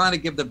 I was trying to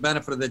give the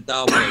benefit of the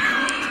doubt.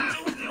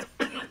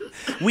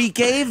 We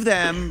gave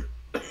them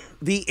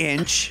the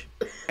inch,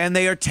 and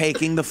they are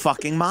taking the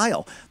fucking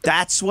mile.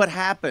 That's what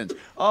happens.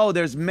 Oh,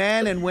 there's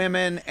men and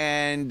women,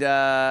 and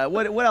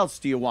what else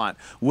do you want?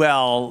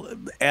 Well,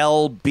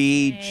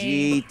 LBGTQ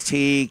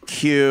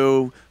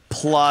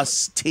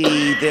plus T.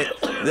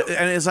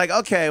 And it's like,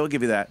 okay, we'll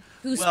give you that.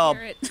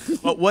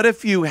 But what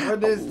if you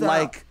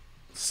like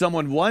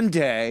someone one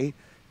day,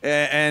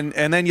 and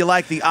then you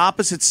like the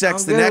opposite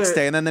sex the next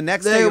day, and then the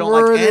next day you don't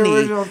like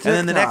any, and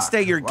then the next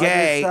day you're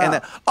gay, and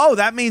then,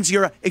 that means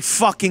you're a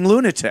fucking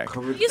lunatic.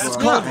 That's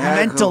called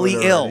mentally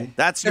ill.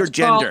 That's your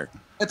gender.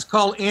 That's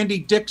called Andy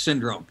Dick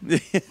syndrome. You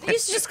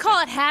used to just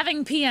call it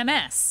having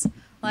PMS.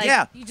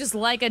 Like, you just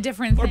like a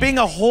different thing. Or being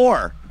a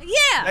whore.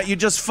 Yeah. That you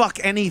just fuck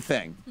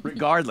anything,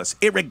 regardless.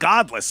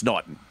 Regardless,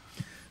 Norton.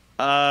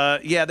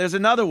 There's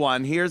another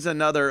one. Here's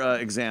another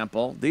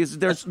example. These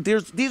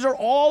are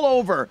all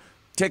over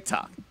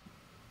TikTok.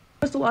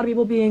 Just a lot of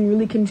people being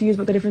really confused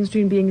about the difference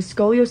between being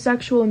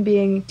scoliosexual and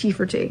being T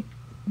for T.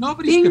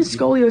 Being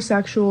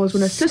scoliosexual is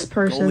when a cis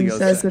person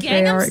says that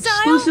they are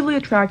exclusively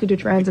attracted to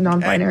trans and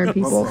non-binary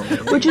people,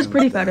 which is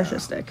pretty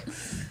fetishistic.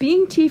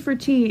 Being T for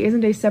T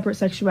isn't a separate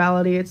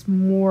sexuality, it's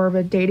more of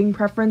a dating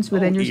preference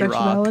within your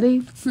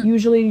sexuality.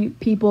 Usually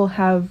people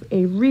have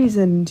a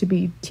reason to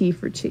be T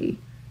for T.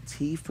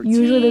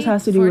 Usually this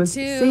has to do with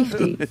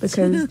safety,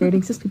 because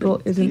dating cis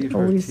people isn't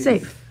always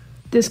safe.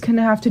 This can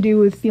have to do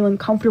with feeling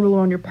comfortable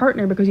around your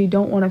partner because you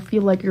don't want to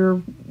feel like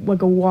you're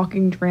like a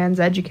walking trans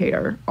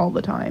educator all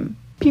the time.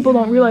 People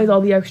don't realize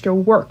all the extra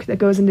work that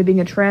goes into being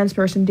a trans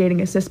person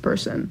dating a cis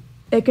person.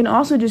 It can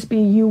also just be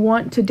you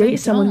want to date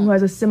someone who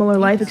has a similar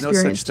life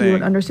experience to you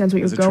and understands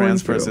what you're going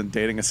trans through. person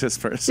dating a cis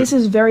person. This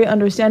is very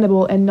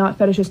understandable and not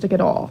fetishistic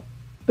at all.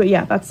 But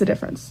yeah, that's the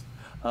difference.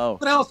 Oh.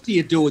 What else do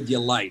you do with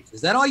your life?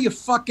 Is that all you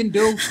fucking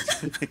do?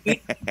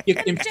 You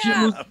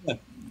confuse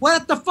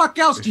What the fuck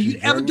else? Do you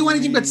ever do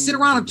anything but sit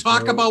around and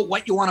talk about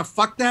what you want to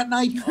fuck that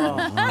night?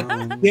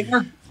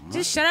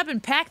 Just shut up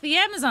and pack the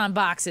Amazon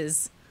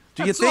boxes.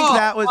 Do you think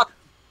that was...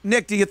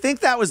 Nick, do you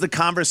think that was the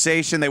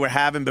conversation they were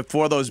having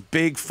before those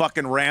big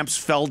fucking ramps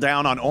fell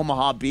down on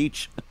Omaha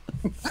Beach?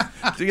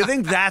 Do you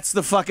think that's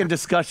the fucking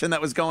discussion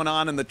that was going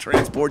on in the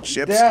transport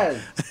ships?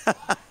 Yes.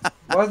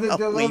 Was it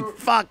Holy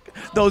fuck.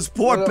 Those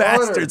poor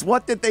bastards.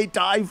 What did they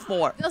die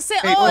for? They'll say,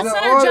 oh, it's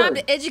not our job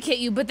to educate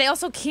you, but they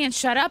also can't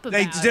shut up about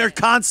it. They're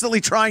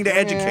constantly trying to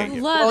educate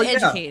you. Love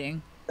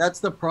educating. That's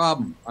the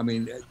problem. I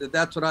mean,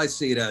 that's what I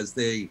see it as.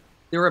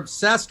 They're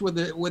obsessed with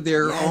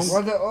their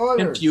own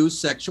confused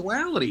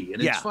sexuality,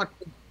 and it's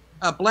fucking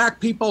black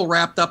people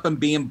wrapped up in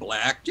being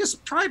black.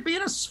 Just try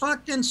being a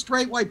fucking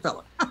straight white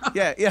fella.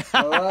 Yeah.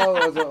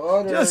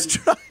 Just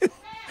try.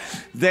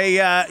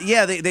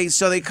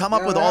 So they come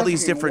up with all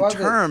these different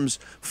terms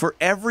for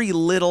every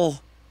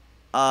little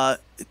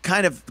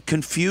kind of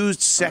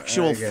confused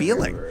sexual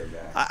feeling.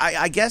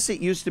 I guess it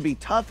used to be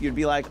tough. You'd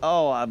be like,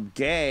 oh, I'm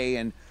gay,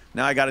 and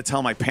now I got to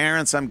tell my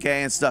parents I'm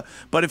gay and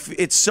stuff. But if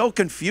it's so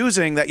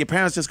confusing that your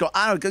parents just go,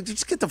 I don't,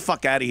 just get the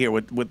fuck out of here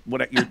with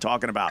what you're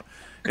talking about.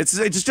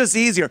 It's just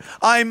easier.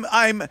 I'm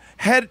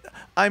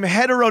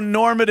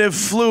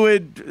heteronormative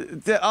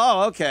fluid.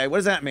 Oh, okay. What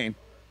does that mean?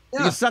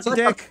 Yeah, you suck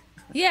dick?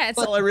 Yeah, it's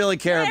That's all I really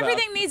care about.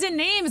 Everything needs a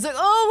name. It's like,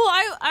 oh,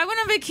 well, I went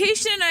on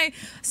vacation and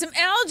some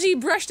algae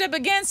brushed up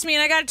against me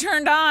and I got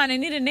turned on. I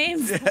need a name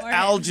for it.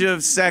 Algae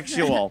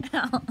sexual.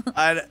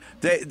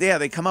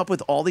 They come up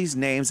with all these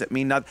names that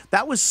mean nothing.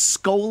 That was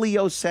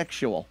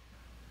scoliosexual.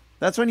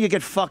 That's when you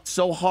get fucked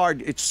so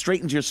hard it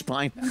straightens your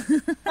spine.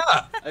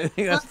 I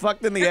think that's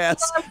fucked in the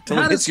ass till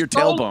it hits your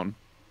tailbone.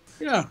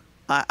 Yeah.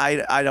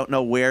 I don't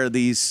know where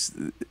these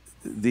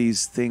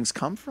things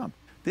come from.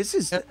 This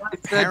is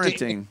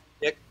parenting.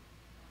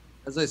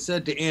 As I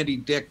said to Andy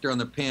Dick during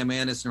the Pam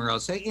Anderson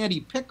roast, hey,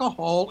 Andy, pick a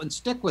hole and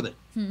stick with it.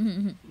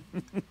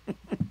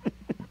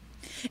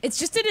 It's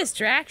just a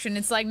distraction.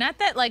 It's like, not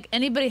that like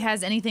anybody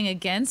has anything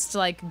against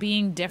like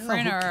being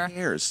different who or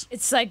cares?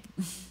 It's like,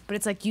 but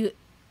it's like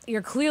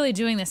you're clearly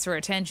doing this for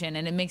attention,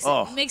 and it makes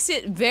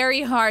it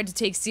very hard to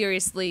take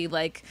seriously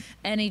like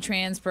any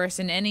trans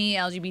person, any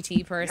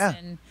LGBT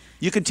person. Yeah.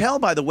 You can tell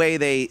by the way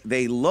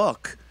they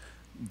look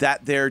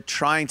that they're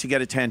trying to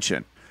get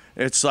attention.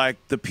 It's like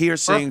the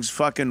piercings,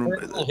 fucking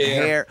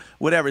hair,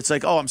 whatever. It's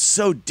like, oh, I'm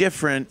so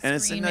different, and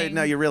it's like,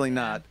 no, you're really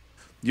not.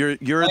 You're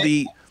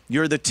the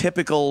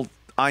typical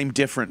I'm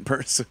different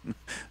person,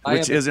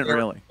 which isn't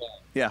really.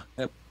 Yeah.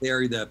 I have a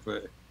theory that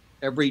for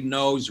every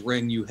nose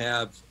ring you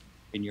have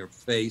in your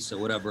face or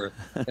whatever,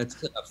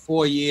 that's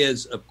 4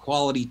 years of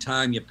quality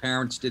time your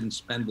parents didn't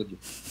spend with you.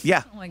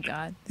 Yeah. Oh my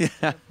God.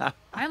 Yeah.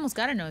 I almost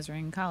got a nose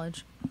ring in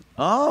college.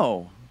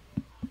 Oh,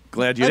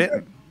 glad you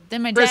didn't.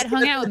 Then my dad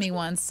hung out with me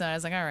once, so I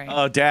was like, all right.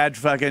 Oh, Dad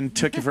fucking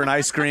took you for an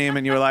ice cream,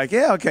 and you were like,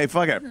 yeah, okay,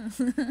 fuck it.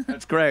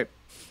 That's great.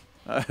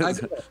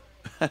 Was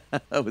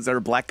there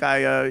a black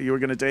guy you were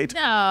going to date?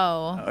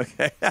 No.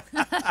 Okay.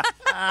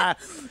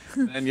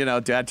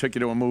 And, Dad took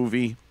you to a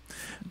movie.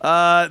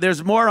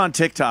 There's more on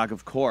TikTok,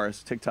 of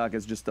course. TikTok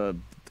is just a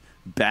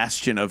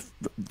bastion of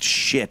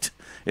shit.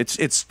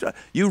 It's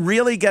you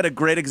really get a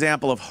great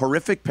example of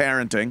horrific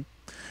parenting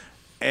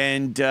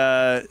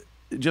and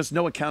just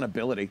no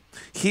accountability.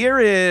 Here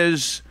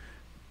is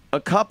a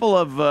couple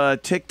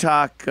of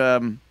TikTok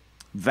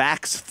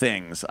vax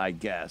things, I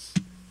guess.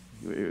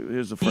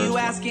 Here's the first You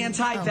one. ask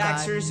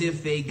anti-vaxxers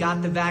if they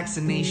got the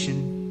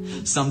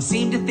vaccination. Some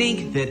seem to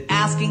think that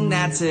asking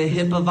that's a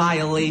HIPAA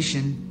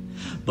violation.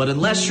 But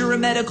unless you're a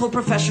medical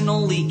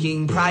professional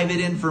leaking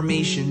private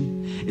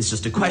information, it's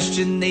just a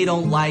question they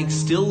don't like,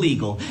 still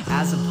legal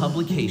as a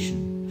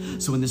publication.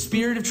 So in the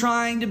spirit of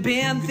trying to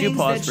ban things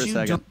pause that for a you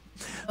second?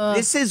 don't...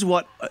 This is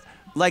what,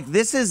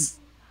 this is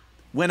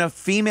when a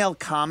female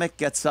comic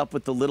gets up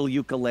with the little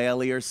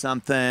ukulele or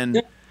something,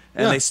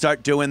 and they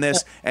start doing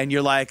this, and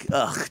you're like,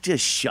 ugh,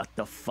 just shut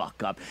the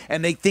fuck up.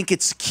 And they think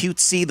it's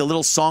cutesy, the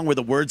little song where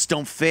the words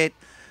don't fit,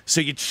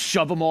 so you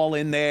shove them all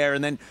in there,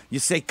 and then you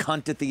say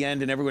cunt at the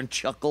end, and everyone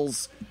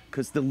chuckles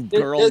because the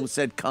girl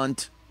said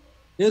cunt.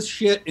 This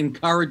shit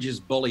encourages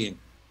bullying.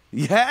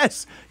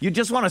 Yes, you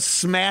just want to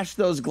smash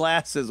those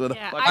glasses with a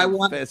fucking I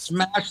want fist. to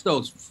smash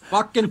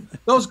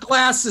those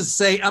glasses.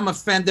 Say I'm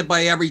offended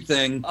by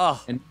everything,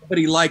 and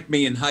nobody liked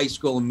me in high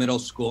school and middle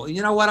school. And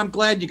you know what? I'm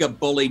glad you got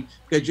bullied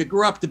because you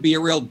grew up to be a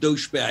real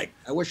douchebag.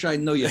 I wish I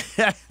knew you.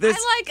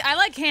 I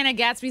like Hannah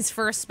Gadsby's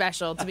first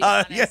special, to be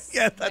honest.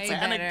 Yeah, that's Way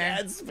Hannah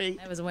better. Gadsby.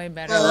 That was way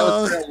better.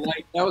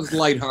 That was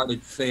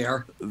lighthearted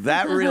fare.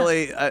 That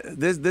really,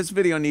 this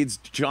video needs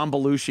John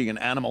Belushi in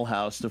Animal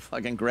House to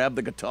fucking grab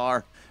the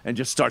guitar and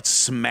just start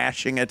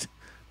smashing it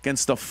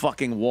against the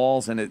fucking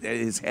walls and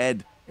his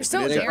head. You're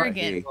so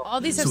arrogant. All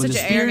these have So in such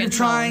the an spirit arrogant of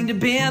trying to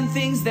ban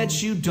things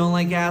that you don't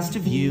like asked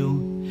of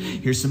you,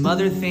 here's some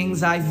other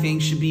things I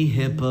think should be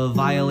HIPAA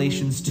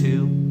violations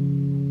too.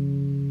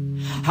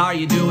 How are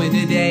you doing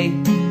today?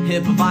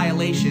 HIPAA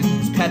violation.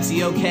 Is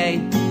Pepsi okay?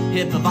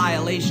 HIPAA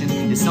violation.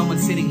 Is someone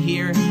sitting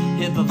here?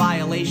 HIPAA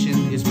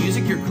violation. Is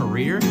music your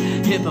career?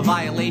 HIPAA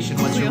violation.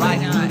 What's your right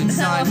mood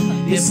inside?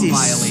 This HIPAA is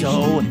violation.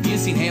 so Have you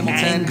seen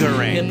Hamilton?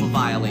 angering. HIPAA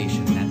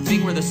violation. That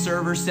thing where the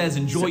server says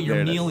enjoy your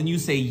There it meal and you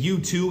say you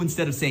too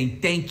instead of saying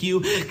thank you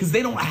because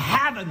they don't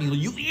have a meal.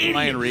 You idiot.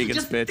 Ryan Regan's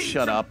Just bitch, think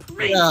shut for up.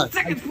 3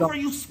 seconds before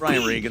you speak.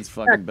 Ryan Regan's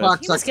fucking bitch.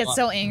 He must get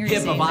so angry.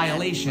 HIPAA seeing that.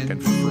 violation. Fucking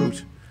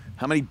fruit.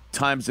 How many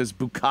times has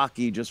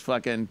Bukkake just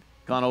fucking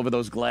gone over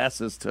those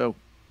glasses too?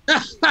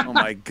 Oh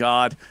my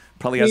God.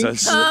 Probably has a.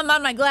 Come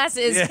on, my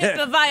glasses. Yeah.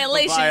 HIPAA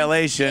violation.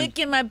 Violation. Kick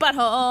in my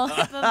butthole.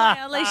 HIPAA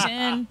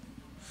violation.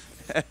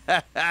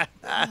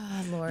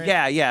 Oh, Lord.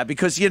 Yeah,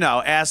 because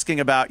asking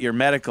about your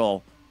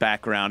medical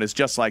background is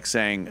just like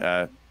saying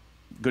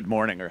good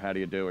morning or how do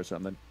you do or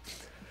something.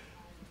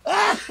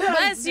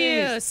 Bless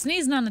you.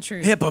 Sneezing on the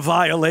truth. HIPAA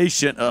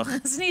violation.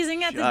 Ugh.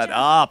 Sneezing at the Shut joke.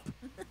 up.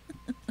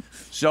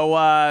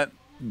 So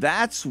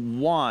that's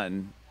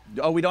one.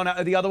 Oh, we don't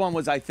have the other one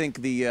was I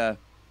think the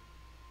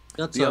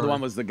other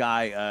one was the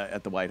guy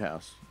at the White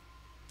House.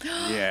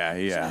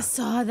 Yeah. I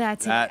saw that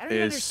today. I That don't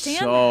is understand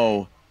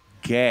so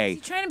gay. Is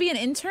he trying to be an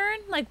intern?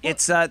 Like what?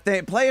 It's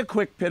they play a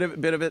quick bit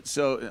of it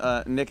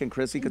so Nick and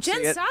Chrissy could see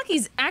Jen it.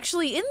 Psaki's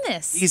actually in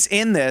this. He's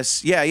in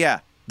this. Yeah.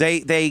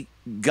 They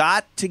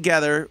got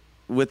together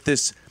with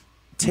this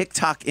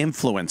TikTok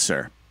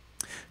influencer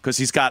because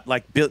he's got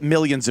like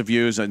millions of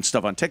views and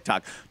stuff on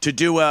TikTok to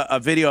do a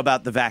video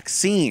about the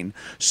vaccine.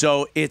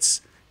 So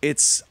it's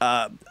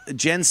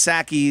Jen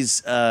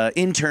Psaki's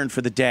intern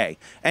for the day,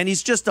 and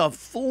he's just a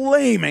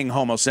flaming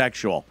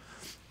homosexual.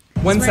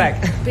 One sec.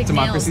 big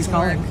Democracy's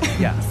nails to calling. work.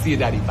 Yeah. See you,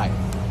 Daddy. Bye.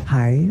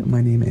 Hi,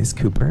 my name is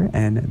Cooper,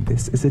 and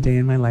this is a day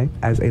in my life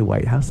as a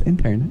White House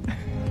intern.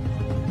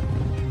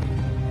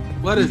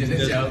 What is Did a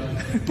this? joke.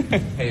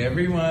 Hey,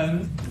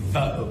 everyone.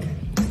 Vogue.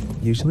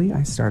 Usually,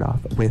 I start off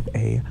with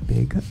a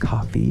big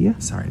coffee.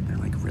 Sorry, they're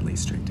like really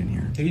strict in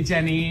here. Hey,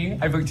 Jenny.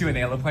 I booked you a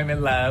nail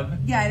appointment, love.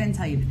 Yeah, I didn't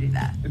tell you to do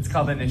that. It's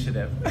called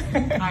Initiative.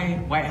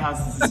 Hi, White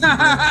House.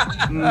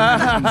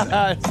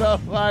 It's so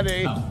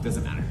funny. Oh,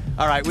 doesn't matter.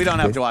 All right, we don't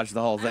have to watch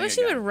the whole thing. I wish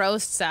he would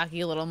roast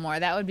Psaki a little more.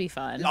 That would be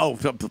fun. Oh,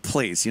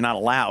 please, you're not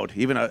allowed.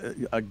 Even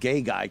a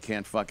gay guy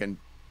can't fucking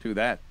do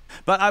that.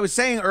 But I was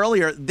saying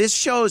earlier, this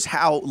shows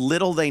how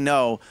little they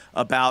know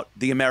about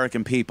the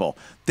American people.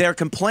 They're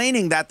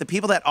complaining that the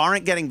people that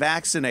aren't getting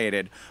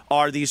vaccinated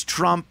are these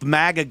Trump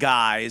MAGA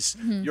guys,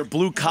 your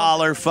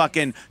blue-collar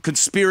fucking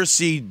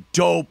conspiracy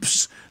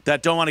dopes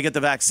that don't want to get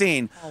the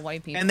vaccine. All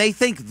white people. And they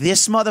think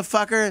this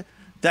motherfucker,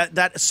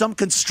 that some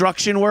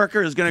construction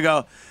worker is going to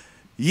go,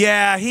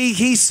 yeah,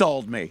 he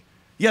sold me.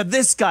 Yeah,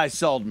 this guy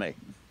sold me.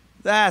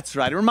 That's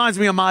right. It reminds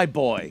me of my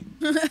boy.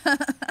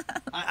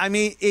 I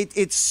mean,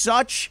 it's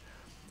such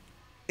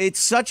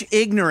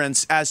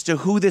ignorance as to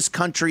who this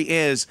country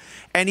is,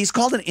 and he's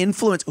called an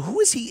influencer. Who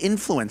is he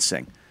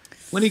influencing?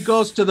 When he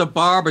goes to the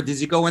barber,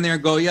 does he go in there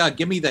and go, yeah,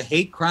 give me the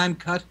hate crime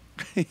cut?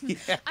 I don't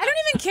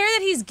even care that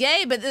he's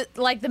gay, but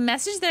the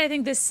message that I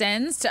think this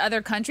sends to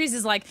other countries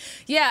is like,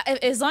 yeah,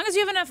 as long as you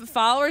have enough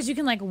followers, you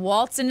can like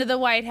waltz into the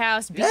White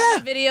House, be in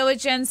a video with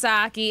Jen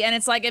Psaki, and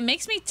it's like it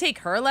makes me take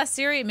her less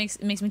serious.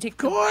 It makes me take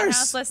the White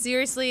House less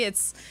seriously.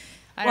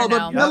 I don't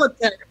know. The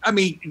military. I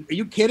mean, are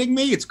you kidding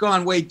me? It's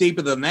gone way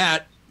deeper than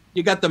that.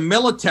 You got the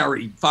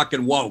military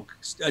fucking woke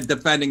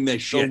defending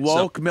this shit. The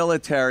woke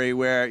military,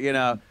 where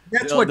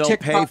that's what they'll pay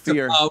TikTok's for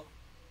your. about.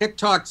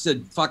 TikTok's a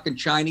fucking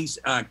Chinese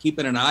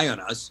keeping an eye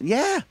on us.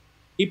 Yeah.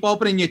 Keep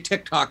opening your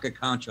TikTok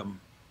account.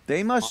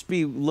 They must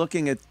be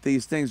looking at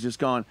these things just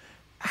going,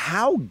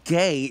 how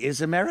gay is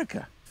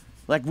America?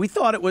 Like, we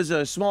thought it was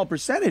a small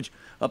percentage.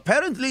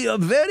 Apparently,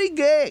 very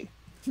gay.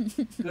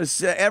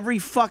 Because every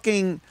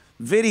fucking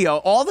video,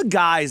 all the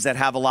guys that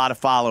have a lot of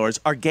followers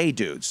are gay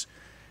dudes.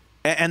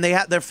 And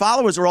their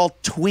followers are all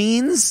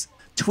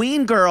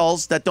tween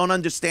girls that don't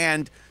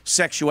understand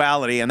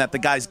sexuality and that the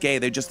guy's gay.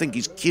 They just think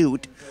he's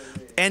cute.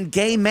 And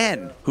gay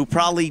men who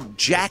probably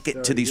jack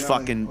it to these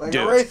fucking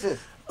dudes.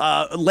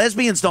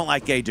 Lesbians don't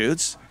like gay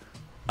dudes.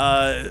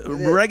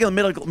 Regular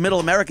middle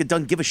America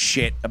doesn't give a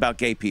shit about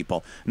gay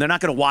people. And they're not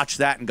going to watch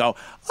that and go,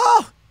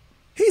 oh,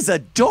 he's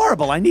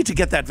adorable. I need to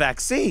get that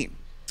vaccine.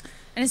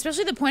 And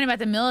especially the point about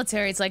the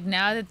military, it's like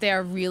now that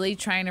they're really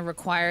trying to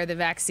require the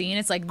vaccine,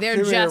 it's like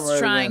they're just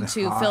trying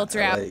to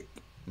filter out. Like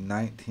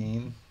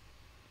 19.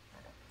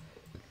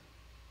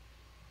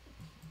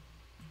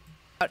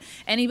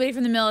 Anybody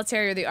from the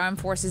military or the armed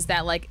forces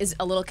that like is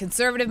a little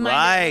conservative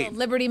minded, Right.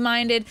 liberty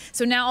minded.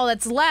 So now all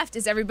that's left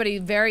is everybody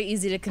very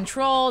easy to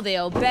control. They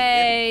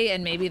obey,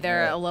 and maybe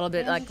they're a little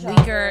bit like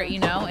weaker.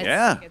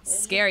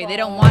 It's scary. They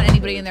don't want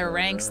anybody in their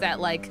ranks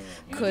that like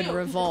could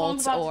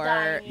revolt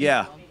or.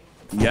 Yeah.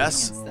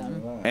 Yes.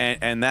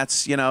 And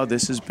that's,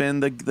 this has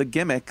been the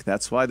gimmick.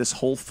 That's why this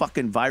whole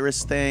fucking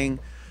virus thing,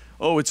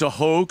 oh, it's a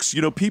hoax.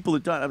 People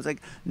have done. I was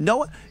like,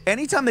 no.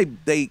 Anytime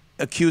they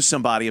accuse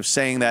somebody of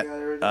saying that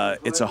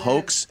it's a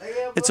hoax,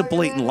 it's a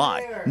blatant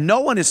lie. No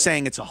one is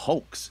saying it's a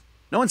hoax.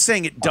 No one's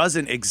saying it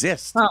doesn't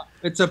exist. No,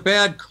 it's a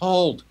bad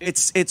cold.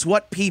 It's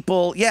what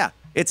people,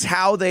 it's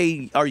how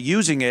they are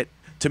using it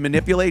to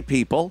manipulate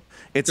people.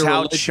 It's The how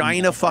religion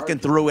China of fucking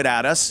threw it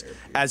at us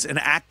as an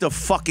act of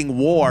fucking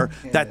war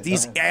that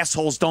these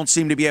assholes don't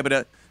seem to be able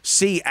to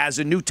see as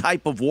a new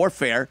type of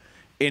warfare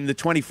in the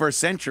 21st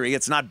century.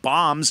 It's not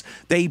bombs.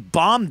 They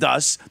bombed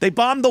us. They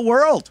bombed the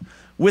world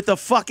with a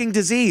fucking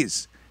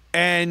disease.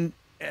 And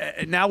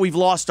now we've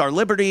lost our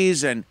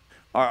liberties and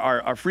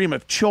our freedom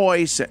of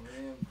choice.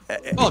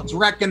 Oh, it's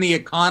wrecking the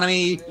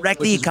economy.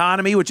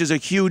 Which is a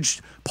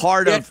huge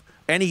part of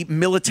any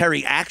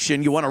military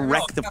action. You want to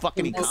wreck the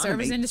fucking The economy.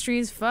 service industry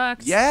is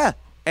fucked. Yeah,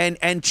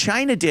 and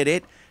China did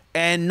it,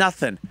 and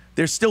nothing.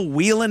 They're still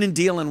wheeling and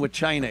dealing with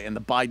China in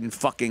the Biden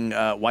fucking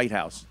White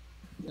House.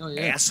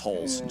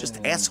 Assholes, just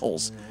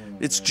assholes.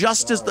 It's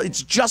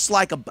just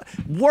like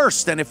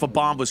worse than if a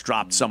bomb was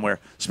dropped somewhere,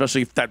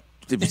 especially if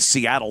it's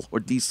Seattle or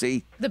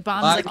D.C. The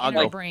bombs like in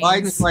our brains.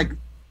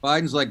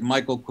 Biden's like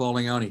Michael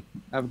Corleone.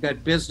 I've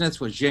got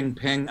business with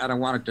Jinping. I don't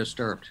want it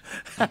disturbed.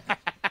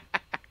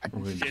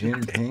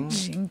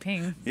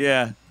 Jinping.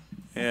 Yeah.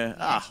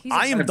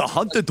 I am the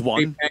hunted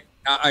one.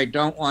 I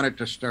don't want it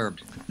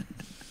disturbed.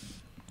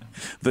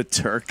 The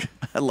Turk.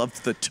 I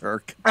loved the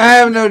Turk. I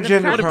have no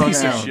gender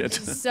pronouns.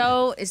 It's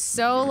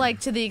so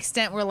like to the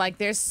extent where like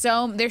there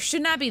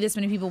should not be this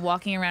many people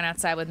walking around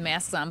outside with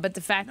masks on, but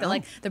the fact that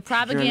like the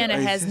propaganda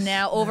has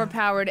now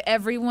overpowered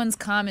everyone's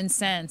common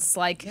sense.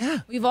 Like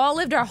we've all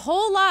lived our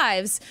whole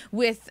lives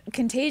with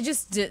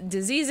contagious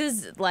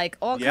diseases, like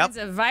all kinds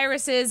of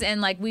viruses, and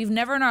like we've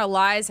never in our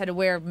lives had to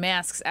wear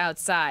masks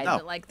outside. No.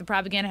 But like the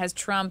propaganda has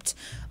trumped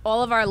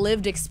all of our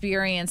lived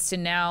experience to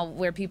now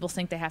where people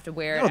think they have to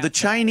wear it. No, the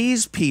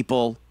Chinese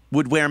people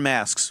would wear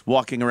masks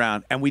walking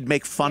around, and we'd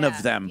make fun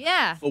of them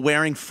for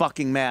wearing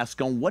fucking masks.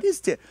 Going, what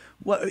is this?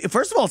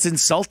 First of all, it's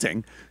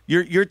insulting.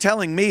 You're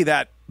telling me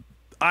that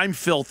I'm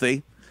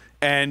filthy,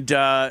 and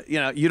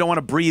you don't want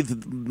to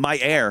breathe my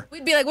air.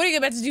 We'd be like, "What are you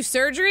about to do?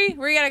 Surgery?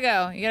 Where you gotta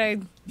go?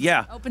 You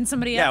gotta open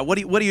somebody up."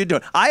 Yeah. What are you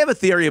doing? I have a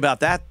theory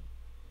about that.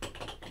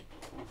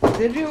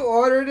 Did you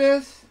order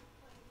this?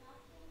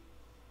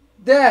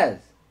 Des,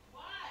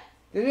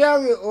 did you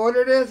actually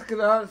order this? Because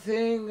I'm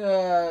seeing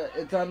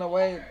it's on the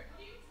way.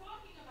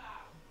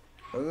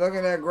 I was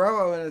looking at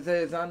Grovo and it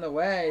said it's on the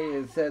way.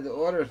 It said to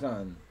order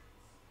some.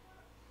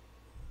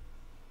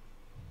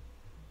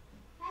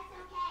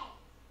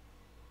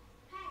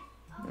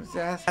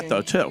 That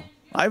though too.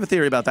 I have a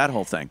theory about that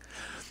whole thing.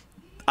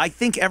 I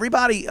think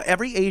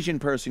every Asian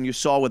person you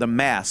saw with a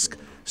mask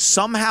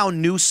somehow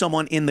knew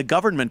someone in the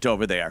government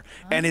over there,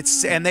 and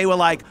they were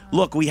like,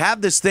 "Look, we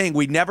have this thing.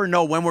 We never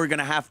know when we're going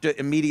to have to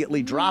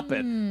immediately drop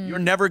it. You're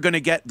never going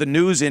to get the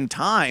news in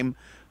time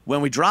when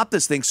we drop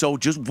this thing. So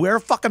just wear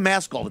a fucking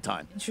mask all the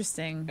time."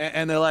 Interesting.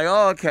 And they're like,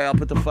 "Oh, okay, I'll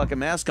put the fucking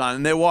mask on."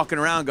 And they're walking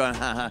around going,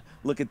 "Haha,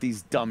 look at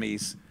these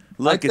dummies.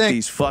 Look at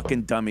these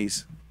fucking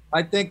dummies."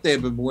 I think they've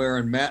been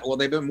wearing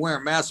they've been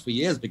wearing masks for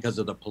years because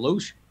of the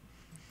pollution.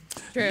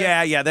 True.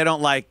 Yeah, they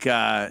don't like,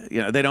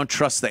 they don't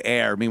trust the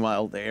air.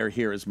 Meanwhile, the air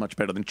here is much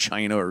better than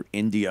China or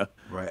India,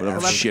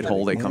 whatever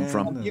shithole they come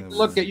from. You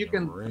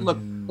can look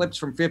clips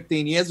from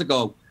 15 years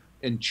ago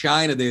in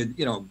China.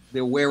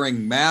 They're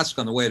wearing masks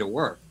on the way to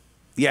work.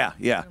 Yeah.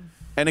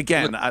 And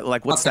again,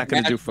 what's that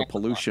going to do for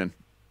pollution?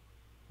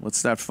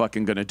 What's that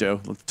fucking going to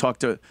do? Let's talk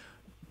to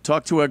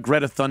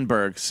Greta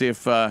Thunberg. See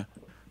if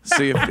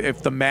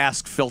if the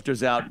mask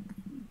filters out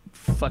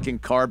fucking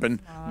carbon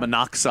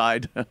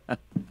monoxide.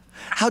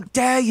 How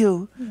dare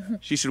you?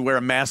 She should wear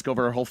a mask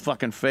over her whole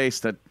fucking face.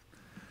 That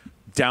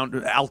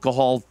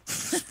alcohol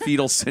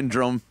fetal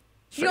syndrome.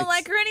 You don't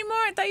like her anymore?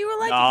 I thought you were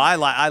like. No,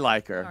 I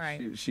like her. All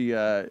right.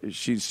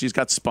 She's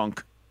got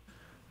spunk.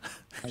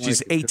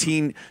 She's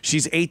 18.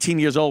 She's 18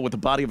 years old with the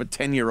body of a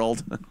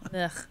 10-year-old.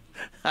 Ugh.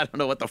 I don't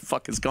know what the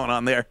fuck is going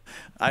on there.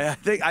 I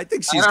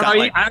think she's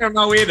I don't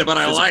know either, but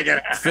I like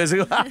it.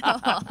 Physical.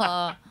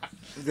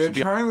 They're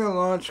trying to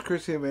launch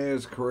Chrissy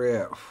Mayer's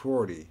career at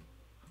 40.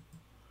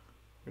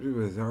 What a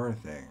bizarre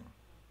thing.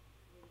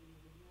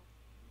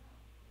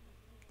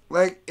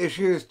 Like, if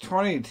she was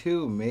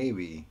 22,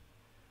 maybe.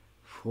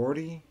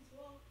 40?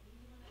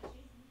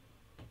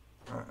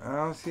 I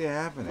don't see it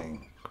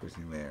happening,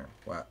 Chrissy Mayer.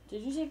 What?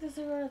 Did you take the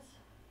cigarettes?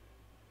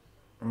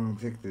 I don't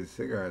take the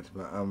cigarettes,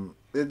 but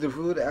is the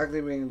food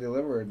actually being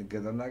delivered?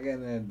 Because I'm not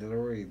getting a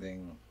delivery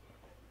thing.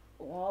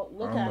 Well,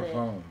 look on at the it.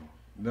 phone.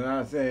 They're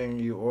not saying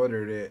you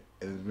ordered it.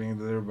 It's being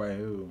delivered by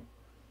who?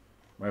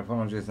 My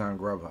phone's just on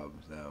Grubhub,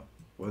 so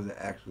was it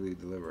actually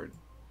delivered?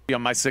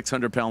 On my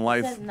 600-pound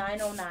life. It says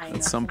 909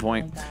 at some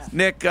point. like that.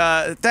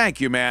 Nick, thank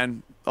you,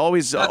 man.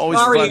 Always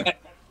Sorry, fun.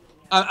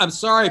 I'm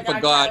sorry I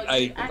forgot.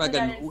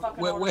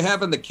 We're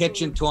having the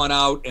kitchen torn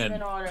out,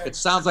 and it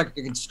sounds like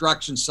a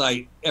construction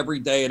site every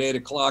day at 8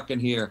 o'clock in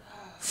here.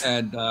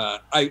 And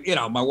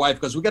my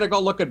wife goes, "We got to go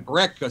look at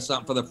brick or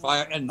something for the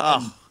fire." And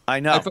I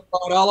know. I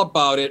forgot all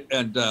about it,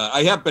 and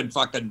I have been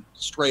fucking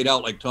straight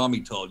out like Tommy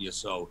told you.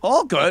 So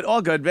all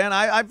good, man.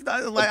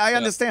 I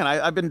understand.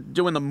 I've been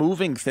doing the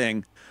moving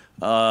thing.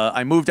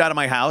 I moved out of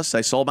my house.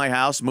 I sold my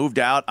house, moved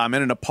out. I'm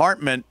in an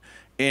apartment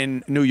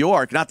in New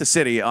York, not the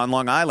city, on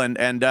Long Island,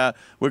 and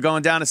we're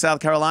going down to South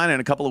Carolina in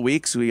a couple of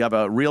weeks. We have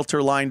a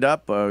realtor lined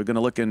up. We're going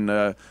to look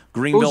in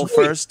Greenville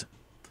first,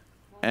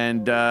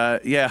 and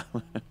yeah.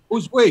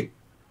 Who's we?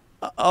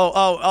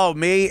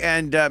 Me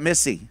and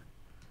Missy.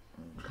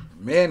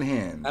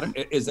 Manhand.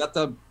 Is that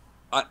the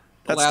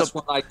last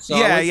one I saw?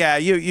 Yeah.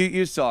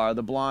 You saw her,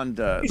 the blonde.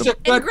 She's a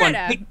good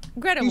Greta.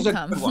 Greta will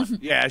come.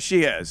 Yeah,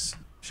 she is.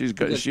 She's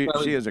good. She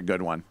is a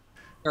good one.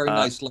 Very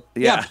nice.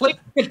 Yeah, please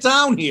get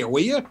down here,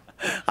 will you?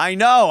 I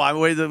know.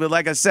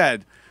 Like I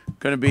said,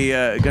 gonna be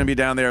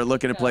down there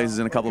looking at places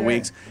in a couple of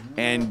weeks,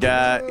 and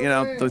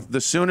the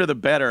sooner the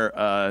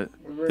better.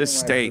 This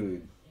state,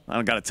 I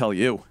don't got to tell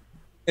you.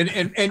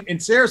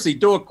 And seriously,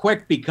 do it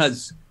quick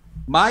because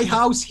my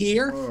house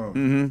here.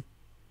 Mm-hmm.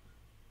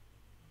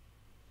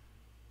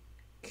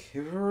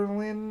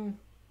 Kiverlin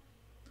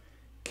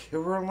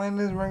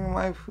is bringing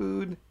my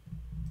food.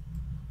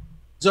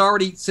 It's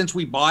already since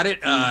we bought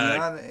it.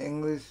 Not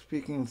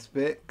English-speaking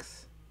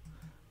Spix.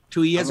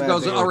 2 years ago,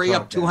 it's already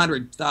up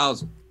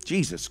 200,000.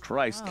 Jesus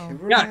Christ!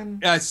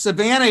 Yeah,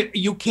 Savannah,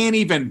 you can't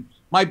even.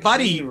 My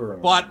buddy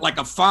bought like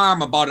a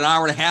farm about an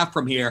hour and a half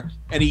from here,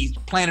 and he's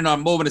planning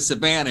on moving to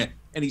Savannah.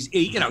 And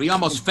he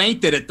almost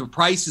fainted at the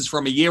prices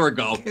from a year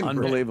ago.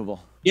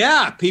 Unbelievable.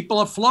 Yeah, people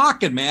are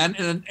flocking, man,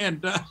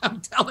 and I'm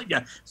telling you.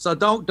 So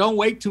don't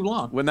wait too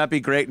long. Wouldn't that be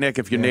great, Nick,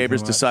 if your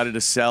neighbors decided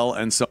to sell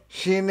and so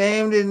she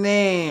named the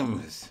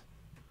names.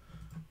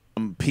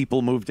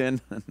 People moved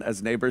in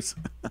as neighbors?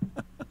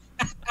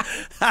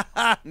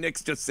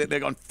 Nick's just sitting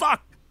there going,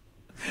 "Fuck."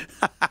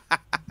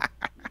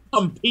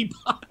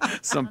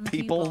 Some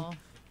people.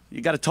 You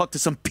got to talk to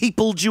some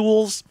people,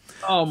 Jules.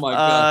 Oh, my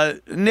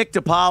God. Nick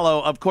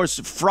Dipaolo, of course,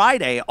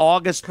 Friday,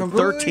 August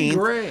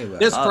 13th.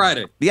 This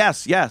Friday.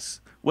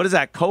 Yes. What is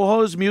that,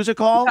 Coho's Music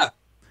Hall?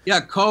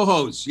 Yeah,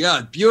 Coho's.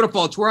 Yeah,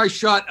 beautiful. It's where I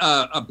shot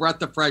A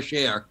Breath of Fresh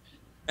Air.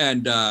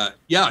 And,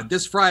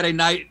 this Friday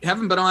night.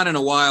 Haven't been on in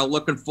a while.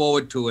 Looking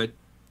forward to it.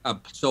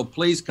 So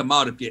please come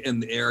out if you're in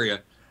the area.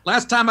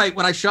 Last time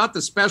when I shot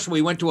the special,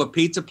 we went to a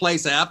pizza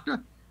place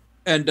after.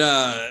 And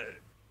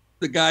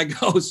the guy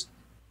goes...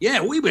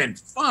 Yeah, we've been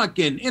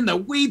fucking in the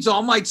weeds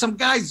all night. Some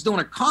guy's doing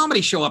a comedy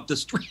show up the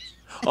street.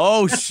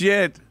 Oh,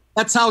 shit.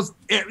 That's how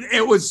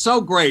it was so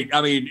great.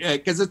 I mean,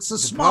 because it's a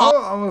small...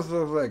 almost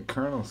looks like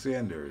Colonel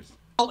Sanders.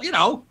 Well,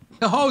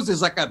 the hose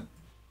is like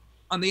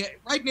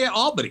right near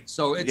Albany.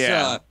 So it's...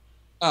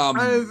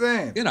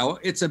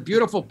 it's a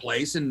beautiful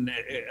place, and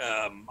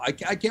I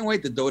can't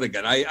wait to do it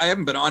again. I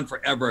haven't been on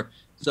forever.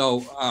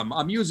 So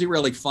I'm usually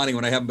really funny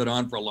when I haven't been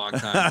on for a long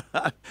time.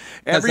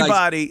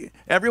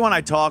 Everyone I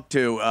talk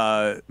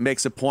to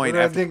makes a point.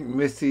 I think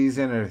Missy's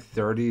in her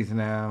 30s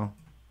now.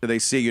 They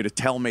see you to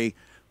tell me,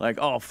 like,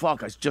 oh,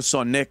 fuck, I just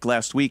saw Nick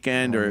last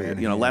weekend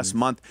last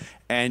month.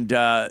 And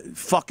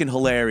fucking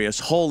hilarious.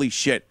 Holy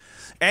shit.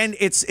 And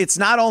it's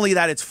not only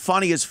that it's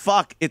funny as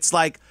fuck. It's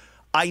like,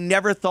 I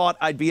never thought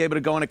I'd be able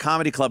to go in a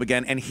comedy club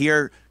again and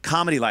hear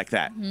comedy like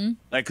that. Mm-hmm.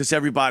 Like, because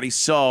everybody's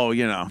so,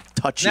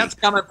 touchy. That's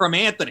coming from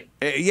Anthony.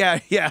 Yeah.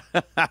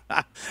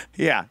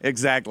 Yeah,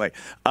 exactly.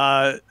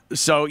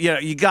 So,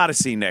 you got to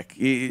see Nick.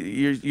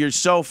 You're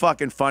so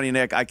fucking funny,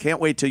 Nick. I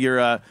can't wait till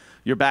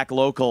you're back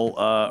local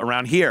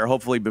around here,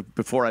 hopefully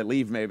before I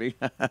leave, maybe.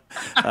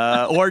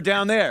 Or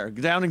down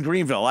in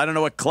Greenville. I don't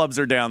know what clubs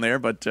are down there,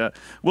 but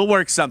we'll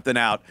work something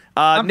out.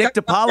 Nick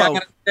Dipaolo. I'm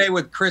going to stay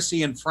with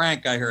Chrissy and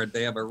Frank, I heard.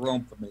 They have a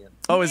room for me.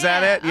 Oh, is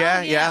that it?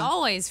 Yeah.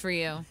 Always for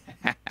you.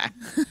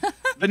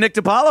 The Nick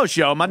Dipaolo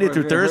Show, Monday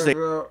through Thursday.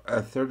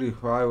 At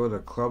 35 with a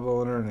club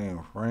owner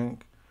named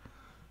Frank.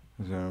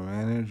 He's our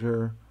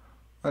manager.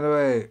 By the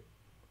way,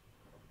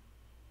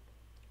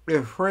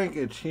 if Frank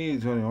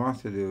achieves what he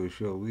wants to do,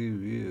 she'll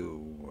leave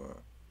you.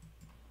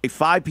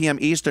 5 p.m.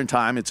 Eastern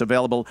Time. It's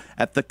available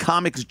at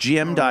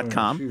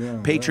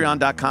thecomicsgym.com,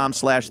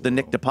 patreon.com/The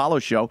Nick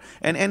Dipaolo Show,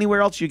 and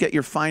anywhere else you get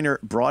your finer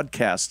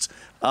broadcasts.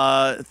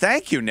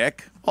 Thank you,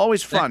 Nick.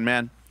 Always fun,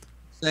 man.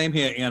 Same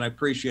here, Ian. I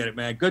appreciate it,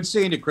 man. Good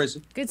seeing you,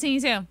 Chrissy. Good seeing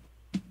you, too.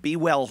 Be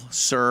well,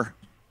 sir.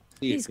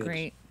 He's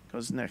great.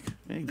 Goes Nick.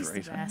 He's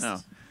great. The best. No.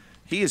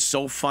 He is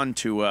so fun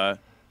to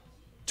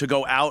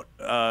go out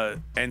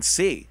and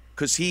see.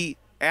 Because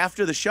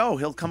after the show,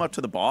 he'll come up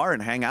to the bar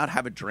and hang out,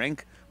 have a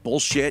drink,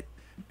 bullshit,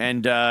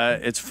 and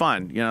it's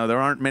fun. There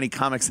aren't many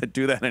comics that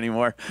do that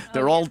anymore.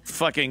 They're all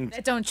fucking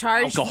that don't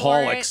charge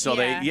alcoholics, for it.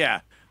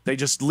 so they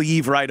just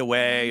leave right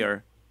away.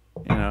 Or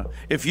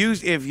if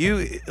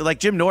you like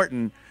Jim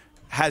Norton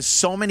has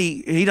so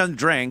many, he doesn't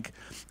drink,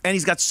 and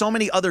he's got so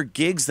many other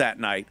gigs that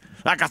night.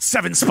 I got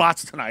 7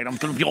 spots tonight. I'm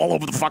gonna be all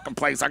over the fucking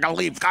place. I gotta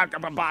leave.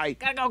 Bye.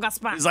 Gotta go, got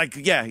spots. He's like,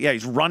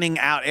 he's running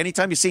out.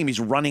 Anytime you see him, he's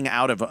running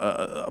out of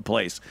a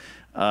place.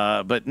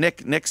 But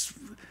Nick's,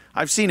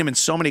 I've seen him in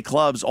so many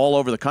clubs all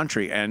over the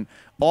country, and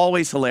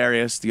always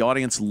hilarious. The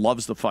audience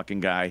loves the fucking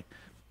guy.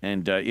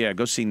 And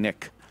go see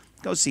Nick.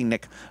 Go see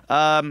Nick.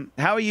 How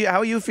are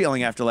you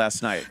feeling after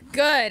last night?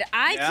 Good.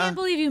 I Yeah? can't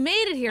believe you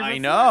made it here. I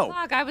For know. 4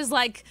 o'clock. I was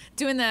like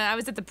I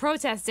was at the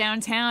protest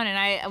downtown, and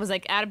I was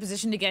like out of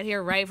position to get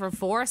here right for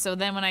 4. So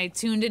then when I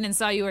tuned in and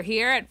saw you were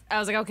here, I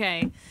was like,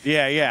 okay,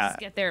 Yeah. let's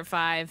get there at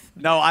 5.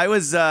 No, I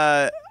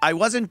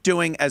wasn't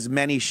doing as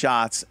many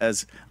shots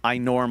as I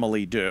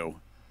normally do.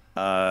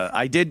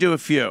 I did do a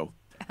few.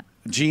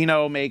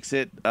 Gino makes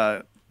it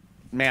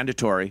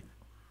mandatory.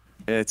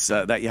 It's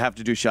that you have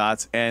to do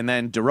shots, and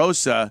then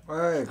DeRosa.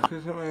 Hey,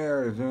 Chris and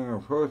Mayor is doing a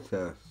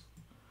protest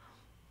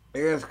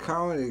against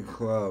comedy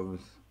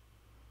clubs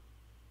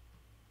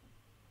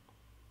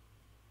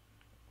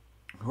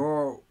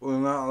who were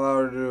not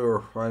allowed to do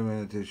a 5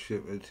 minutes of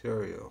shit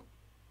material.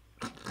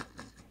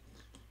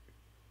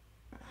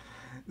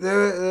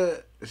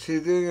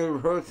 She's doing a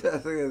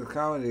protest against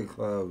comedy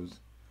clubs.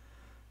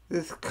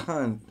 This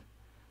cunt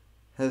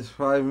has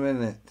 5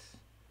 minutes.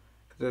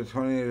 They're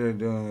 20 years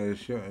doing a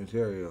shit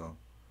material.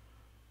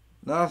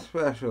 Not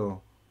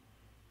special.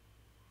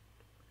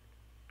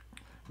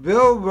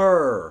 Bill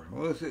Burr.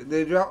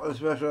 They drop a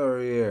special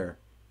every year.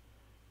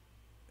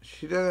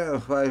 She doesn't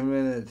have 5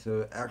 minutes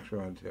of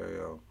extra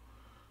material.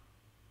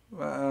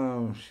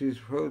 She's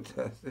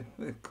protesting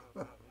the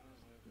club.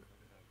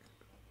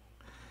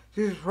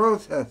 She's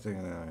protesting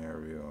an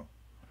interview.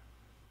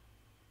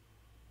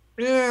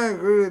 Yeah, I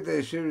agree that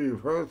they should be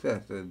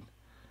protested.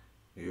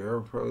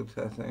 You're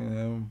protesting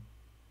them.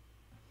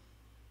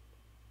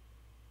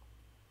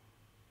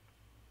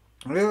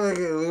 I feel like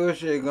Louis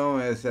J.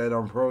 Gomez said,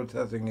 I'm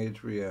protesting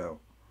HBO.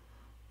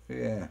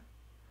 Yeah.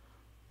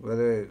 But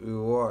we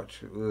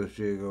watch Louis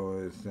J.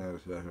 Gomez stand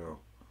special.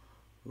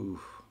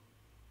 Oof.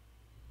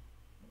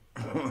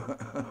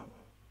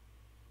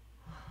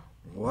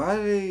 Why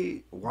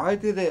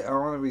do they all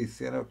want to be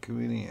stand-up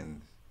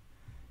comedians?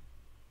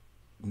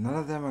 None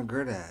of them are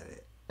good at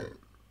it.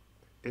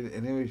 In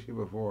any way, shape,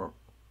 or form.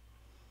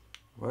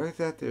 Why is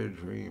that their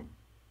dream?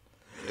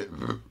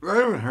 Not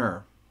even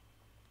her.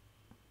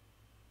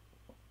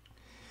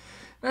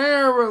 I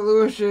heard about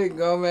Louis J.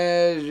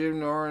 Gomez,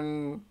 Jim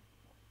Norton,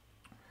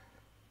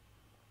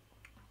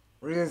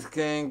 Reese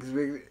Gangs,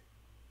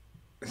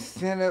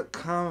 stand-up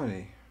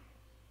comedy.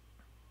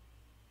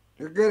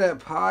 You're good at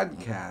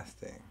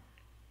podcasting.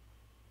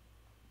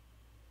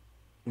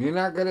 You're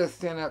not good at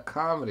stand-up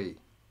comedy.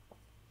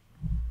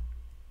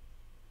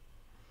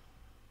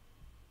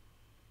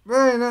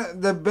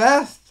 But the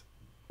best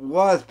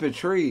was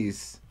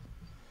Patrice,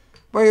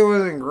 but he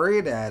wasn't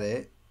great at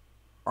it.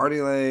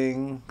 Artie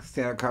Lang,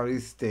 stand-up comedy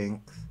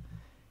stinks.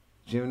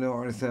 Jim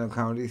Norton, stand-up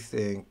comedy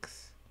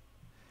stinks.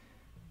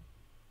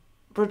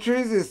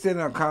 Patrice's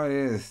stand-up comedy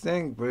didn't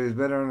stink, but he's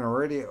better on the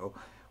radio.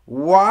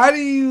 Why do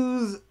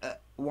you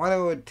want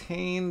to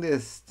attain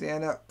this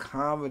stand-up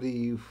comedy,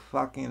 you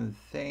fucking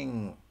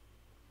thing?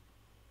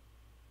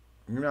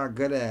 You're not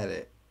good at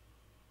it.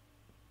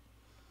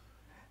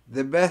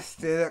 The best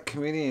stand-up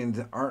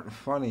comedians aren't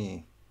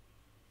funny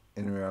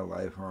in real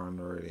life or on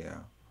the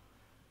radio.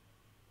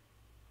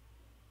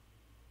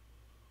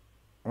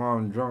 Well,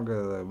 I'm drunk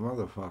as a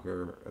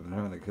motherfucker and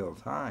trying to kill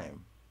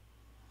time.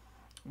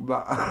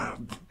 But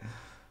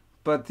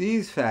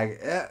these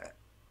faggots,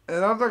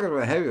 and I'm talking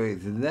about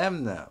heavyweights,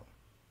 them though.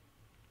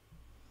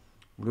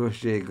 Louis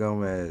J.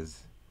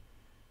 Gomez,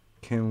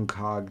 Kim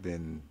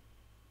Cogden,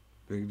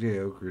 Big J.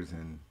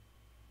 Okerson.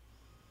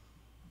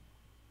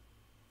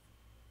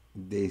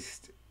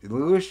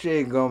 Louis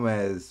J.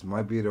 Gomez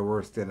might be the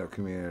worst stand-up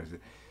comedian.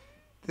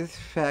 This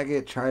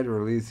faggot tried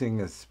releasing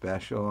a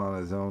special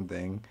on his own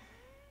thing.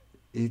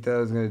 He thought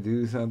he was going to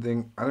do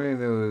something. I don't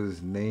even know if it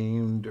was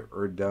named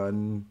or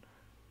done.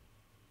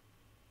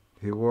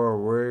 He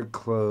wore weird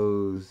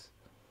clothes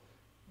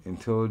and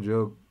told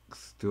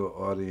jokes to an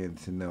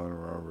audience and no one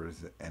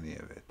remembers any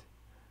of it.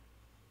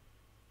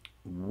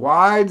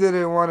 Why do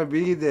they want to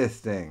be this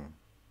thing?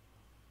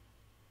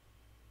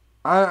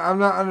 I'm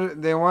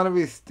not. They want to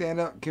be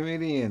stand-up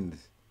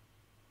comedians.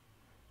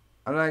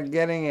 I'm not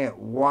getting it.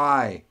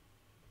 Why?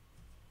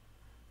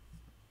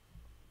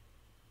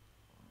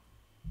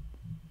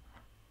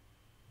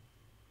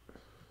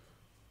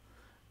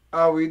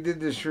 Oh, we did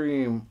the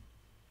stream.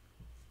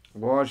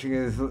 Watching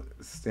his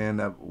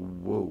stand-up.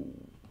 Whoa.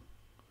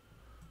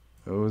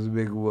 That was a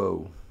big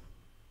whoa.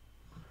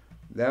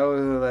 That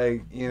was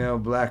like,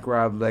 Black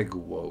Rob, like,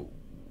 whoa.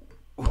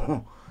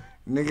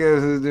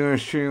 Niggas was doing a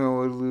stream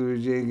with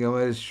Louis J.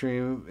 Gomez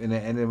stream, and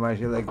it ended my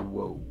shit like,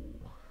 whoa.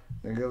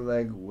 Niggas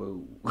like,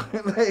 whoa.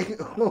 Like,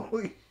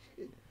 holy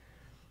shit.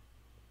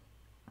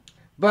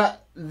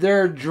 But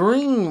their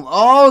dream,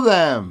 all of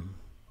them,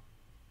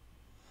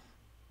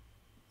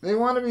 they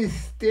want to be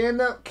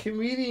stand-up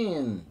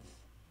comedians.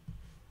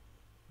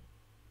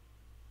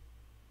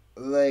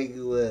 Like,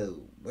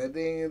 whoa. My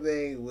thing is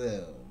like,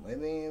 whoa. My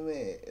thing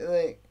is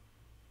like,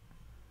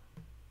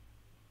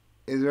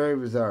 it's very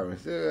bizarre. We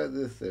still got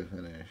this to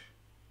finish.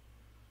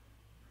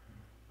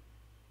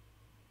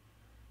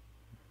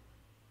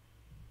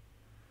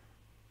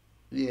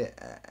 Yeah,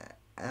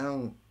 I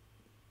don't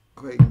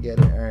quite get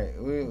it. All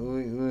right,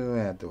 we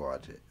have to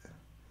watch it.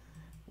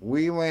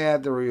 We might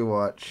have to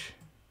rewatch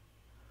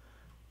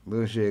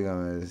Louis J.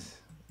 Gomez.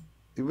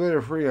 You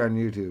better free on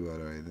YouTube, by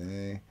the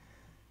way.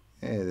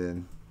 Yeah,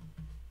 then.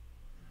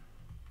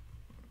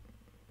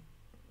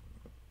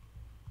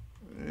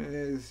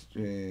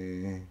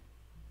 History.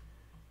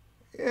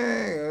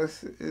 Yeah,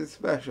 it's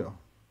special.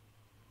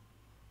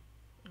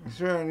 It's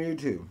right on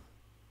YouTube.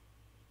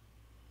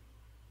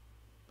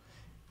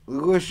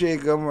 Louis J.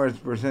 Gomez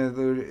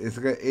percentage. It's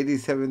got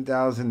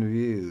 87,000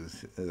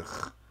 views.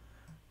 Ugh.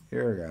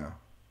 Here we go.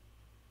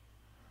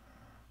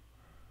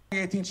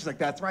 18, she's like,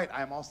 that's right,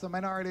 I'm also a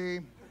minority.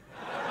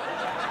 I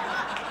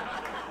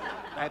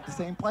had the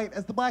same plight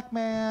as the black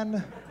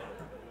man.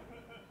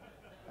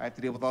 I have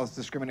to deal with all this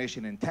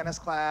discrimination in tennis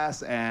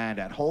class and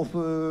at Whole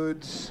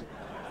Foods.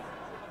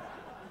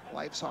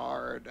 Life's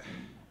hard.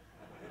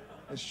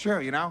 It's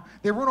true, you know?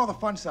 They ruin all the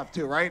fun stuff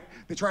too, right?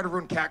 They tried to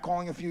ruin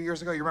catcalling a few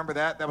years ago. You remember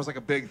that? That was like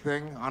a big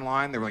thing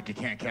online. They were like, you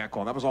can't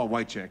catcall. That was all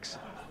white chicks.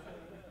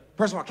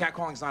 First of all,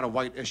 catcalling's not a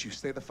white issue.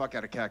 Stay the fuck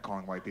out of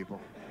catcalling, white people.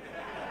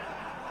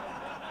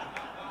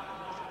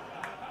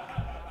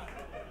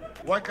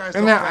 White guys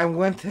And now I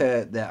went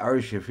to that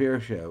Ari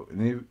Shaffir show,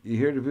 and you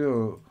hear the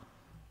people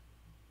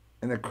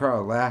in the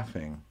crowd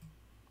laughing.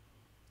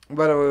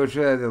 By the way,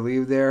 should I had to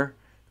leave there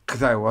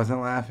because I wasn't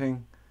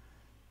laughing?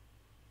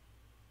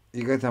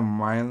 You got some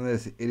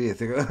mindless idiots.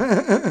 They go,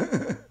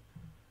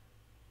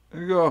 I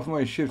go off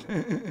my shift.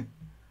 This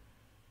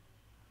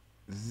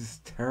is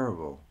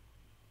terrible.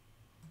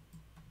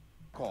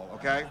 Call,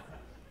 okay?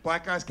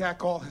 Black guys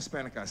catcall,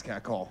 Hispanic guys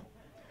catcall.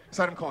 It's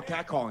not even called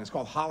catcalling, it's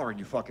called hollering,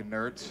 you fucking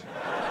nerds.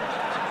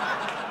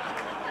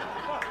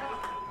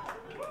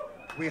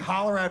 We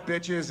holler at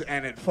bitches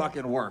and it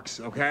fucking works,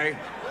 okay?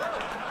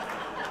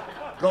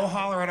 Go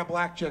holler at a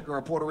black chick or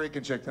a Puerto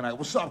Rican chick tonight.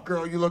 What's up,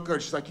 girl? You look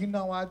good. She's like, you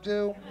know I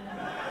do.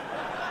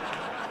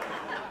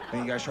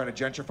 Then you guys try to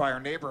gentrify our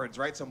neighborhoods,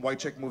 right? Some white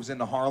chick moves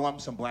into Harlem,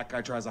 some black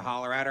guy tries to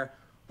holler at her.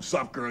 What's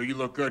up, girl? You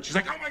look good. She's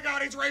like, oh my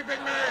God, he's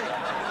raping me.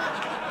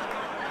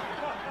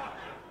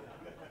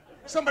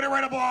 Somebody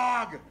write a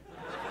blog.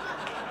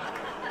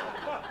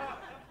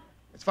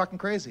 It's fucking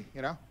crazy,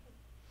 you know?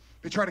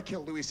 They try to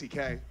kill Louis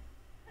C.K.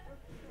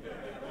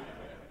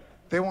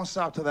 They won't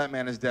stop till that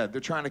man is dead.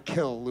 They're trying to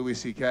kill Louis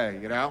C.K.,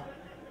 you know?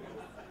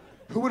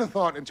 Who would have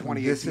thought in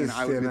 2018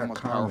 I would be the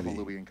most powerful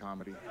Louis in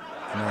comedy?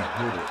 And I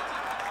hate it.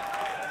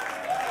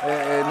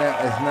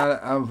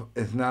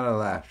 It's not a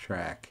laugh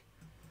track.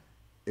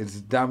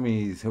 It's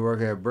dummies who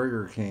work at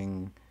Burger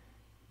King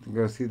to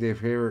go see their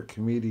favorite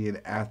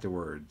comedian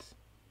afterwards.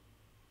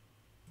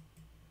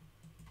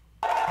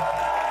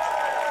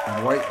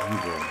 And white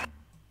people.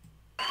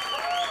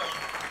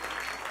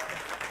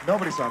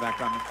 Nobody saw that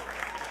coming.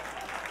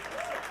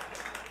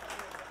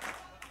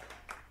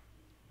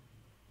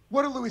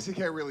 What did Louis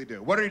C.K. really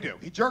do? What did he do?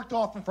 He jerked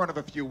off in front of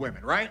a few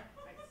women, right?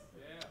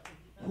 Yeah.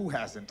 Who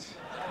hasn't?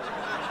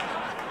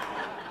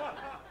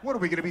 What are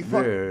we gonna be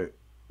fucking?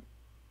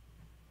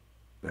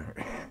 Can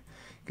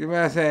you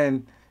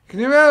imagine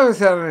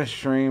this out on a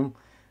stream?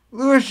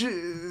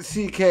 Louis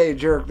C.K.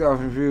 jerked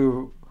off a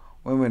few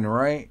women,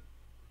 right?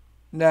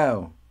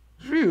 No.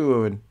 A few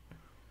women.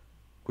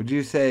 Would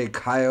you say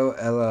Kyle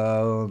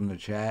LOL in the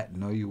chat?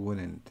 No, you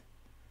wouldn't.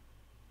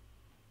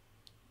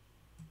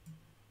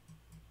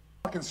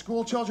 Fucking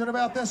school children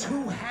about this?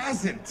 Who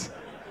hasn't?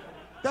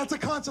 That's a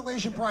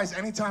consolation prize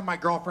anytime my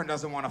girlfriend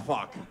doesn't want to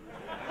fuck.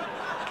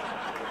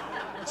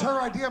 It's her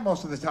idea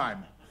most of the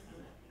time.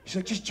 She's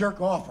like, just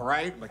jerk off, all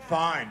right? I'm like,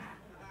 fine.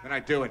 Then I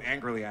do it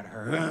angrily at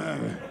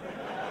her.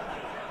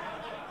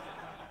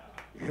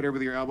 You hit her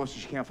with your elbow so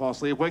she can't fall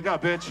asleep. Wake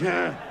up, bitch. You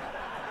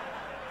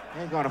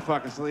ain't going to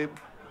fucking sleep.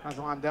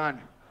 Until I'm done.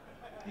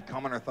 You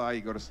come on her thigh,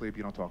 you go to sleep,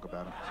 you don't talk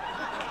about it.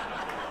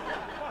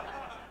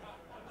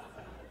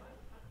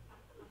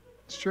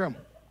 It's true.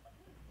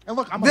 And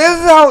look, This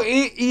is how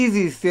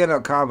easy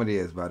stand-up comedy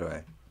is, by the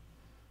way.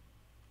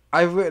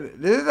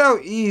 This is how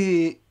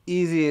easy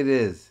it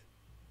is.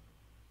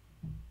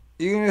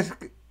 You can just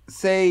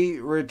say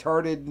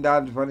retarded,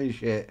 non-funny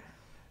shit,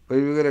 but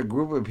if you get a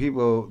group of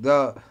people,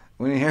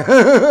 when you hear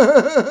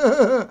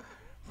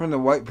from the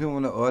white people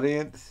in the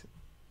audience,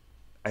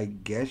 I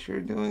guess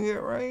you're doing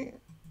it right.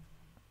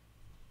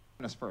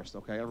 Us first,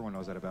 okay? Everyone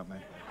knows that about me.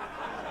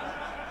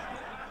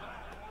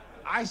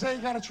 I say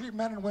you gotta treat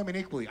men and women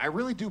equally. I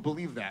really do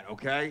believe that,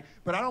 okay?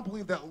 But I don't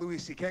believe that Louis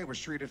C.K. was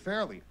treated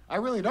fairly. I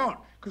really don't.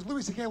 Because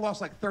Louis C.K.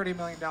 lost like $30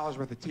 million worth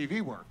of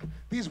TV work.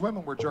 These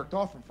women were jerked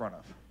off in front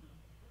of.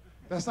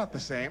 That's not the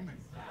same.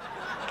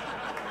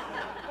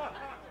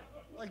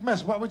 Like,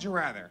 miss, what would you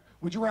rather?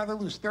 Would you rather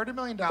lose $30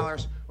 million or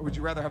would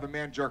you rather have a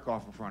man jerk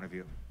off in front of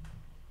you?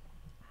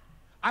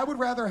 I would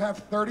rather have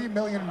 30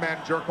 million men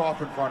jerk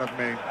off in front of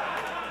me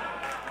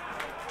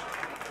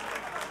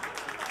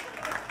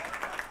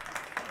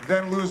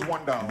than lose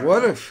 $1.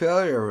 What a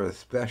failure of a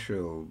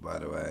special, by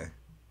the way.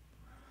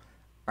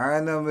 I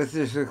know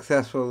Mr.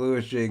 Successful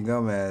Louis J.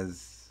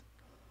 Gomez.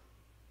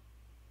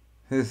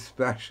 His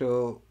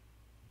special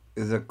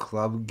is a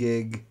club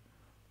gig.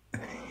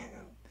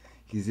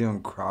 He's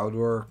doing crowd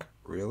work.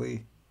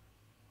 Really?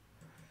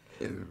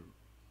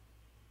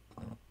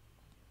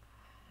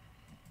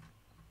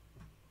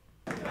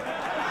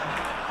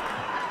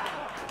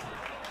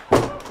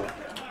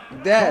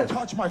 Dad. Don't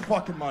touch my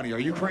fucking money. Are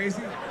you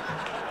crazy?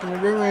 Can you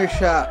bring me a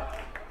shot?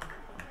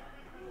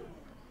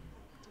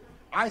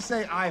 I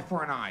say eye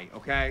for an eye,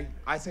 okay?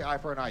 I say eye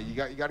for an eye. You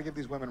got to give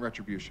these women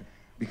retribution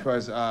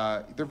because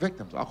they're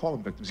victims. I'll call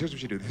them victims. Here's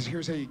what you do.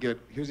 Here's how you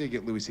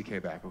get Louis C.K.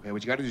 back, okay?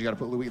 What you got to do is you got to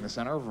put Louis in the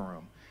center of a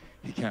room.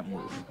 He can't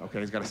move, okay?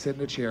 He's got to sit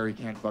in a chair. He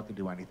can't fucking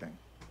do anything.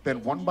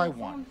 Then one by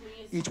one,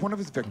 each one of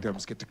his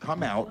victims get to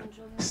come out,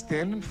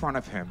 stand in front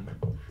of him,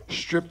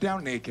 strip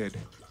down naked,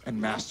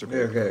 and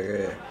masturbate.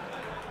 Okay.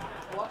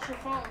 Watch your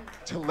phone.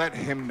 To let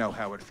him know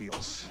how it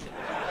feels.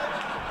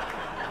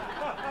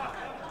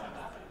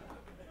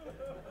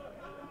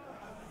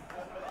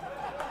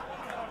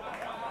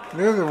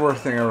 This is the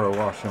worst thing I ever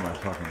watched in my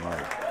fucking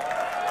life.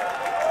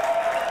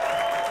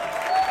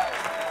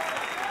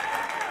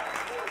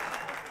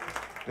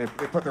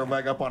 They put their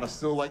leg up on a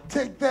stool like,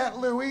 take that,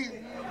 Louis.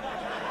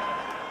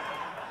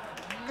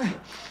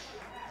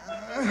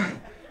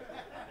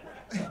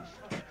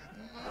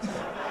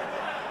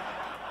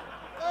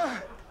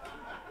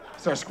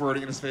 Start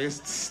squirting in his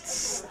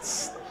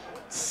face.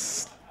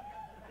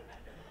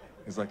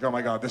 He's like, oh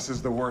my God, this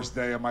is the worst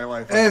day of my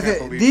life. I can't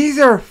believe These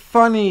are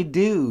funny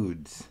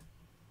dudes.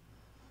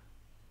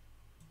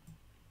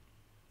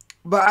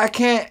 But I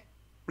can't.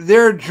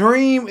 Their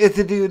dream is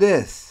to do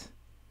this.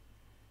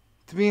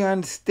 To be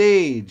on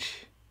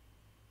stage.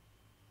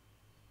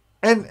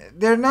 And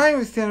they're not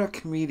even stand-up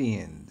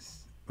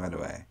comedians, by the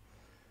way.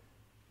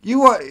 You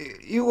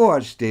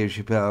watch Dave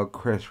Chappelle,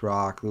 Chris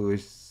Rock,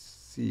 Louis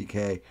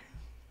C.K.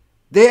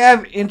 They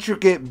have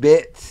intricate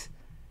bits.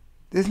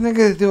 This nigga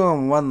is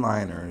doing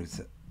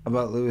one-liners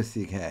about Louis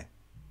C.K.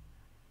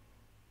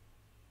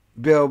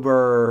 Bill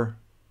Burr.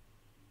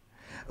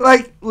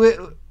 Like,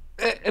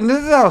 and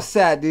this is how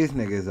sad these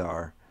niggas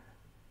are.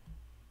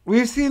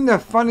 We've seen the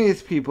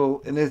funniest people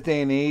in this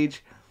day and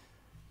age.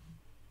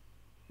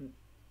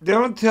 They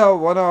don't tell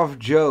one-off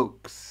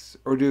jokes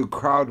or do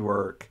crowd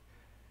work.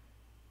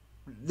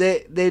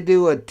 They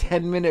do a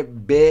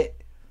 10-minute bit.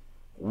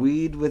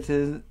 Weed was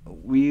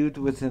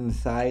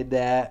inside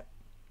that.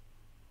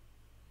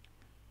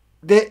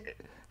 The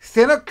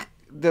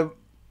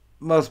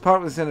most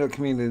popular stand-up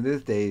comedian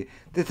this day,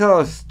 they tell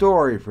a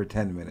story for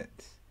 10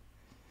 minutes.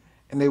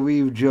 And they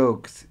weave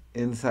jokes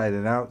inside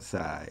and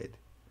outside.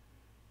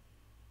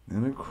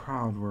 And the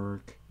crowd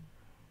work.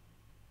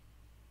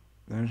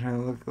 They're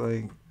trying to look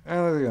like...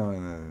 Oh, what's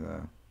going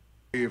on?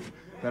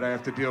 that I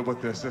have to deal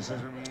with this. This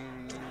is...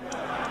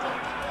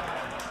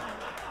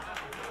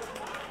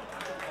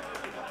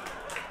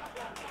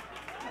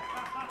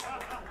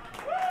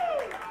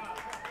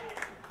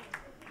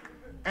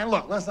 And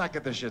look, let's not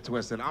get this shit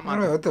twisted. I'm I not.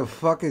 don't know, what the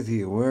fuck is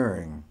he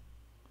wearing?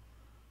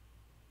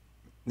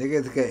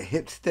 Niggas got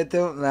hips that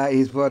don't lie.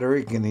 He's Puerto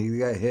Rican. He's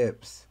got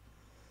hips.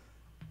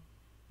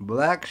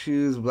 Black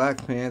shoes,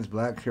 black pants,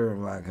 black shirt,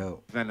 and black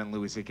coat. Defending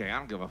Louis C.K. I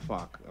don't give a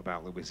fuck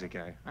about Louis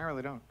C.K. I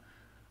really don't.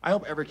 I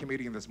hope every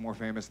comedian that's more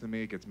famous than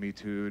me gets Me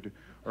Too'd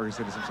or he's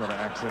into some sort of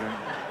accident.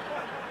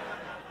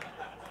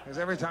 Because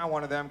every time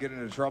one of them get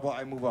into trouble,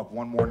 I move up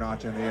one more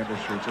notch in the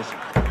industry.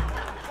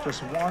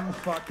 Just one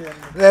fucking...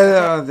 That's the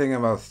other thing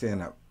about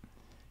stand-up.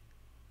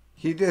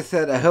 He just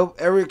said, I hope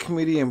every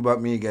comedian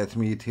but me gets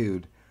Me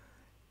Too'd.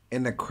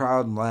 And the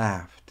crowd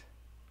laughed.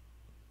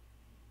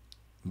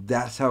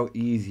 That's how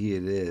easy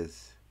it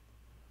is.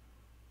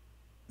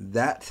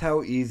 That's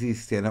how easy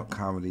stand-up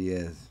comedy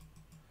is.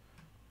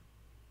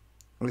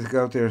 Let's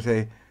go out there and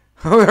say,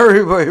 oh,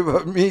 everybody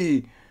but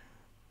me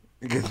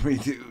gets Me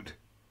Too'd.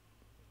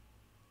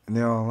 And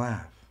they all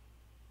laugh.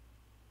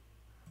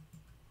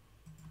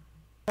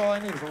 All I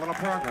need is a little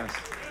progress,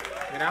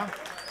 you know?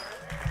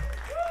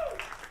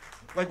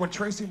 Like when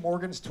Tracy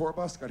Morgan's tour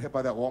bus got hit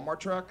by that Walmart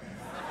truck.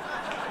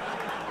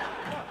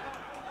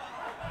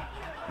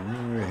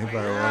 Hit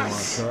by a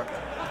Walmart truck.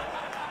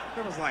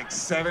 There was like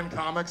 7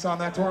 comics on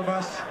that tour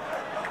bus.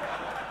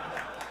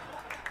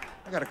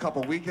 I got a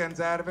couple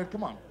weekends out of it.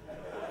 Come on.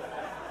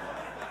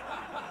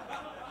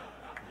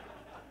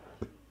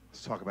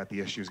 Let's talk about the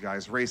issues,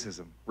 guys.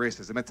 Racism.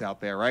 Racism, it's out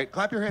there, right?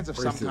 Clap your hands if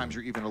Racism. sometimes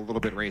you're even a little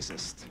bit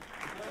racist.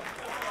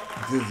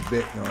 This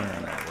bit going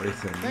on that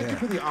racism. Thank you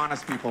for the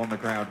honest people in the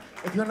crowd.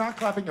 If you're not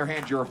clapping your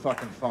hands, you're a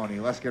fucking phony.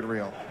 Let's get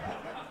real.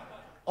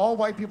 All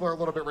white people are a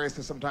little bit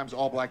racist sometimes.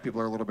 All black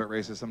people are a little bit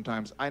racist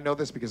sometimes. I know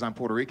this because I'm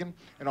Puerto Rican,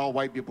 and all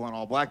white people and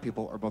all black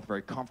people are both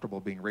very comfortable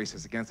being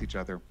racist against each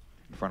other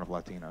in front of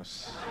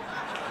Latinos.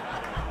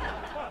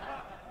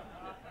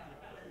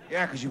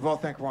 Yeah, because you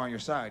both think we're on your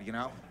side, you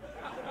know?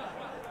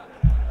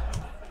 Do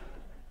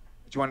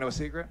you want to know a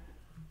secret?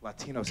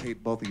 Latinos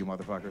hate both of you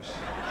motherfuckers.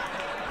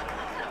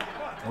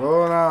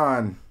 Hold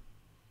on.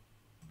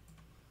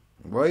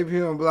 White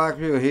people and black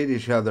people hate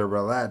each other, but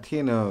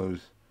Latinos,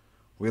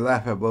 we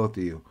laugh at both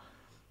of you.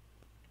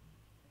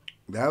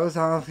 That was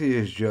honestly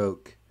his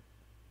joke.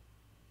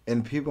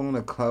 And people in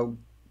the crowd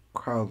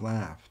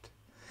laughed.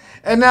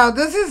 And now,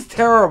 this is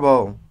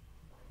terrible.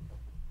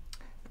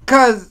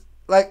 Because,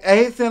 like, I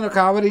hate stand-up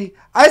comedy.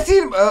 I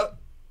seen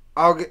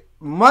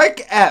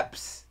Mike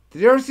Epps.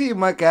 Did you ever see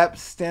Mike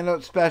Epps'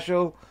 stand-up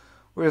special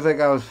where it's like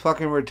I was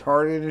fucking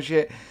retarded and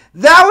shit.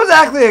 That was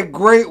actually a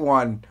great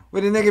one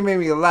where the nigga made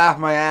me laugh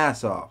my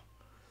ass off.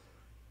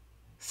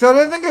 So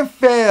I think it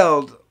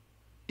failed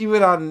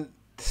even on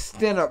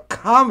stand-up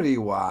comedy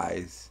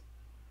wise.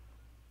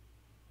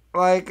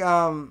 Like,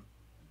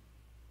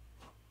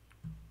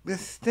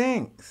 this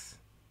stinks.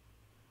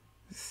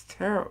 This is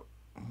terrible.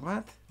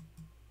 What?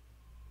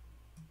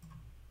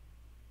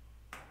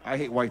 I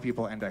hate white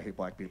people and I hate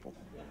black people.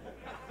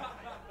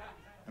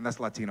 And that's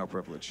Latino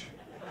privilege.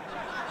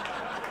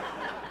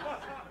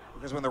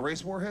 Because when the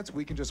race war hits,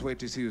 we can just wait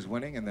to see who's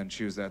winning and then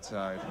choose that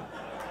side.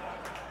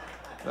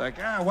 Like,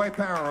 white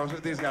power, I was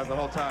with these guys the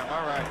whole time.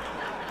 All right.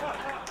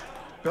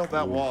 Built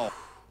that wall.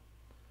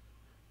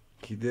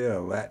 He did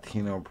a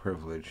Latino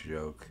privilege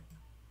joke.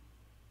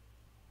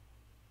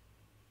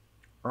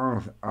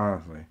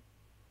 Honestly.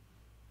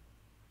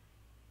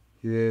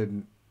 He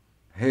did,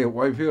 hey,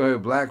 white people, hey,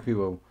 black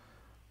people,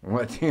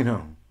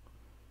 Latino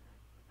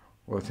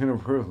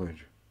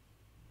privilege.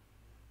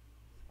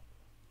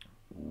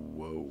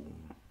 Whoa.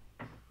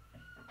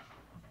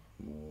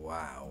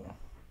 Wow.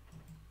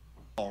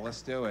 Oh,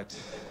 let's do it.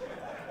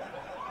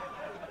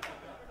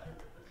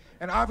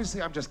 And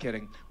obviously, I'm just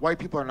kidding. White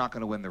people are not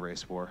going to win the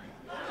race war.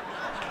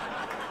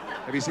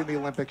 Have you seen the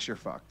Olympics? You're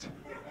fucked.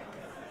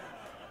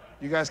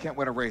 You guys can't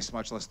win a race,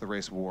 much less the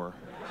race war.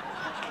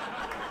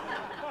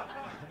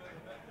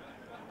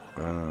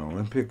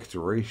 Olympics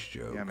race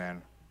joke. Yeah,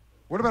 man.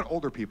 What about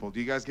older people? Do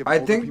you guys give I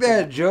older think people...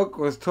 that joke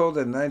was told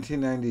in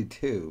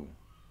 1992.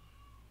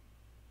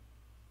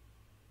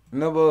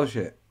 No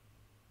bullshit.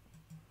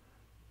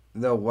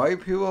 The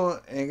white people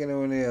ain't gonna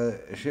win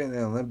the shit in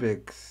the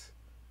Olympics.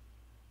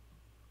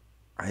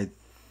 I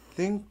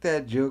think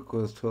that joke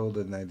was told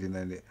in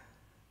 1990.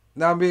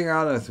 Now I'm being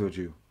honest with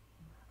you.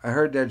 I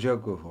heard that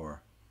joke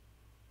before.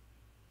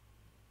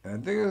 And I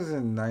think it was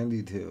in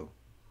 92.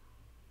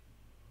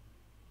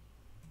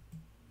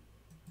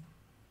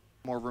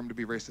 More room to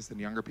be racist than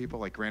younger people,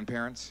 like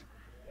grandparents?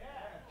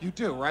 You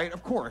do, right?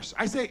 Of course.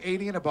 I say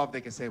 80 and above,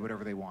 they can say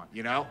whatever they want,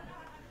 you know?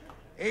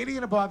 80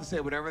 and above, they say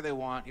whatever they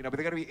want, you know, but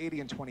they gotta be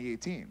 80 in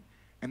 2018.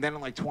 And then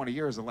in like 20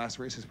 years, the last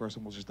racist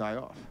person will just die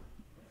off.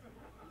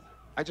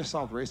 I just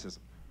solved racism.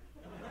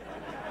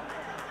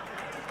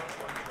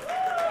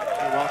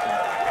 You're welcome.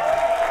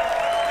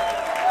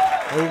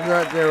 We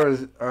got there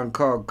was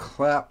called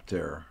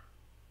Clapter.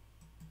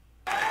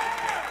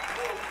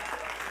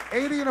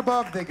 80 and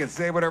above, they can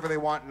say whatever they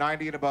want.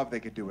 90 and above, they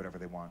can do whatever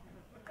they want.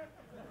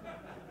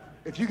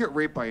 If you get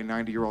raped by a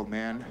 90-year-old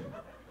man,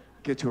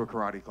 get to a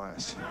karate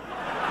class.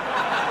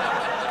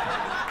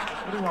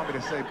 What do you want me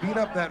to say? Beat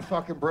up that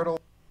fucking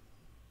brittle...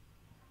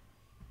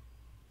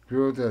 Who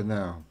wrote that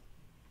now?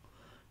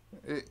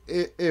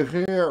 If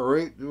you get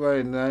raped by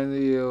a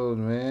 90-year-old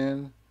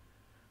man...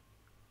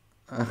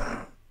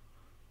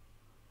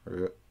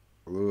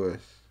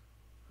 Lewis.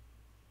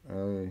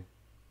 Really,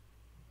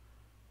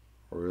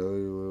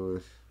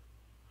 Lewis?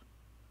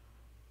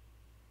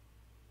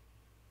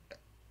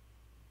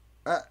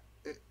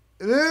 This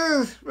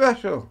is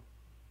special.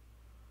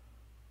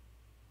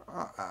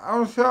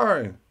 I'm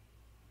sorry.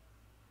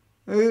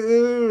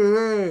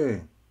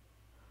 That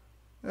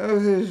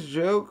was his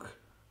joke?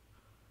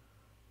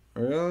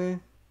 Really?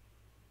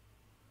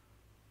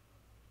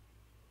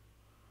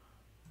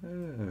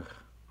 Ugh.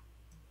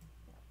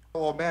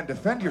 Oh man,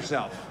 defend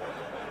yourself.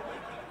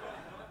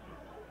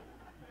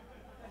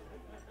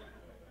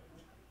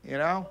 You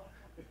know?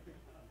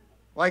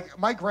 Like,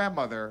 my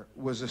grandmother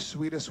was the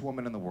sweetest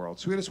woman in the world.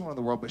 Sweetest woman in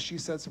the world, but she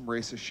said some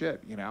racist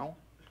shit, you know?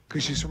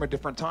 Because she's from a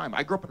different time.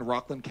 I grew up in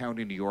Rockland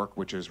County, New York,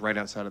 which is right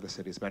outside of the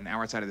city. It's about an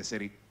hour outside of the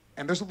city.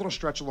 And there's a little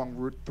stretch along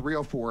Route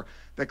 304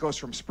 that goes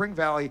from Spring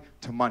Valley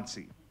to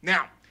Muncie.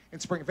 Now, in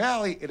Spring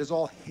Valley, it is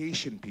all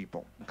Haitian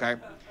people, okay?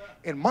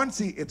 In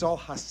Muncie, it's all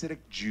Hasidic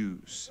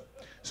Jews.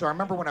 So I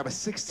remember when I was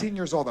 16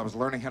 years old, I was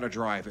learning how to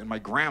drive, and my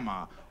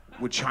grandma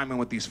would chime in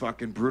with these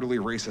fucking brutally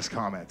racist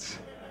comments.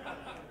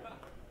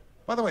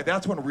 By the way,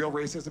 that's when real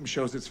racism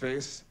shows its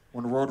face.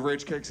 When road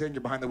rage kicks in,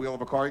 you're behind the wheel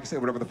of a car, you can say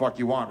whatever the fuck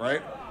you want,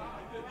 right?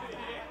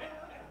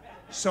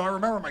 So I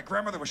remember my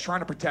grandmother was trying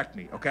to protect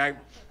me, okay?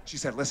 She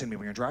said, listen to me,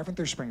 when you're driving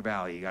through Spring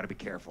Valley, you gotta be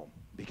careful,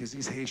 because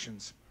these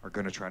Haitians are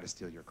gonna try to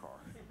steal your car.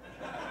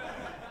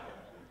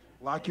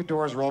 Lock your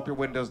doors, roll up your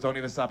windows, don't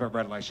even stop at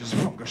red lights, just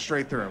go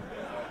straight through.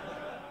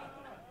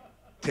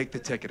 Take the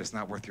ticket, it's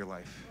not worth your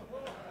life.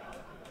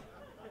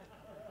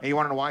 And you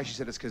wanna know why? She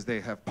said it's because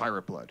they have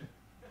pirate blood.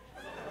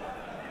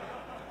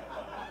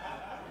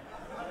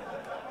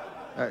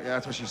 Yeah,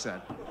 that's what she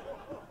said.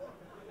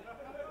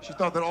 She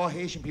thought that all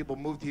Haitian people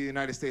moved to the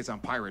United States on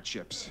pirate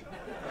ships.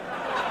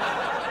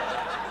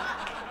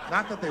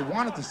 Not that they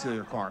wanted to steal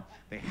your car.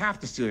 They have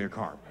to steal your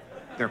car.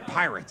 They're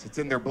pirates. It's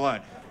in their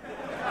blood.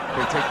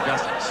 They take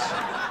vessels.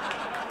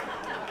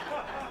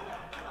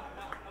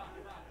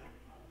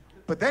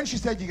 But then she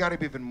said you got to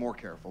be even more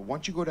careful.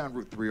 Once you go down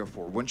Route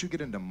 304, once you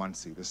get into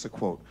Muncie, this is a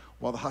quote,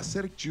 while the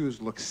Hasidic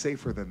Jews look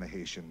safer than the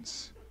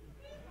Haitians,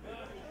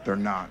 they're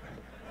not.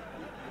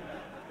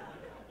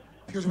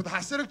 Because what the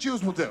Hasidic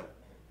Jews will do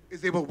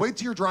is they will wait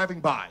till you're driving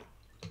by.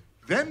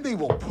 Then they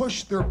will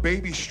push their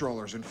baby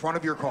strollers in front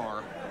of your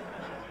car.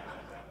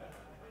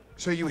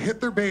 So you hit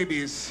their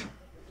babies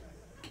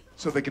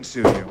so they can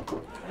sue you.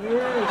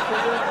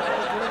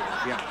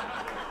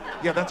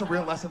 Yeah, that's a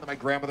real lesson that my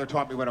grandmother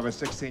taught me when I was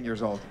 16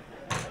 years old.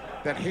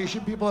 That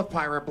Haitian people have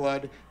pirate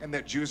blood and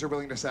that Jews are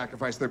willing to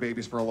sacrifice their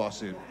babies for a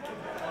lawsuit.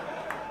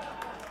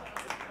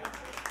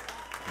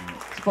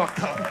 It's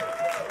fucked up.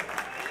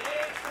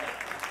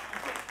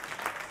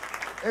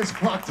 It's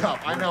fucked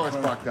up. I know it's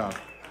fucked up.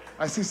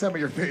 I see some of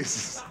your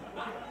faces.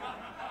 But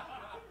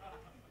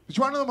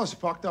you want to know the most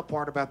fucked up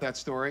part about that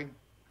story?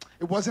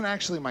 It wasn't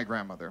actually my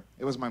grandmother.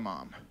 It was my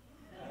mom.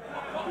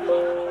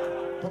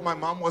 But my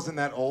mom wasn't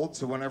that old,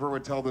 so whenever I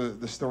would tell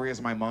the story as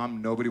my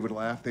mom, nobody would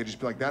laugh. They'd just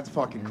be like, that's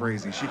fucking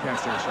crazy. She can't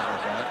say shit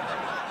like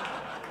that.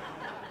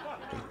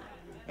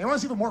 And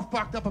what's even more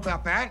fucked up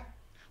about that?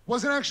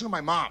 Wasn't actually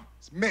my mom.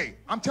 It's me.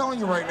 I'm telling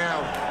you right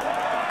now.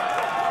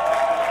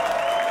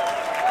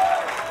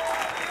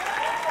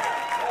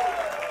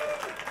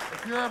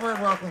 If you're ever in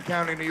Rockland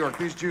County, New York,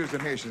 these Jews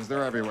and Haitians,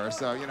 they're everywhere.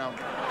 So, you know,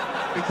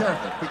 be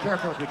careful. Be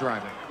careful if you're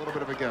driving. A little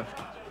bit of a gift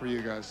for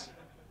you guys.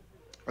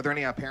 Are there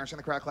any parents in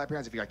the crowd? Clap your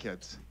hands if you got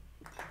kids.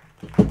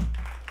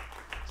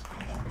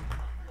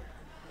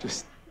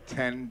 Just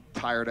 10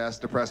 tired-ass,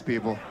 depressed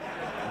people.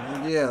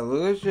 Yeah,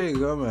 Luis J.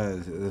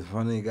 Gomez is a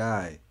funny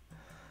guy.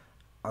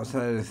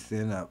 Outside of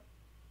stand-up.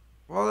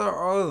 Well, they're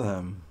all of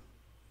them.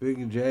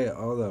 Big J,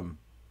 all of them.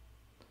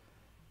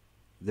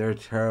 They're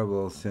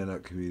terrible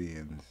stand-up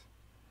comedians.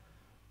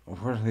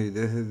 Unfortunately,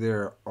 this is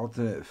their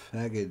ultimate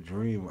faggot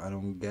dream. I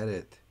don't get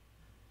it.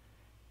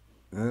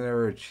 They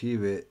never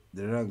achieve it.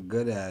 They're not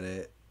good at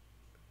it.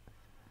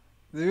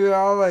 They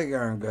all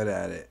aren't good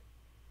at it.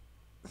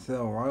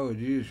 So why would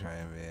you try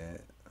and be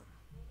it?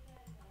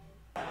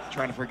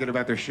 Trying to forget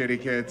about their shitty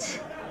kids.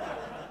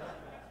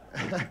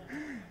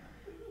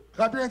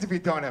 Clap your hands if you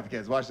don't have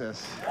kids. Watch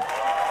this. Look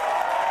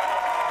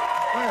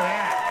at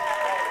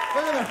that.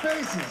 Look at their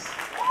faces.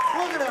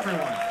 Look at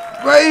everyone.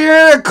 But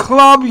you're in a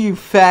club, you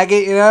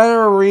faggot. You're not in an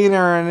arena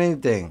or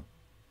anything.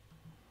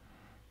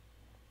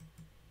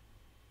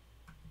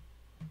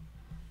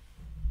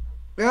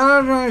 I'm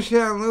not trying to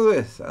shit on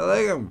Lewis. I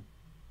like him.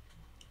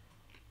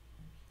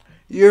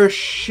 You're a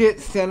shit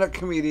stand-up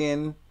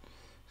comedian.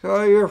 So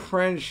all your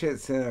friends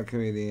shit stand-up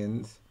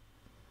comedians.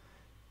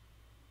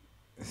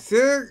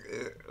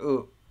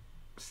 Stand-up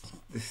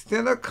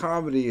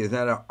comedy is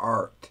not an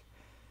art.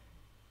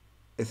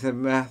 It's a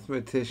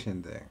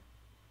mathematician thing.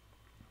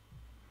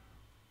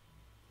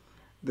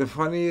 The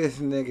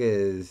funniest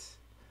niggas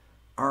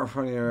aren't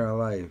funny in real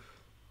life.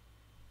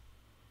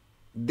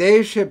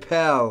 Dave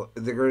Chappelle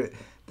is the greatest.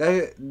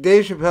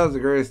 Dave Chappelle's the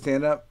greatest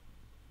stand-up.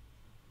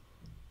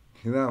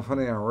 He's not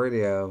funny on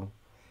radio.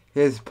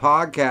 His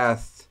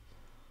podcast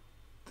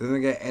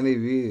doesn't get any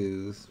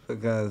views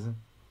because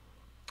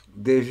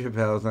Dave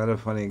Chappelle's not a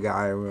funny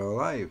guy in real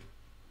life.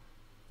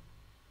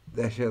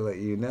 That should let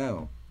you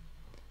know.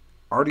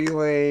 Artie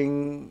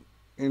Lang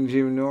and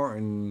Jim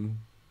Norton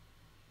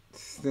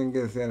stink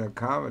at stand-up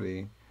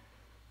comedy,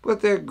 but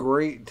they're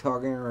great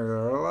talking in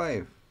regular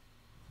life.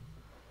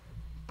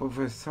 But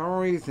for some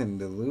reason,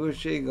 the Luis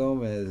J.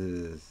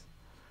 Gomez's,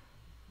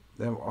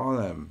 them, all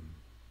them,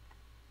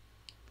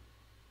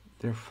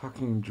 their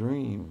fucking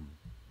dream.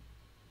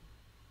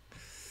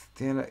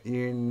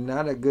 You're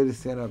not a good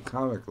stand-up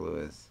comic,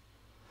 Lewis.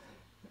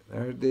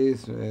 There's Dave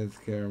Smith,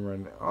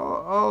 Cameron,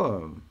 all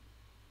of them.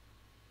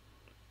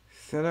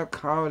 Stand-up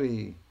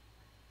comedy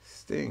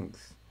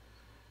stinks.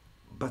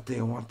 But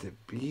they want to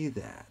be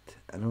that.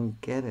 I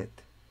don't get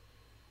it.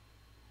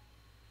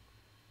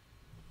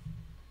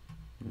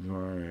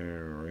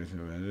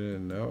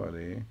 Recommended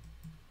nobody.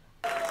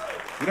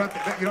 You know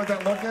what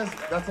that look is?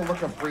 That's a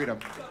look of freedom.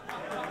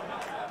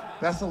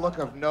 That's the look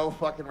of no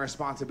fucking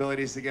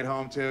responsibilities to get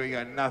home to. You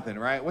got nothing,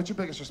 right? What's your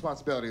biggest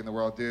responsibility in the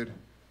world, dude?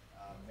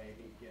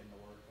 Maybe getting to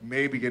work.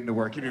 Maybe getting to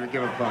work. You don't even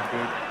give a fuck,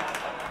 dude.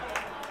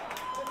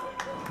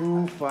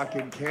 Who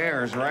fucking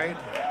cares, right?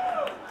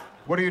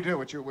 What do you do?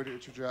 What's your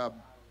job?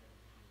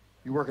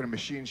 You work in a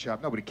machine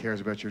shop. Nobody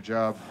cares about your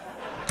job.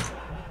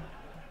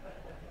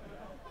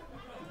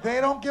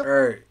 They don't give.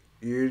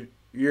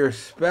 You're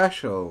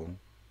special,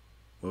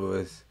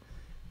 Lewis.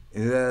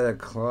 Is that a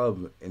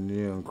club and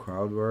you're doing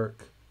crowd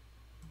work?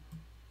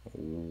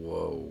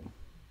 Whoa.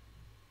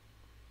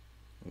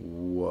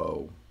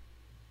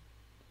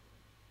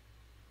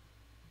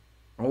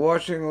 I'm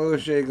watching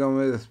Luis J.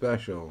 Gomez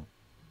special.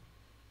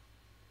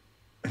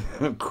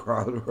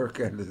 Crowd work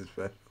at his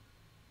special.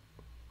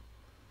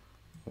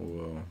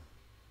 Whoa.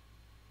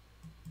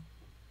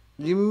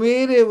 You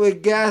made it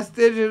with Gas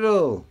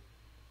Digital.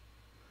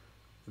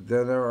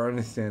 They'll never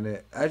understand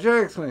it. I try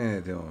to explain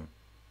it to him.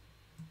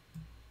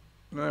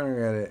 I don't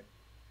get it.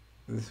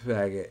 This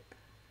faggot.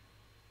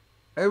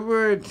 I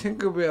wear a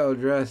Tinkerbell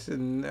dress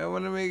and I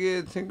want to make it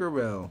a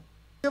Tinkerbell.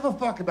 Give a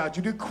fuck about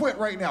you, dude. Quit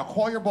right now.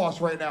 Call your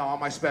boss right now on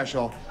my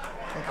special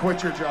and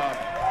quit your job.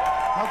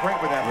 How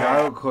great would that be?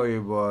 I will call your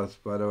boss,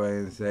 by the way,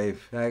 and say,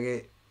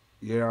 faggot,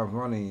 you're not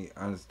funny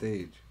on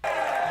stage.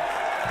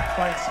 If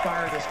I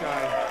inspire this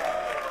guy.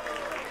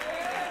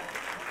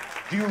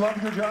 Do you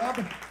love your job?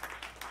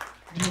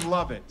 Do you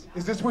love it?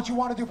 Is this what you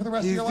want to do for the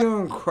rest of your life? He's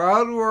doing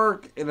crowd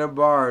work in a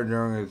bar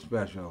during his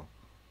special.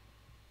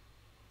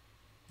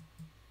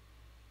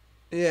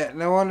 Yeah,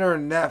 no wonder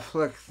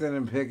Netflix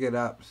didn't pick it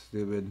up,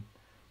 stupid.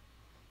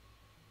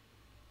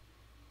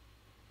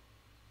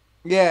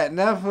 Yeah,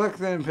 Netflix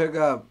didn't pick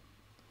up.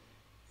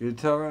 You're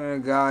talking to a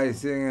guy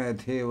sitting at a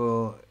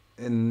table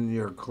in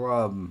your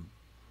club.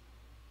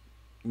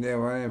 Yeah,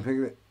 why didn't I pick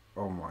it?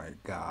 Oh my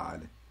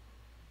God.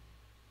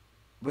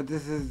 But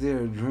this is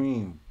their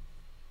dream.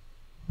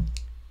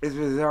 It's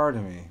bizarre to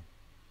me.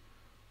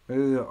 This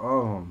is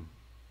all of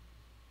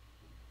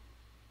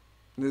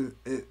them.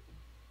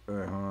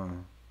 Hold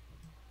on.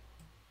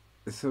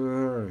 It's so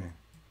early.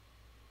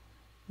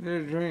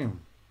 Their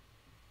dream.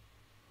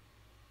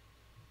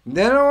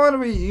 They don't want to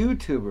be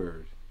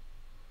YouTubers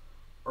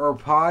or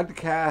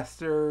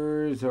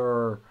podcasters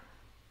or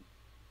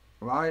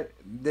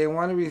they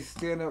want to be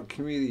stand-up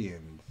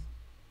comedians.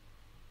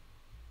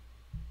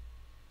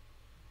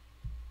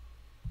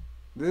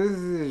 This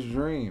is his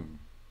dream.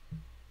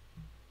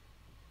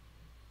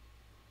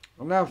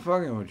 I'm not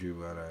fucking with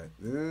you about it.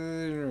 This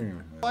is his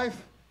dream.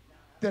 Life?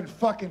 Then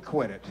fucking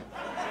quit it.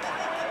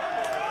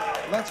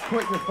 Let's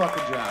quit your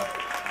fucking job.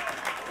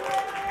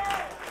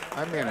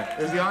 I mean it.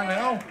 Is he on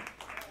now?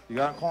 You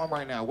gotta call him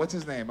right now. What's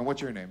his name and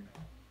what's your name?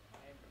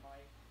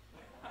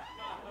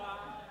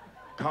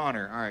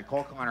 Connor. All right,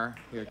 call Connor.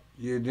 Here.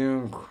 You're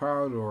doing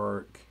crowd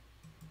work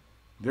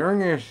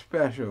during your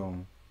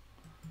special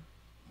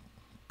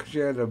because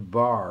you had a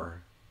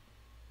bar,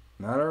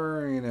 not an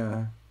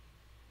arena.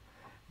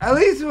 At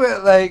least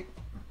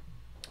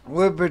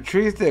with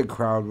Patrice did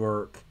crowd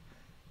work,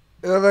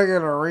 it was like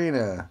an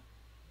arena.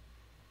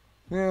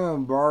 You know, a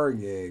bar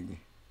gig.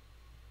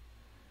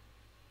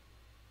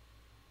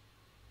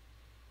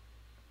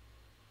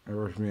 I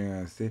wish me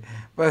on stage,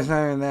 but it's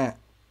not even that.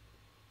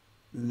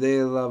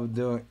 They love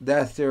doing.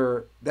 That's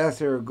their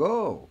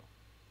goal.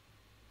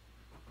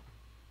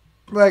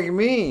 Like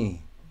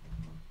me.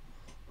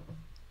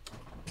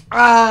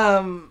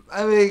 I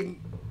make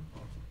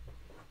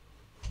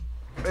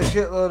a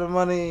shitload of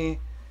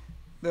money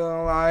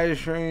doing live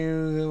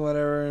streams and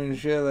whatever and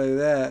shit like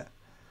that.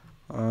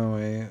 Oh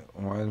wait,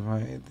 why is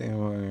my thing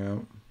going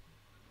up?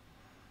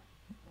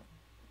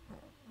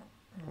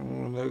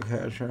 Look,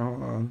 catcher,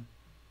 hold on.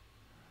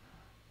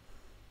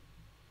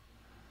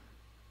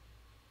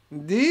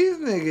 These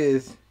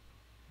niggas,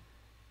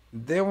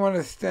 they want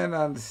to stand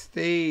on the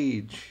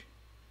stage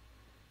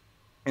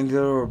and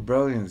deliver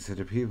brilliance to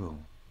the people.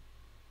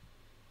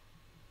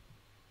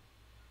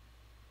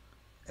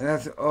 And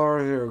that's all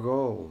their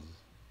goals.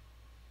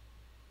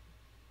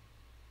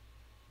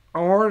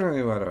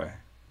 Unfortunately, by the way.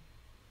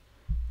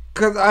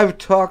 Because I've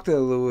talked to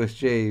Louis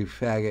J.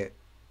 Faggot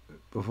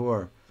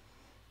before.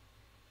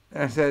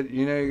 And I said,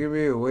 you know, you're going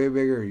to be a way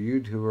bigger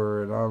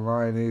YouTuber and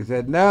online. And he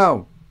said,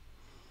 no.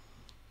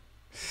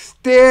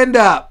 Stand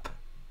up.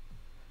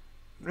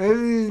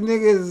 These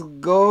niggas'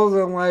 goals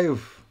in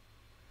life.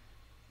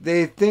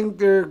 They think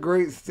they're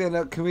great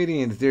stand-up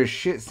comedians. They're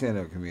shit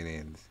stand-up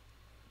comedians.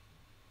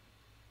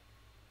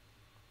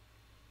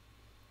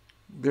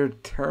 They're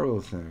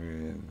terrible stand-up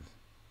comedians.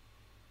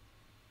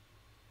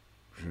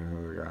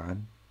 Oh,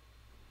 God.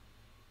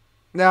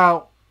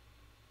 Now,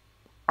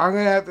 I'm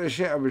going to have to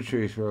shit on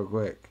Patrice real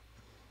quick.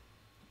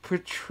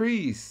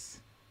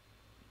 Patrice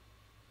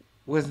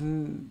was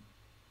an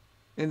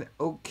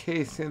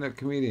okay stand-up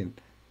comedian.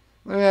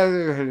 Let me ask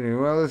you a question. You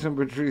want to listen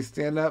to Patrice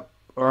stand up?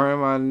 Or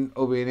him on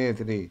Obie and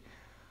Anthony?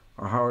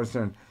 Or Howard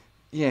Stern?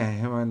 Yeah,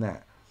 him on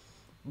that.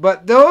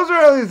 But those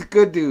are at least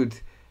good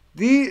dudes.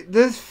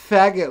 This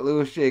faggot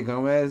Louis J.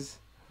 Gomez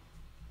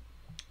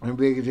and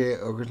Big J.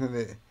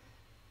 Okerson.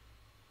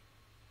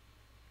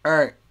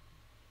 Alright.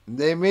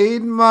 They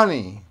made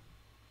money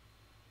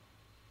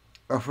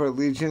off of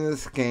Legion of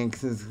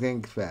Skanks and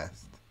Skink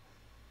Fest.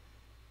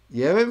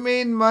 You haven't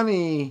made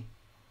money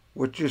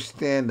with your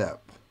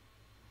stand-up.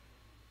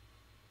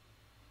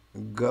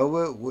 Go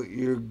with what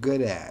you're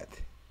good at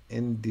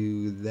and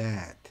do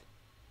that.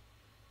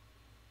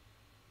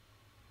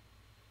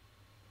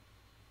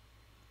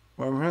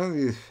 Well, I'm telling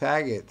these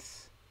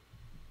faggots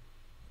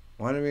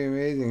want to be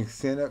amazing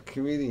stand-up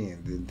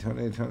comedians in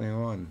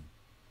 2021.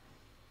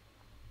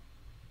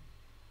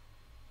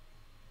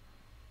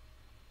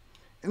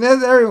 And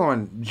that's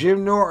everyone.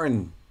 Jim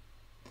Norton.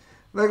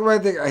 Look, if I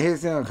think I hate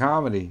stand-up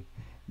comedy.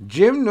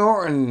 Jim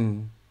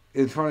Norton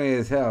is funny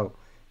as hell.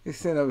 His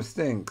stand-up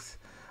stinks.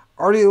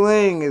 Artie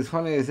Lang is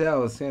funny as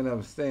hell.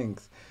 Stand-up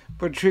stinks.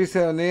 Patrice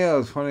O'Neal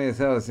is funny as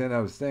hell.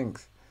 Stand-up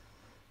stinks.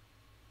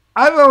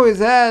 I've always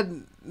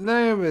had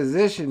no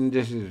position,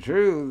 just the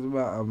truth,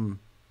 but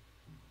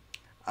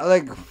I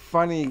like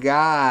funny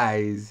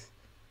guys.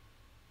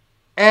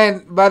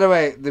 And by the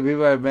way, the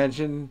people I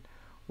mentioned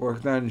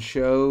worked on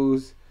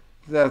shows.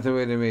 That's the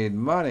way they made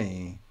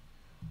money,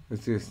 was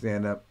through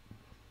stand-up.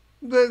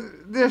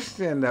 Their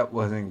stand-up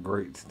wasn't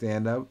great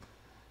stand-up.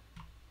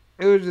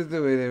 It was just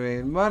the way they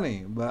made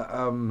money. But,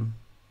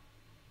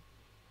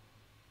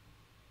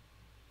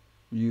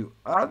 you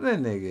other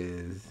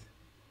niggas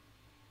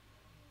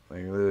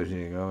like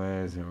Lucy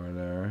Gomez or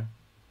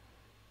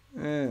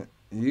whatever.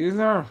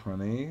 You are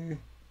funny.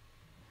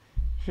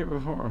 Shit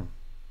perform.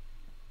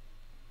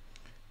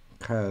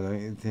 Kyle,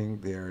 don't you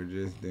think they are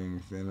just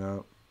doing stand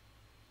up?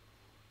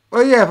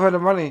 Well, yeah, for the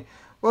money.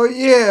 Well,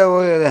 yeah,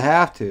 well, they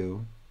have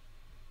to.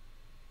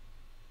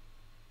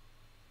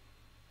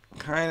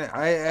 Kind of,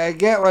 I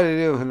get what they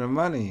do for the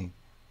money.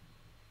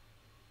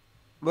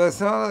 But it's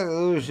not like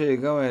Lucy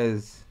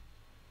Gomez,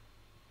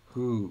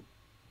 who,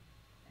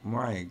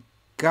 my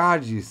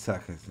God, you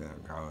suck at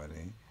stand-up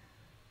comedy.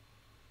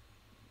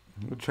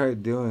 Who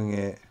tried doing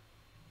it?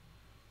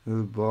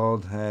 His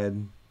bald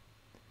head.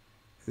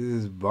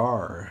 His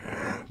bar.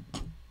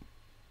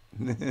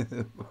 Yeah,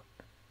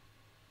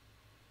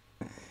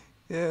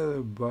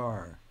 the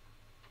bar.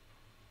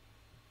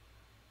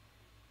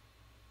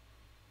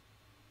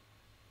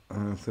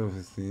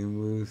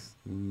 Self-esteem boost?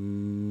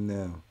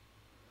 No.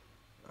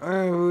 I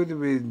don't know who to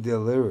be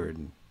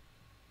delivered.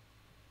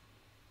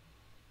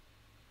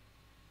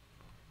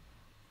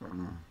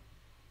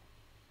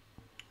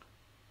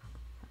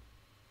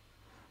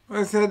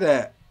 I said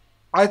that.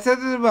 I said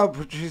this about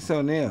Patrice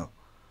O'Neal.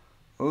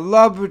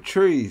 Love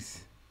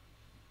Patrice.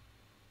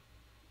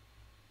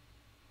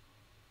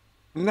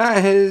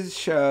 Not his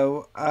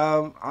show.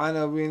 On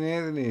Opie and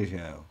Anthony's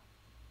show.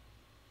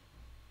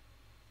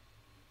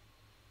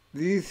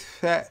 These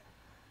fat,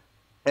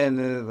 and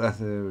then that's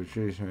the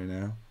Patrice right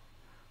now.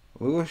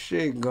 Louis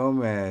J.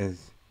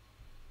 Gomez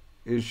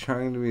is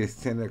trying to be a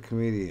stand-up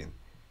comedian.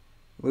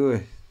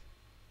 Louis,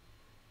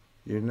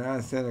 you're not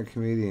a stand-up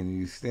comedian.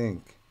 You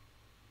stink.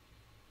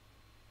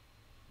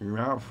 You're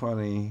not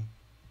funny.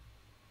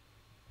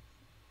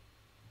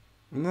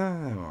 None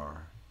of them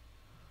are.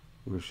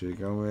 Louis J.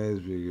 Gomez,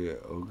 Big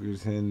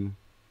Ogerson.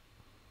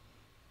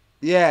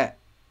 Yeah.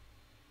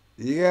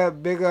 You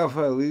got big off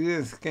of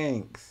Legion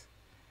Skanks.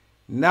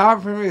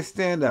 Not from his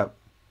stand-up.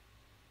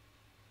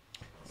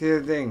 See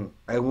the thing,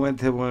 I went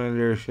to one of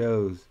their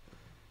shows.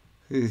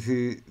 So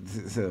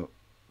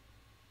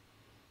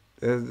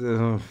there's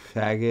some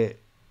faggot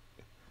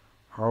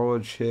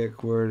horrible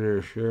chick wear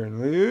their shirt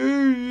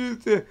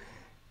and like,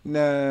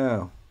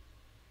 no.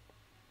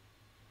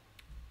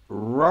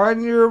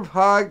 Run your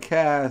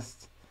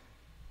podcast.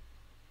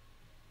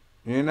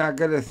 You're not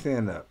gonna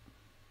stand up.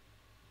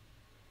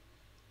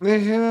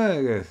 They should not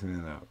gonna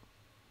stand up.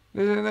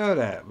 They should know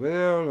that, but they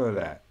don't know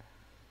that.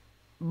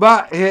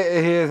 But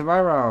here's my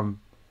problem.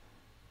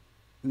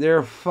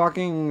 Their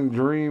fucking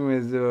dream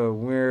is to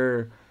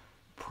wear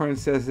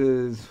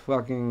princesses'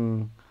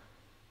 fucking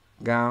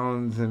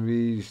gowns and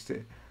be.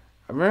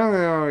 Apparently,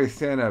 they don't really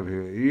stand up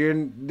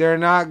here. They're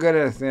not good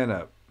at stand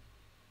up.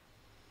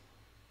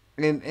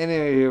 In any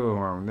shape or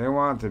form, they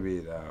want to be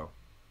though.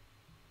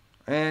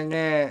 And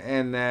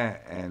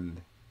that,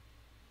 and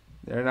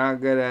they're not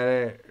good at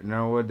it.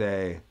 Nor would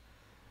they.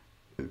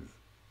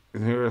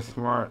 They're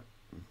smart,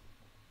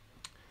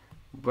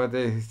 but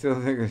they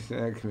still think it's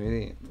a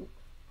comedian.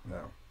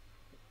 No.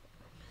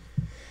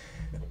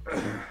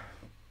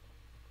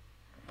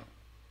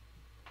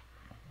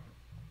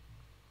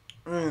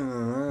 I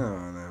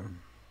don't know.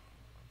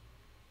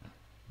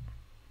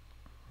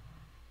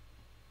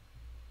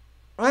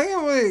 I can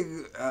play.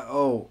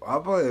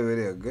 I'll play a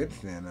video. Good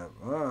stand up.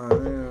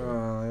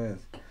 Oh,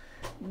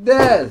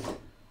 yes.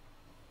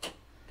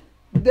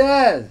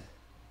 Des.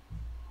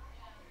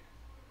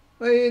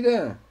 What are you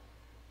doing?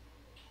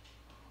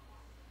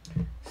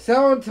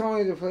 Someone told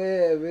me to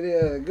play a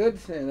video of good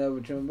stand-up,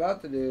 which I'm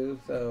about to do,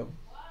 so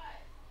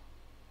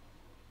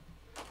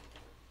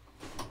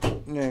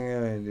I'm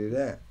gonna do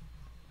that.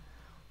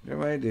 What I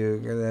might do,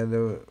 because I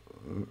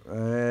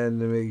had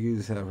to make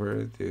you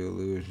suffer to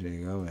Louis J.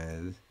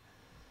 Gomez.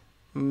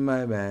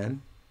 My bad.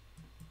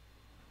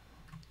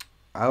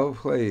 I will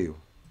play you.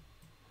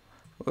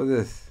 What is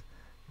this?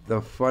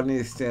 The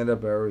funniest stand-up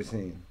I've ever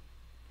seen.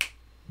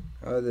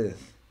 How is this?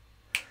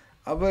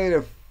 I'll play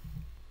the.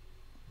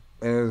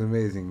 And it was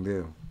amazing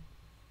too.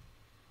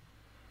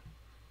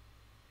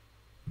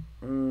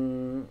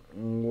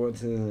 What's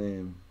his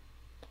name?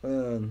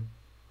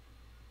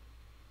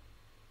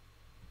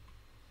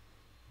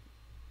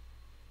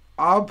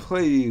 I'll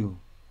play you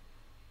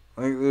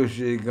like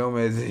Lucy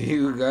Gomez.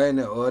 You guy in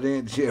the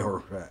audience, yeah,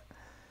 right.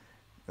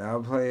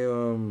 I'll play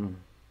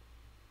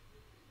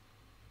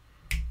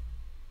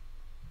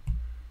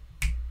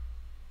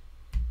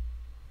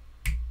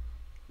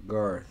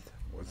Garth.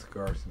 What's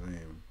Garth's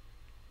name?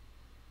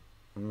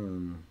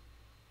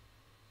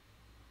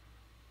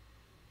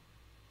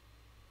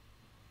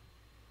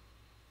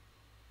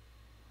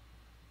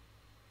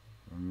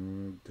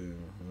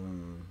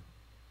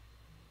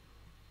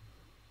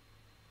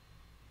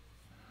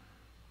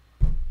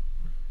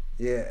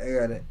 Yeah, I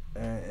got it.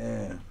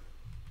 Yeah.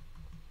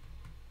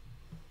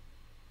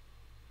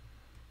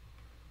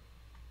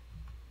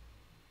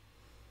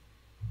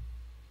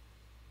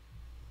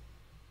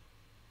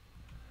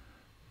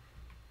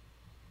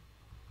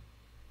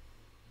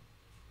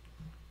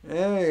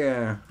 There we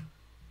go.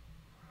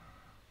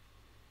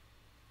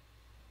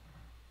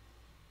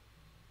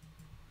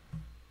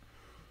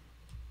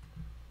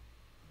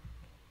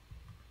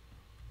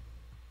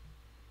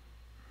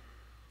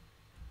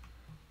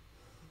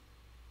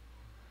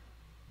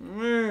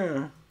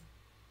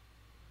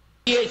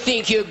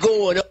 think you're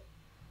going?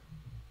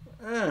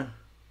 You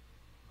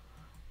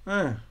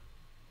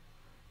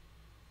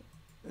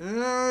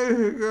know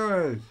you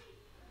guys.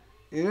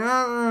 You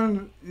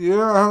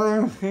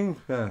don't think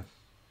fast.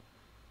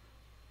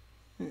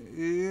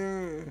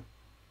 You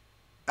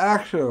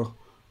actual.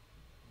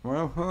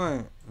 One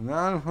point.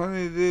 Not a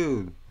funny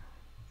dude.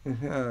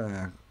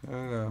 There we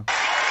go.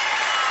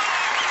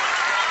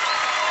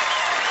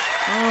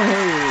 Oh,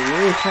 hey,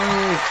 you're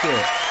funny as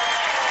shit.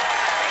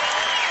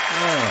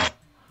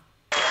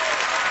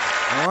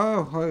 I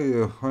wanna play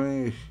you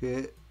funny as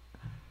shit.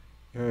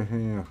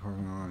 Everything in your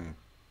fucking life.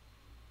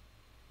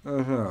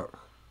 What's up?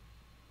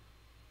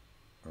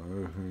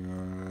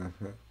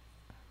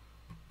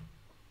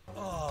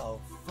 Oh,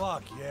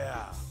 fuck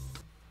yeah.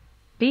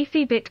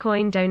 Beefy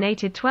Bitcoin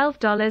donated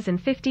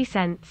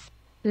 $12.50.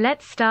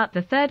 Let's start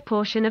the third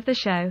portion of the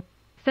show.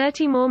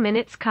 30 more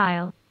minutes,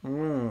 Kyle. I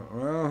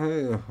don't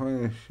hear the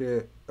funny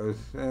shit of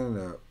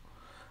stand-up.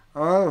 I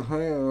want to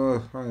play a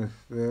little funny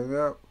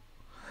stand-up.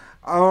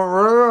 I don't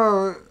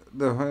really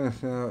the funny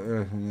stand-up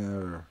everything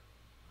ever.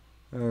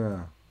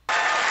 Yeah.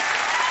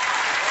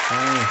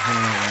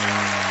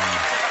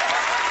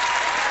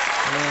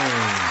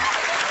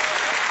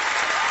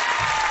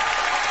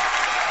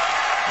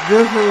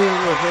 This is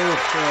the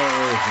first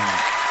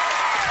stand-up.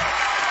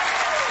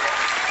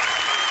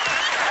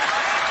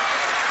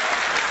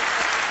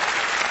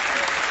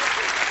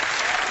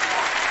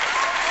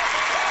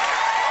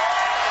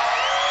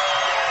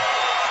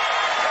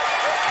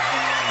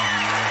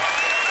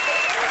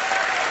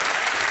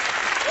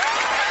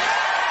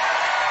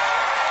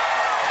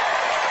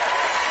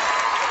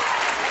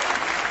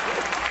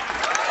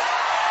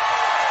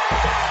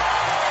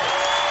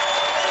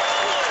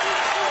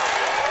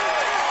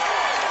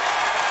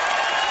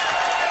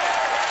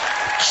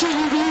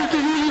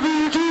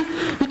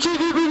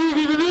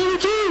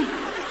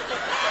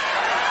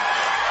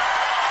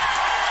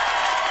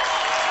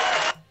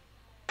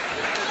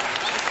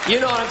 You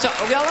know what I'm talking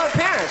about. We all have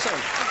parents.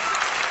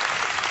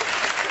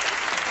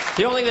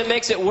 The only thing that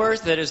makes it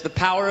worth it is the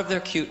power of their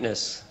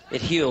cuteness.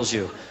 It heals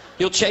you.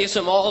 You'll chase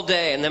them all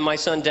day. And then my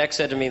son Dex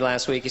said to me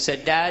last week, he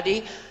said,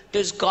 Daddy,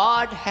 does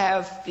God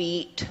have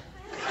feet?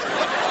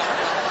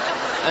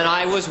 And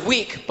I was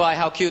weak by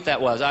how cute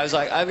that was. I was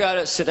like, I've got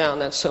to sit down.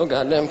 That's so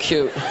goddamn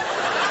cute.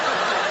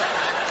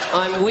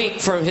 I'm weak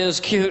from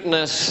his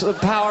cuteness. The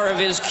power of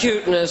his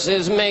cuteness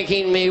is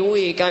making me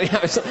weak. I mean,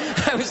 I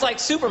was like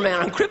Superman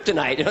on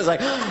kryptonite. I was like,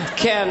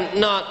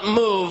 cannot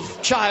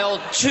move, child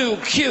too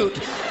cute,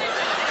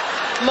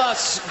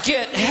 must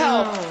get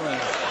help.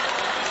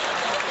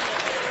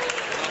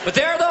 But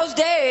there are those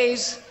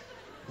days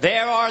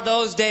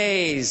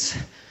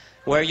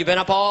where you've been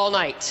up all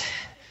night,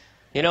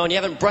 you know, and you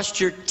haven't brushed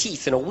your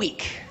teeth in a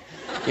week.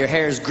 Your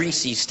hair's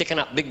greasy, sticking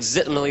up big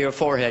zit in the middle of your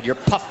forehead. You're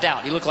puffed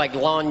out. You look like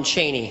Lon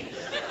Chaney.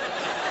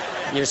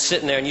 And you're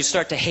sitting there and you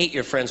start to hate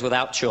your friends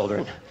without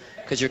children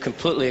because you're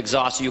completely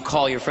exhausted. You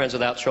call your friends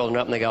without children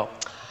up and they go,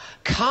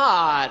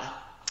 God,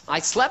 I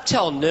slept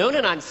till noon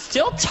and I'm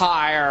still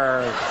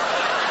tired.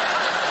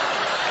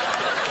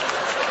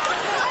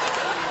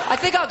 I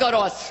think I'll go to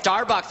a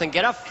Starbucks and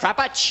get a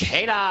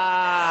Frappuccino.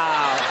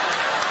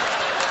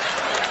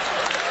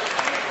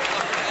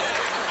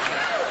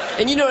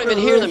 And you don't even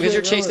hear them because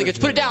you're chasing the kids.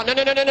 Put it down. No,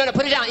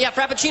 put it down. Yeah,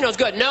 Frappuccino's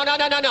good. No.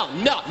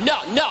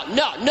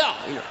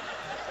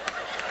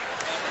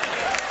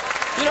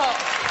 You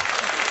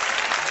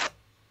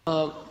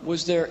know,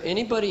 was there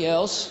anybody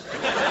else?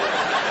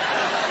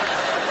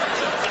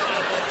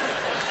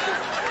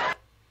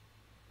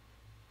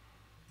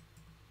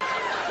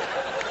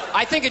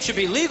 I think it should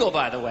be legal,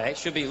 by the way. It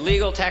should be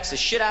legal, tax the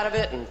shit out of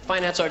it, and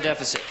finance our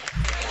deficit.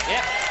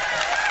 Yep.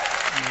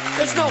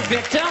 There's no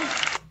victim.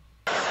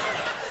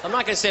 I'm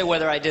not going to say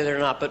whether I did it or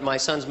not, but my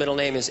son's middle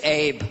name is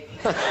Abe.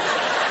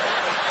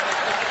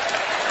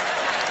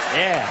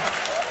 Yeah.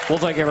 Well,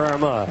 thank you very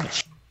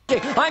much.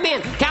 I'm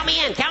in. Count me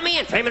in.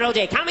 Framing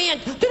OJ. Count me in.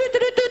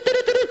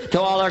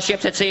 To all our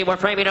ships at sea, we're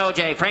framing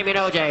OJ.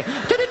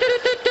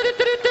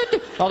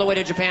 All the way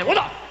to Japan. Hold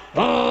on.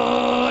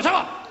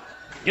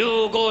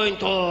 You going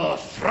to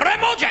frame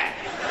OJ?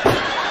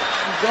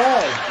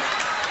 God.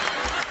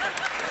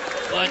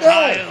 But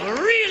I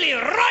really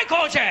like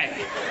OJ.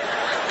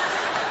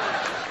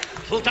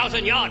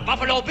 2,000-yard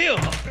Buffalo Bill.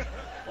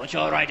 But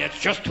you're right, it's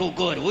just too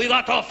good. We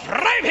got to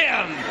frame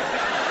him.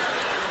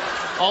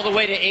 All the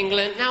way to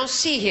England. Now,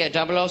 see here,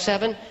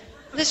 007.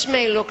 This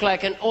may look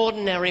like an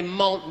ordinary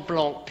Mont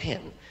Blanc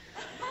pin.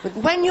 But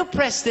when you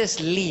press this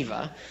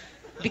lever,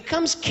 it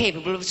becomes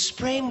capable of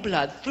spraying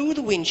blood through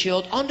the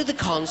windshield onto the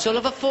console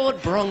of a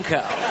Ford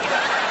Bronco.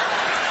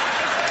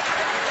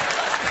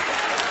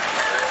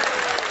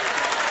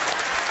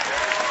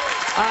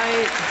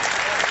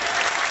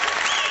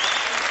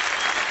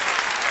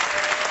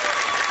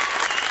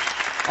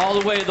 All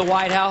the way to the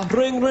White House.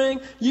 Ring, ring,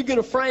 you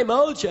gonna frame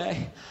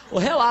OJ? Well,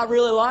 hell, I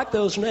really like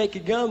those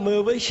Naked Gun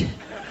movies.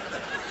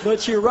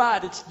 But you're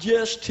right, it's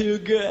just too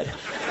good.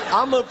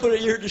 I'm going to put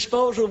it at your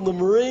disposal of the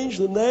Marines,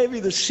 the Navy,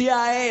 the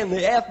CIA, and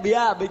the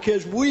FBI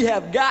because we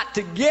have got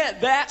to get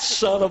that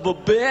son of a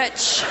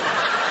bitch.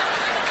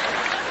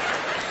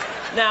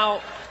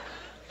 Now,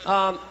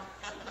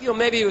 you know,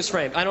 maybe he was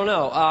framed. I don't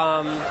know.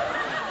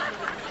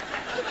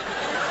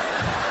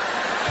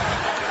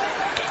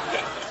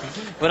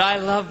 But I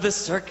love the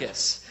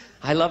circus.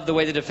 I love the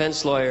way the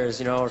defense lawyers,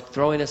 you know, are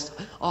throwing us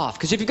off.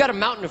 Because if you've got a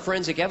mountain of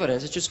forensic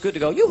evidence, it's just good to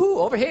go, yoo-hoo,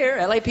 over here,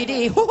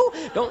 LAPD,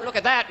 whoo-hoo, don't look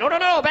at that, no,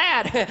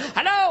 bad,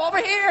 hello, over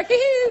here,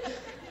 hee-hee.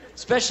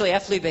 Especially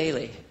F. Lee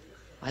Bailey.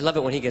 I love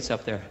it when he gets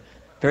up there.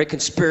 Very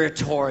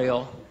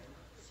conspiratorial,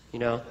 you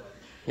know.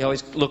 He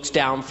always looks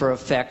down for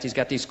effect. He's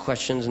got these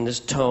questions and this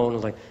tone,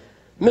 like,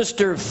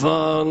 Mr.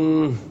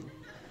 Fung,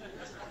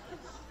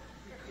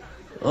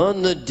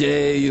 on the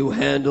day you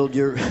handled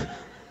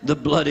the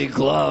bloody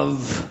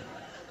glove,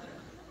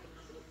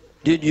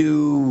 did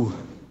you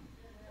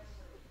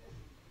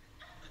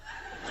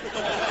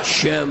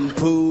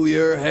shampoo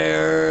your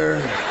hair?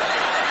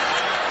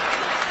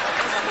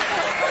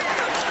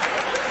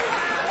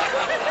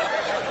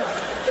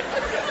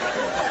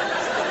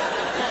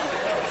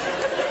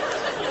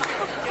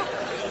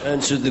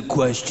 Answer the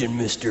question,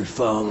 Mr.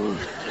 Fung,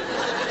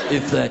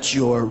 if that's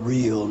your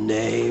real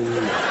name.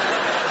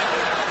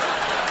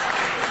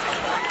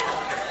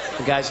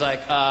 The guy's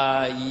like,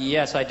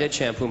 yes, I did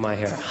shampoo my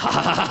hair.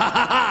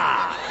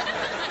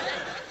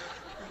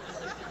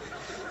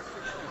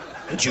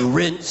 Did you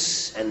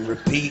rinse and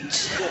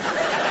repeat?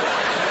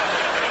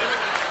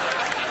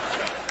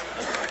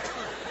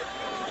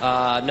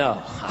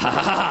 No.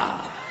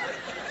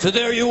 So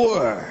there you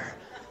were.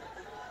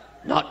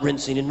 Not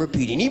rinsing and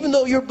repeating, even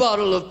though your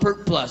bottle of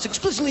Pert Plus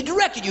explicitly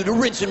directed you to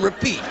rinse and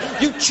repeat.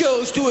 You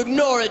chose to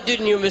ignore it,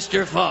 didn't you,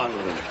 Mr. Fung?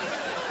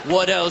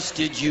 What else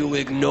did you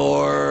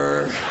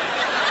ignore?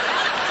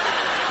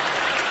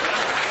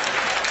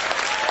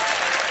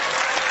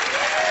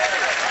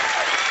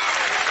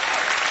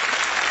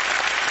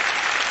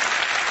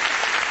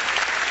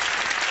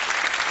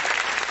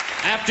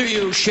 After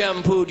you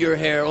shampooed your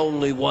hair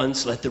only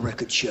once, let the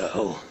record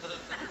show.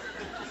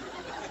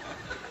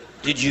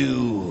 Did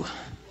you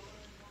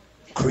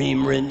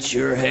cream rinse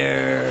your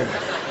hair?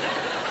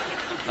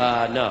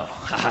 No.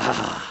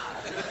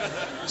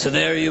 So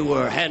there you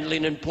were,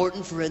 handling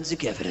important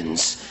forensic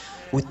evidence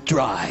with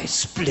dry,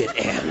 split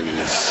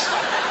ends.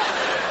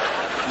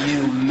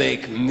 You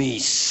make me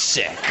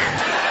sick.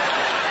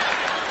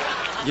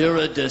 You're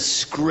a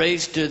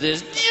disgrace to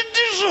this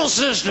judicial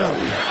system.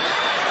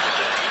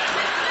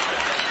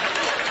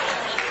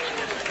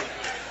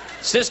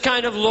 It's this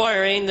kind of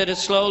lawyering that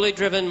has slowly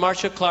driven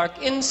Marcia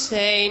Clark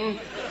insane.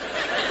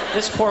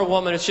 This poor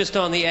woman is just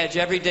on the edge.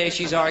 Every day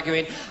she's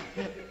arguing.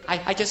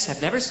 I just have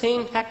never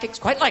seen tactics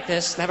quite like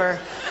this. Never.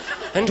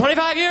 In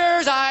 25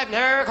 years, I've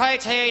never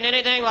quite seen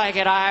anything like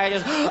it. I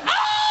just...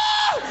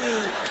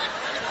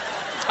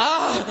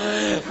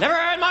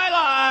 never in my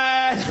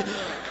life.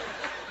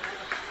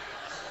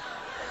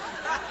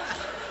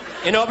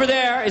 And over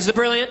there is the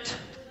brilliant,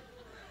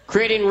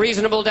 creating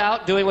reasonable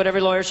doubt, doing what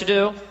every lawyer should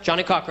do,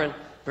 Johnny Cochran.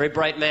 Very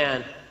bright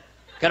man.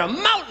 Got a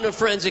mountain of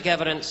forensic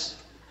evidence.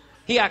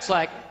 He acts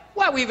like,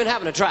 why are we even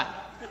having a trial?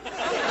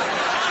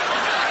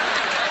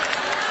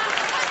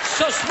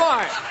 So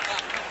smart.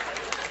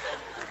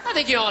 I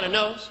think Your Honor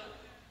knows.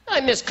 I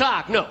think Miss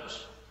Clark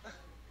knows.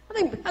 I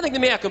think the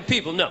American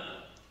people know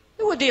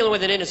that we're dealing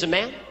with an innocent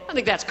man. I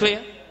think that's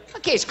clear. A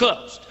case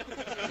closed.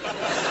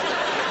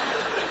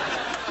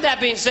 That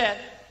being said,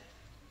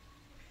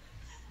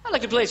 I'd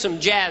like to play some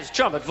jazz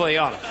trumpet for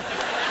Your Honor.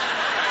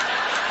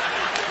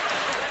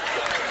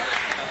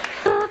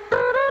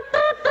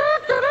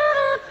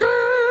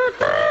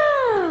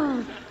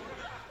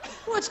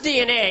 What's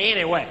DNA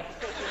anyway?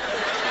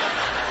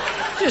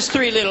 Just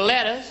 3 little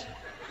letters.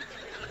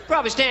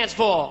 Probably stands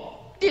for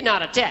did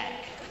not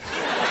attack.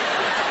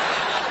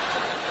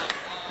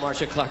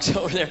 Marcia Clark's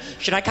over there.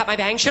 Should I cut my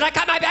bangs? Should I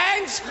cut my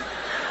bangs?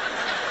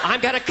 I'm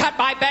gonna cut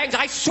my bangs.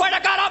 I swear to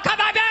God, I'll cut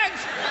my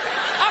bangs.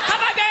 I'll cut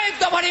my bangs.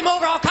 Nobody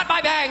move or I'll cut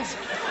my bangs.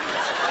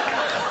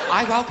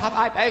 I will cut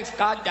my bangs.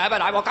 God damn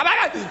it, I will cut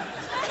my bangs.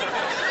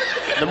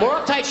 The more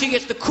uptight she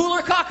gets, the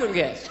cooler Cochran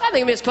gets. I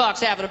think Miss Clark's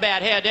having a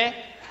bad hair day.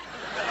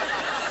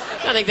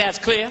 I think that's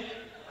clear.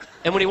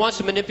 And when he wants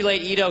to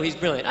manipulate Ito, he's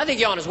brilliant. I think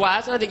Your Honor's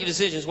wise, and I think your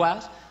decision's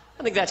wise.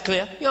 I think that's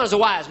clear. Your Honor's a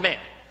wise man.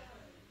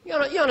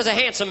 Your Honor's a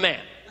handsome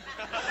man.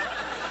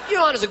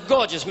 Your Honor's a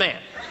gorgeous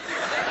man.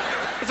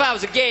 If I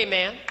was a gay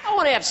man, I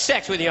want to have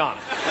sex with Your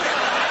Honor.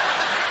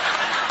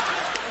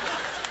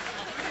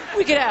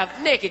 We could have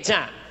naked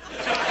time.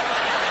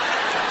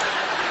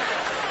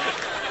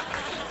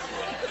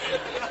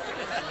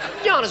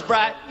 Your Honor's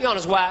bright. Your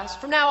Honor's wise.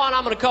 From now on,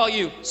 I'm going to call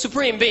you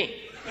Supreme Being.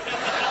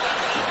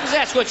 Because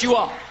that's what you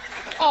are.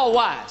 All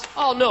wise,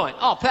 all knowing,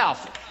 all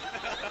powerful.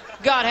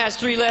 God has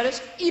 3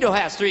 letters. Ito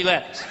has 3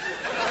 letters.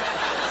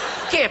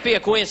 Can't be a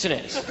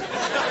coincidence.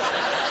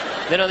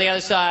 Then on the other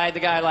side, the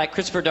guy like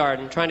Christopher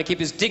Darden, trying to keep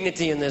his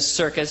dignity in this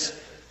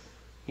circus.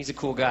 He's a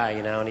cool guy,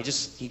 you know, and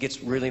he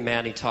gets really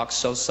mad. He talks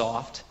so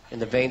soft,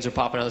 and the veins are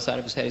popping out the side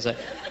of his head. He's like,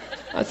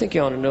 I think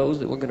Your Honor knows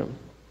that we're going to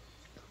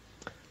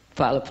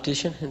file a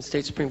petition in the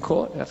state Supreme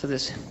Court after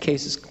this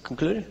case is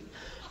concluded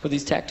for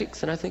these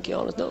tactics, and I think Your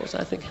Honor knows.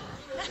 I think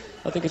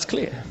it's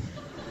clear.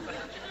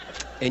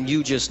 And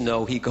you just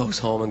know he goes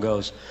home and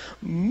goes,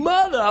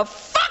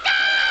 motherfucker!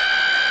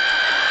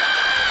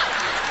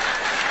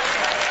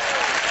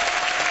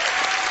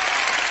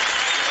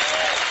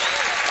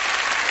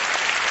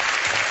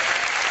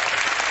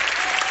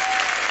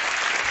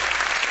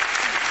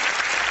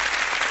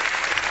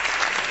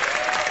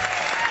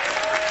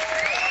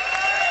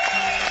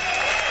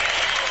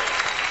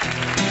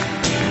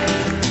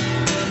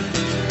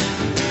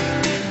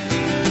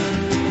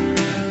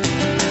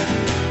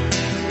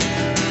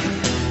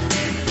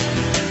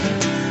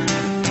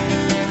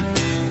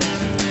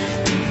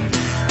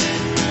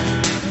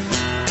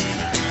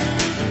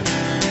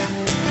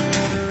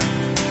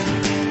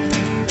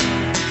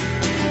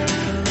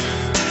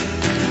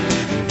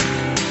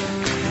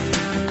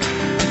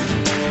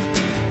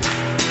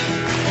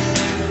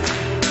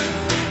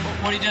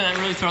 What are you doing? That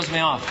really throws me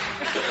off.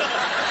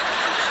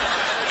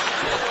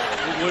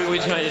 What are we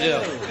trying to do?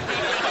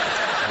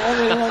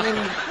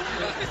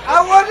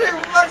 I want you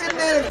fucking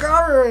Dana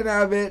Carvey right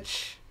now,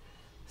 bitch.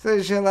 So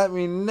you should let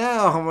me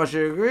know how much I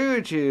agree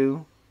with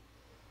you.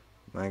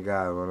 My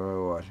God, what am I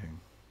watching?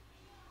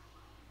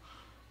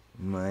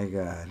 My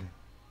God.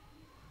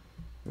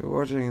 We're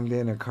watching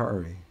Dana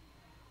Carvey.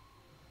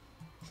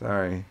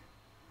 Sorry.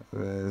 I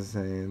was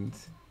saying,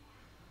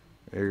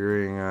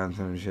 agreeing on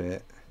some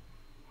shit.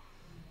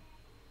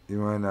 You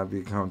might not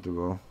be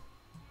comfortable.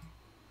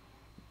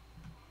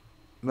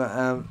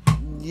 But,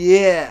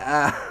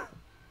 yeah.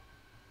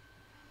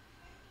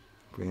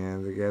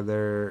 Being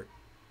together,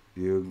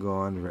 you go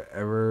on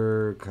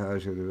forever,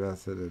 cause you're the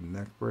best at a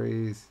neck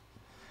brace.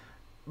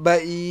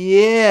 But,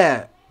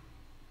 yeah.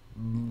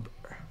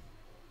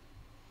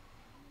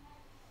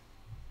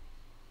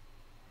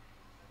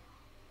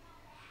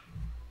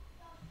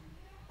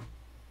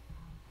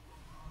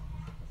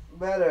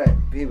 By the way,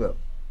 people,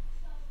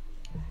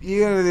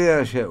 you gotta see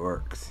how shit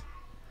works.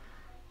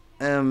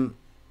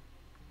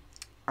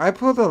 I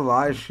pulled a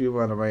live stream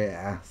out of my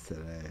ass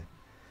today,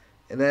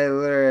 and I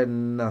literally had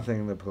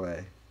nothing to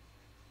play.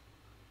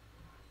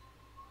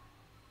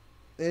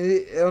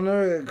 I'll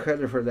never get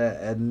credit for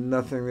that. I had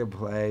nothing to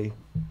play,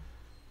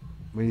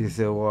 but you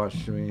still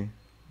watched me.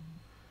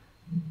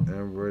 And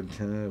I'm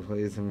pretending to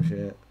play some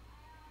shit.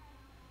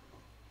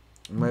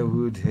 My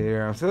wood's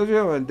here. I'm still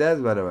doing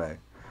Dead, by the way.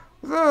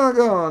 I was gonna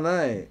go all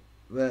night,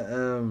 but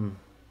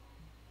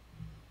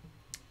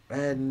I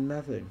had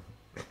nothing.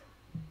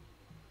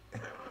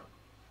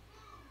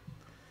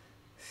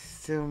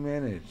 Still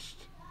managed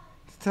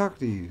to talk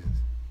to you.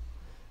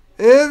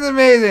 It is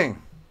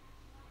amazing.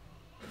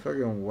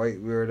 Fucking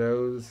white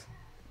weirdos.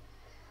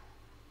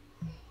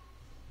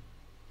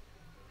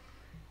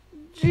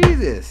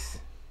 Jesus.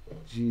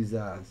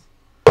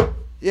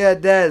 Yeah,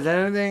 Des,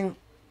 anything?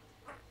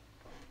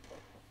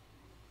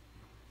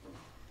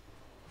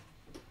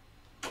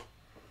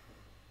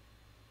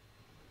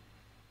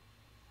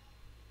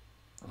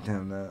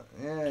 Damn that.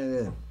 Yeah, it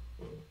is.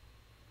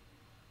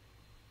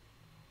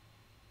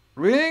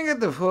 We didn't get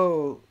the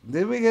full.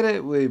 Did we get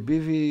it? Wait,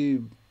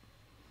 Beefy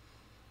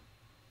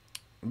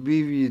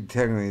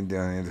technically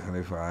down in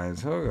 25,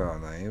 so we'll go all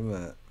night,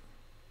 but.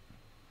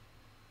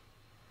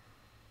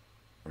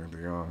 Where'd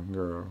they go,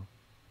 girl?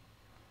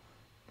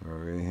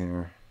 Over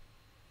here.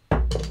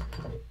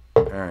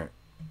 Alright.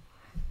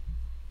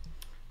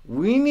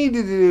 We need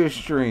to do a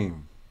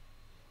stream.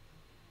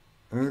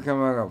 This is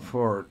coming back up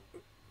forward.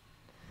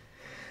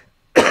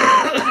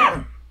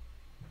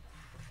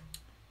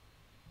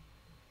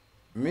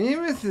 Me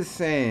and Mrs.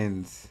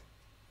 Sands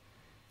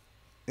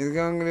is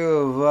going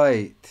to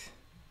invite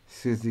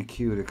Susie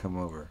Q to come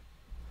over.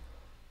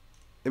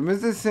 If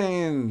Mrs.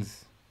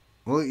 Sands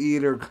will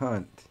eat her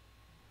cunt,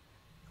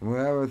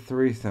 we'll have a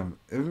threesome.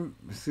 If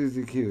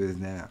Susie Q is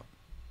now.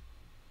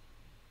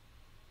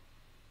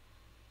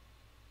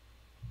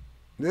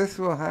 This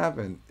will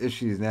happen if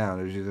she's down.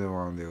 If she doesn't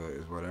want to do it,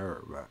 it's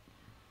whatever. But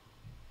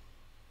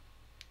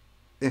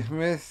if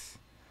Miss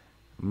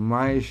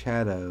My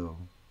Shadow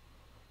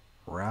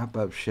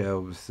wrap-up show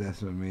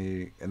obsessed with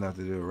me enough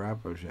to do a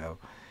wrap-up show,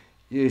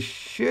 you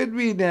should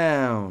be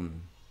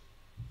down.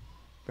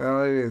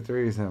 I'll leave you a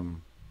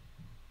threesome.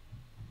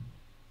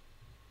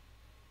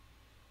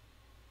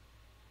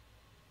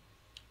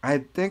 I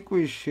think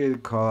we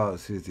should call out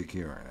Susie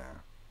Q right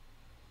now.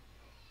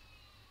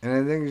 And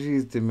I think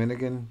she's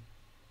Dominican,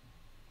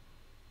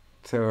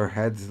 so her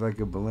head's like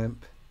a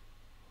blimp.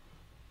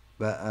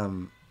 But,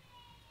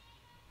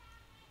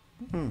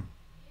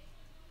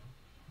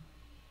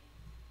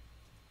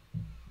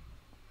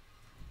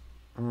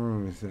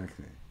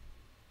 sexy.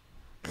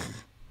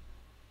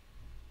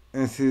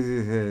 And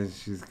Susie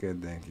says she's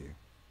good, thank you.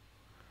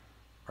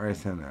 Alright,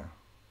 so now.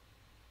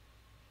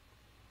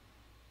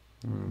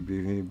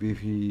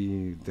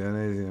 Beefy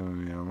donated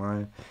on me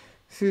online.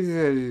 Susie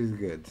said she's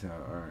good, so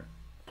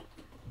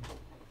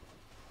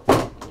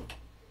alright.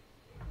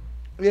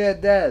 Yeah,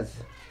 it does.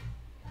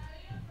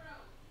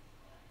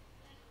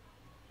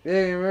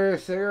 Yeah, you remember a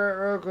cigarette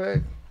real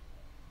quick?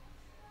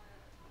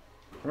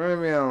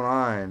 Run me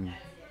online.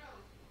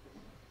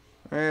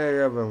 I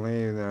gotta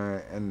believe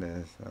that I end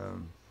this.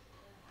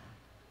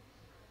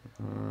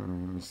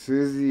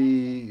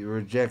 Susie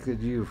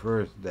rejected you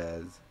first,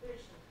 Des.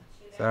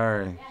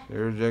 Sorry, she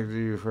rejected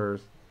you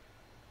first.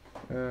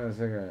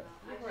 Cigarette.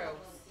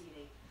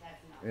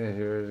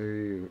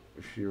 Yeah,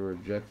 she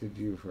rejected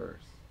you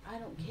first. I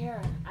don't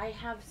care. I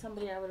have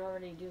somebody I would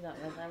already do that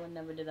with. I would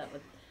never do that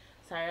with.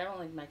 Sorry, I don't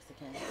like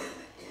Mexicans.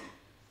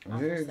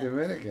 She's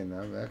Dominican,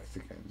 not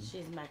Mexican.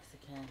 She's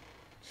Mexican.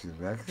 She's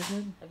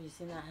Mexican? Have you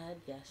seen that head?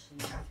 Yes, she's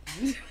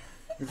Mexican.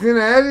 You seen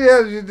the head?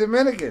 Yeah, she's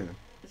Dominican.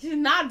 She's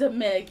not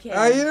Dominican.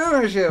 You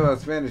don't know shit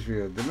about Spanish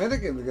people.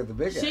 Dominicans got the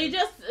big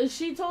ass.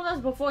 She told us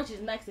before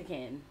she's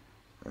Mexican.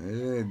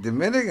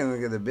 Dominicans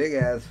got the big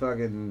ass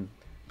fucking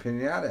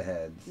pinata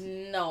heads.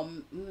 No.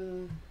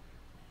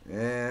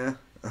 Yeah.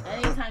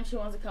 Anytime she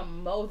wants to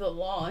come mow the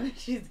lawn,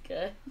 she's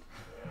good.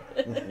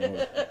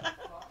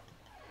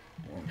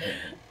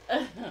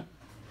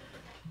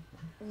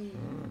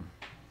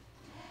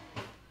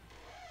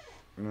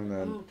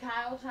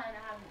 Kyle trying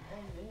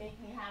to make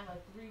me have a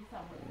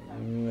threesome with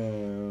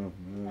No.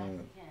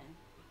 Mexican.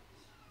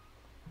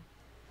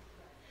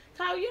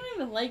 Kyle, you don't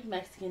even like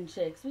Mexican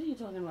chicks. What are you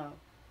talking about?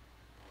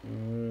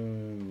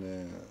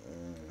 No.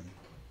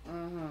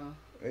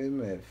 It's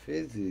my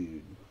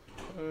food.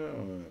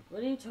 What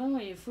are you talking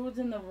about? Your food's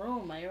in the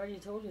room. I already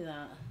told you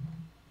that.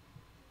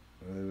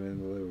 It's been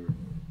delivered.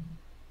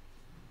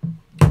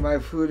 My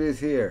food is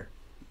here.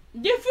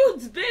 Your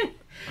food's been.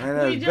 I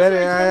know. It's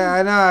better.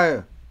 I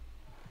know.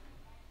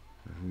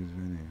 Who's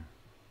been here?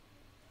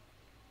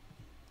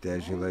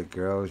 Did you like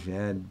girls?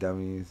 Yeah,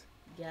 dummies.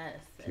 Yes.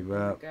 Keep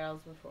I've up.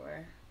 Girls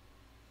before.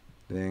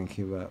 They didn't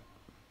keep up.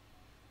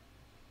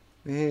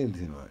 They hated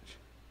too much.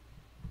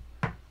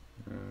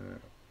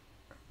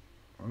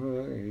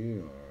 Look at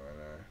you over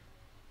there.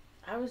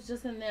 I was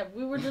just in there.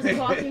 We were just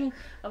talking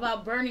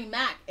about Bernie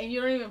Mac, and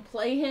you don't even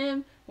play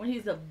him when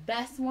he's the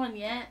best one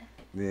yet.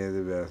 Yeah,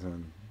 the best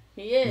one.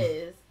 He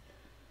is.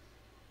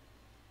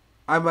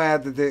 I might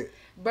have to take.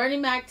 Bernie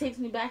Mac takes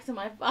me back to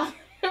my father.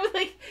 I was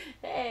like,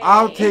 hey.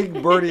 I'll take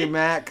Bernie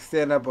Mac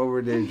stand up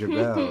over Dave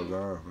Chappelle.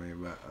 Honestly,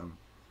 but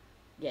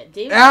yeah,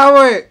 Dave.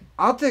 Wait.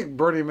 I'll take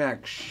Bernie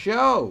Mac's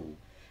show.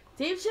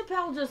 Dave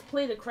Chappelle just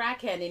played a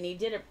crackhead and he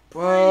did it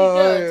pretty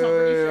good. So I'm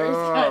pretty sure he's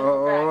kind of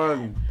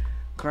a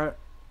crackhead.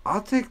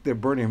 I'll take the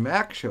Bernie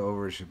Mac show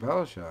over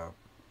Chappelle show.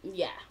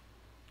 Yeah.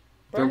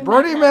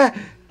 Bernie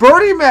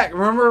Mac.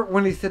 Remember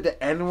when he said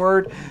the N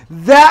word?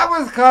 That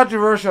was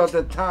controversial at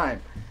the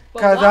time.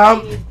 But why?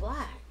 He's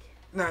black.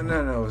 No.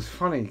 It was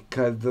funny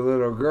because the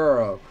little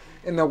girl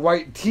and the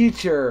white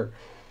teacher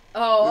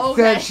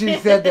said she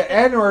said the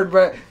N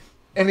word,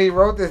 and he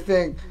wrote this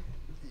thing.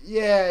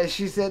 Yeah,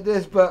 she said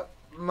this, but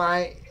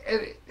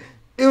it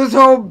was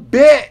a whole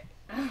bit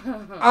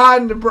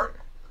on the.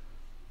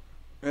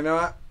 You know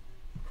what?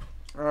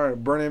 All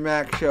right, Bernie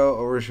Mac show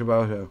over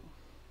Chappelle show.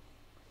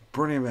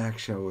 Bernie Mac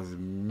show was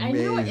amazing. I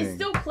know it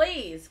still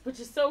plays, which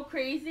is so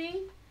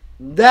crazy.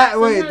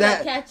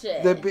 Catch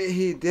it. The bit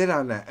he did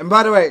on that. And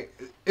by the way,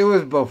 it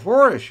was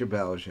before a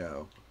Chappelle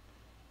show.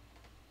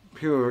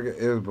 People forget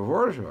it was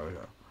before a Chappelle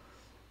show.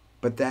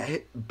 But that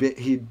bit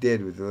he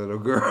did with the little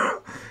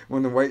girl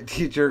when the white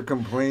teacher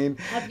complained.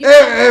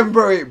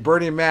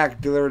 Bernie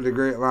Mac delivered a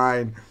great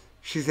line.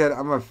 She said,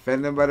 "I'm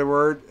offended by the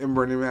word," and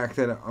Bernie Mac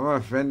said, "I'm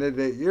offended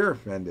that you're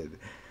offended."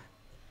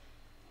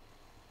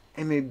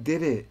 And they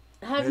did it.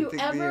 Have you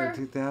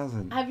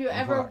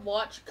ever Fuck.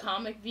 watched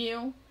Comic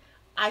View?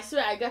 I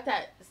swear I got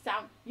that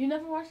sound. You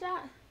never watched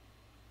that?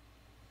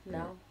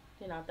 No,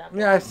 you're not that.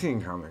 Yeah, I've seen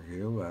Comic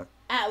View, but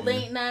at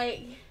late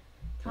night.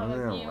 Comic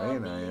View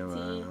on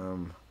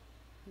night,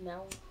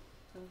 No.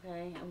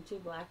 Okay, I'm too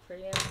black for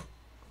you.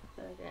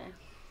 Okay.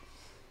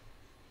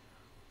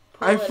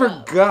 I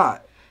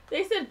forgot.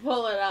 They said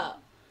pull it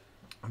up.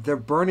 The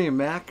Bernie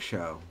Mac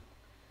show.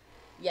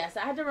 Yes,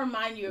 I had to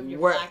remind you of your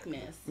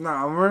blackness. No,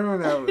 I'm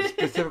remembering that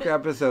specific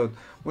episode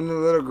when the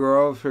little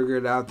girl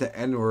figured out the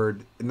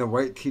N-word and the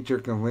white teacher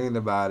complained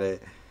about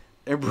it,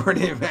 and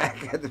Bernie Mac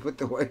had to put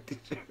the white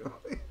teacher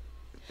away.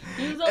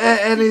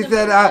 And he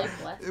said,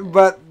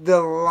 but the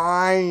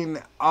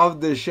line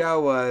of the show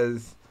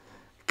was,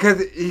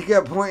 because he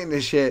kept pointing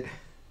to shit.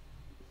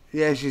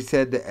 Yeah, she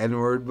said the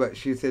N-word, but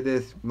she said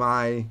this,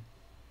 my,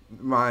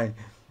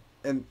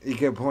 and he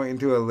kept pointing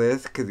to a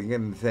list because he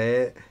couldn't say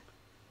it.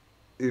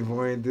 He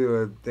pointed to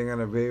a thing on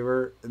a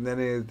paper, and then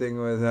his thing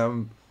was,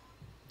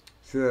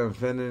 she said, I'm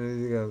offended,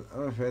 and he goes,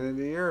 I'm offended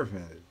that you're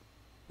offended.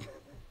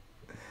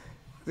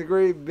 It's a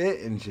great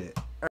bit and shit.